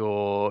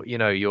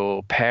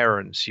 your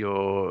parents,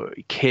 your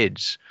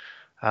kids.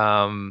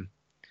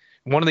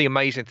 One of the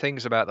amazing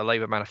things about the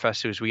Labour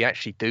manifesto is we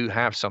actually do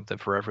have something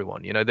for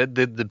everyone.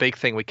 The big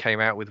thing we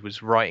came out with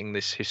was writing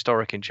this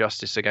historic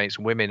injustice against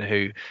women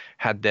who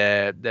had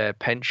their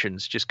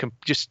pensions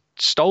just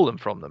stolen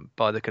from them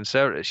by the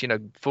Conservatives,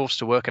 forced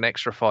to work an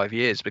extra 5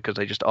 years because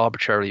they just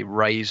arbitrarily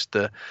raised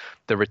the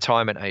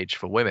retirement age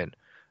for women.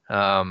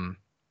 And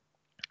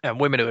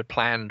women who had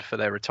planned for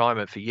their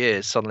retirement for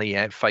years suddenly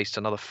faced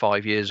another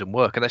 5 years in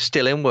work. And they're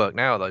still in work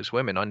now, those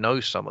women. I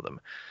know some of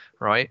them,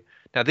 right?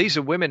 Now, these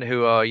are women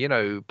who are,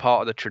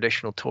 part of the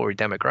traditional Tory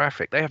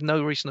demographic. They have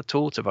no reason at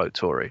all to vote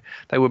Tory.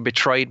 They were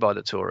betrayed by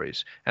the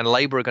Tories, and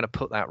Labour are going to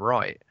put that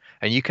right.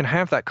 And you can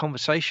have that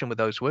conversation with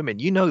those women.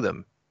 You know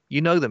them.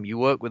 You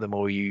work with them,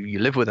 or you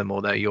live with them,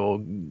 or they're your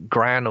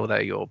gran, or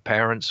they're your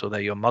parents, or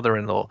they're your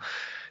mother-in-law.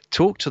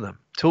 Talk to them.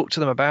 Talk to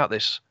them about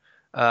this.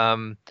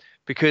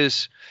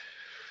 Because,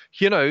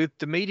 the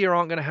media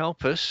aren't going to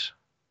help us.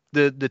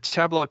 The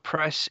tabloid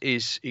press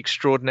is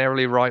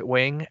extraordinarily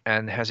right-wing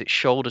and has its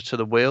shoulder to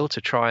the wheel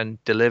to try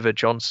and deliver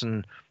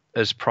Johnson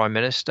as prime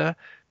minister.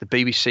 The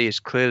BBC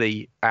is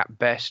clearly, at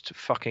best,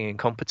 fucking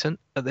incompetent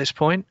at this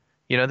point.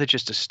 They're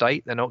just a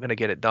state. They're not going to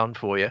get it done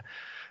for you.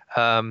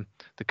 The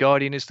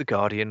Guardian is the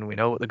Guardian. We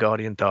know what the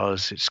Guardian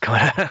does. It's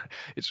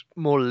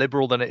more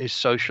liberal than it is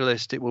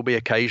socialist. It will be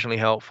occasionally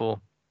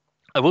helpful.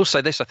 I will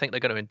say this, I think they're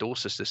going to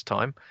endorse us this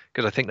time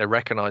because I think they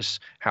recognize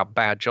how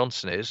bad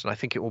Johnson is, and I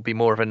think it will be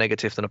more of a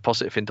negative than a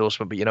positive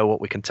endorsement, but you know what,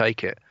 we can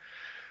take it.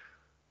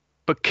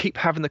 But keep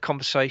having the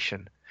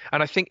conversation.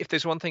 And I think if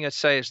there's one thing I'd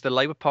say is the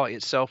Labour Party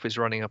itself is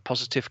running a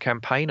positive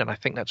campaign, and I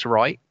think that's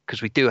right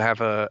because we do have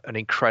an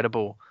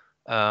incredible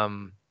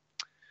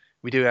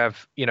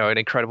an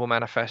incredible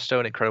manifesto,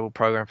 an incredible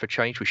program for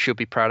change. We should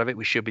be proud of it.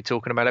 We should be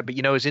talking about it. But,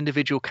 as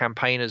individual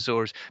campaigners,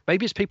 or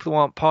maybe as people who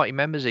aren't party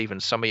members, even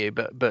some of you,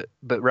 but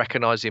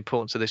recognize the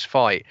importance of this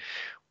fight,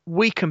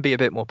 we can be a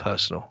bit more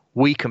personal.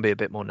 We can be a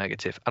bit more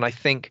negative. And I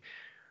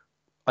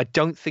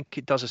don't think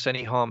it does us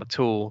any harm at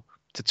all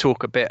to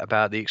talk a bit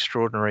about the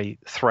extraordinary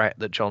threat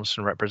that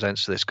Johnson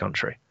represents to this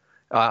country.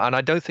 And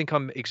I don't think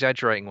I'm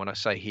exaggerating when I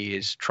say he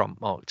is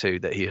Trump Mark II,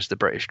 that he is the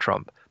British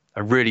Trump. I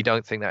really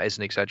don't think that is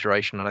an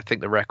exaggeration, and I think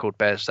the record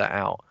bears that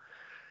out.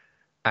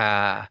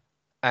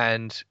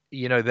 And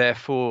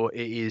therefore,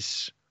 it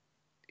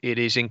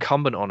is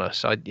incumbent on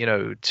us,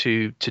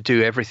 to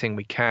do everything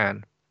we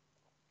can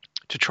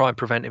to try and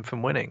prevent him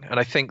from winning. And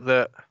I think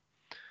that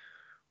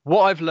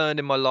what I've learned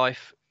in my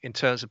life in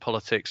terms of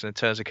politics and in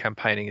terms of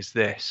campaigning is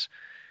this: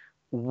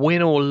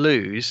 win or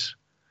lose,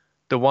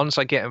 the ones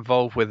I get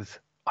involved with,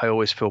 I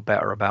always feel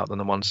better about than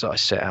the ones that I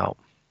sit out.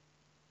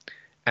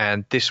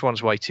 And this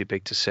one's way too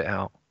big to sit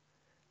out.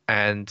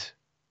 And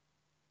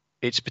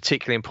it's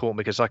particularly important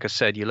because, like I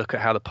said, you look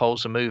at how the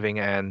polls are moving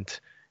and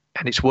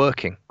it's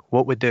working.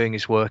 What we're doing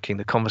is working.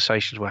 The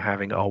conversations we're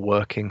having are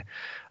working.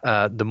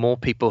 The more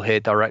people hear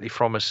directly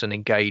from us and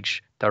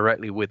engage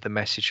directly with the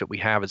message that we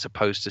have, as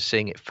opposed to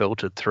seeing it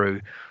filtered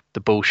through the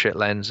bullshit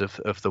lens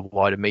of the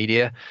wider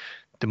media,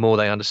 the more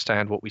they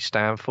understand what we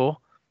stand for,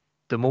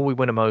 the more we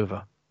win them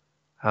over.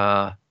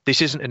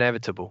 This isn't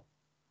inevitable.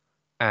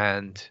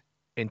 And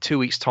in 2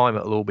 weeks' time,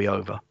 it'll all be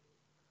over.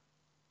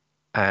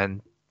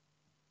 And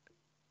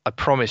I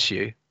promise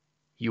you,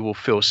 you will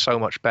feel so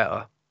much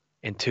better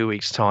in 2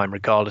 weeks' time,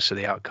 regardless of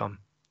the outcome,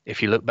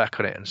 if you look back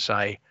on it and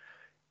say,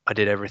 I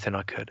did everything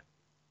I could.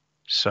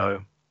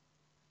 So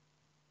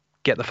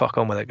get the fuck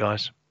on with it,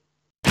 guys.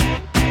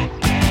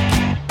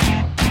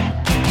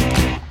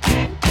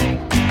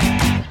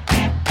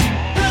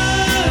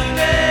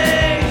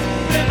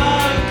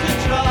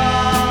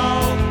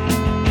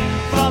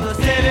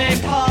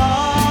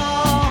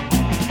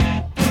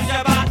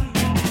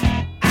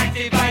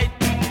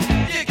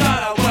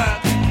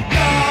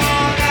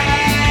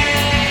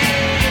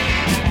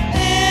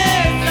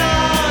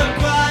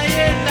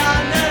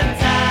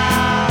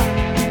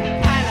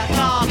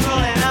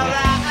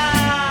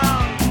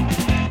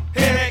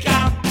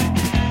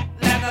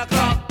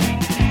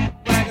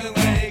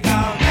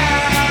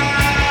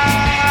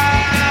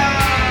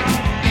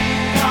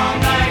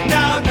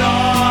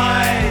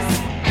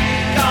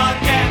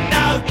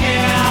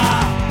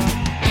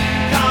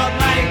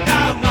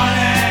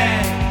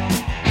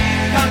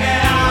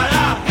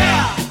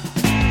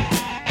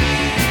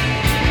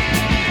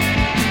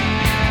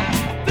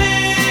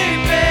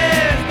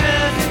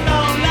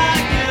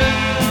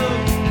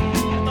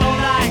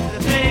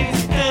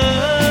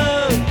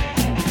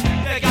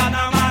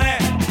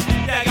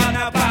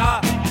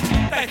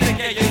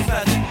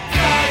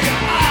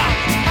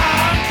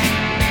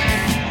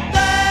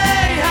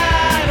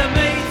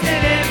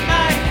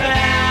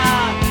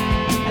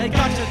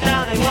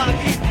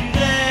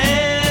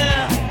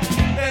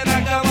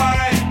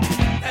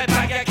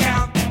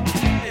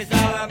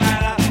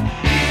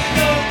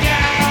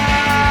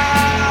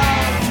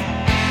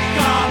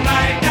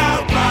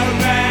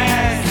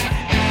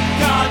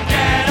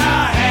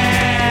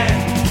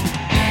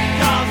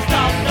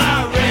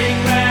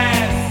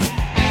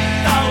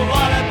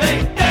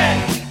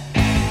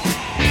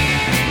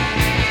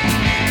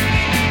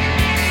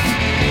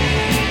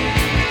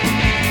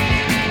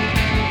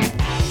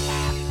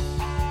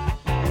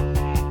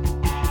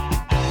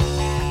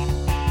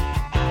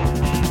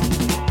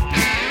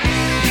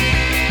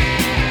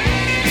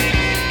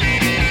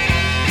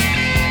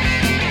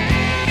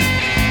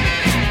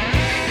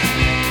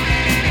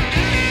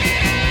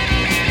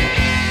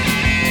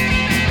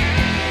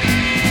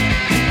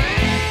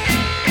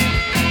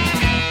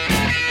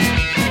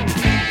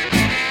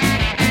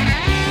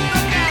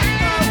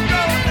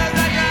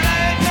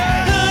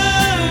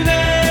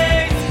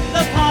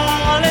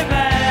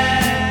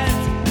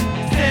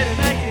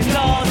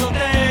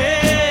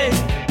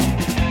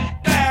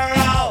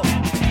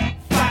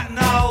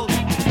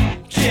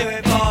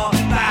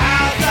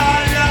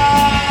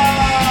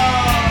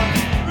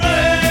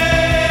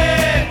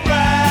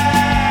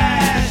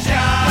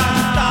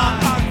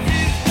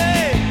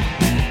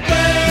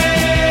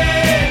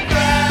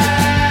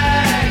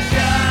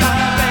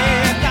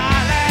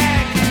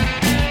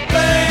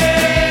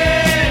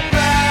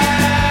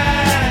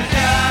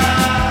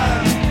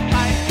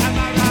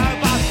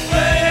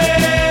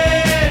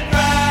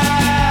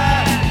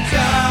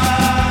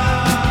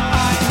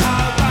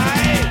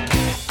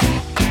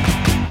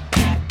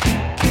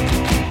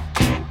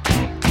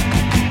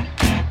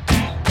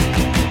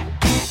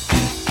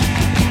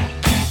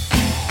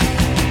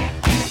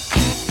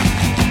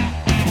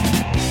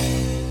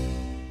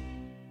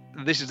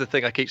 This is the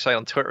thing I keep saying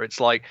on Twitter. It's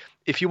like,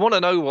 if you want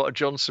to know what a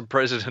Johnson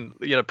president,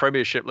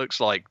 premiership looks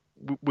like,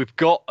 we've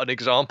got an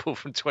example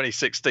from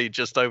 2016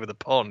 just over the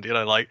pond.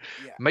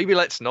 Maybe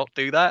let's not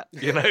do that.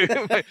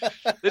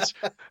 It's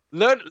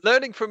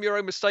learning from your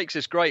own mistakes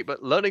is great,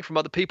 but learning from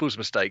other people's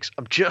mistakes,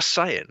 I'm just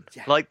saying,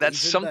 that's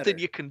something better.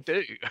 You can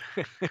do.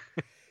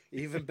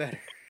 Even better.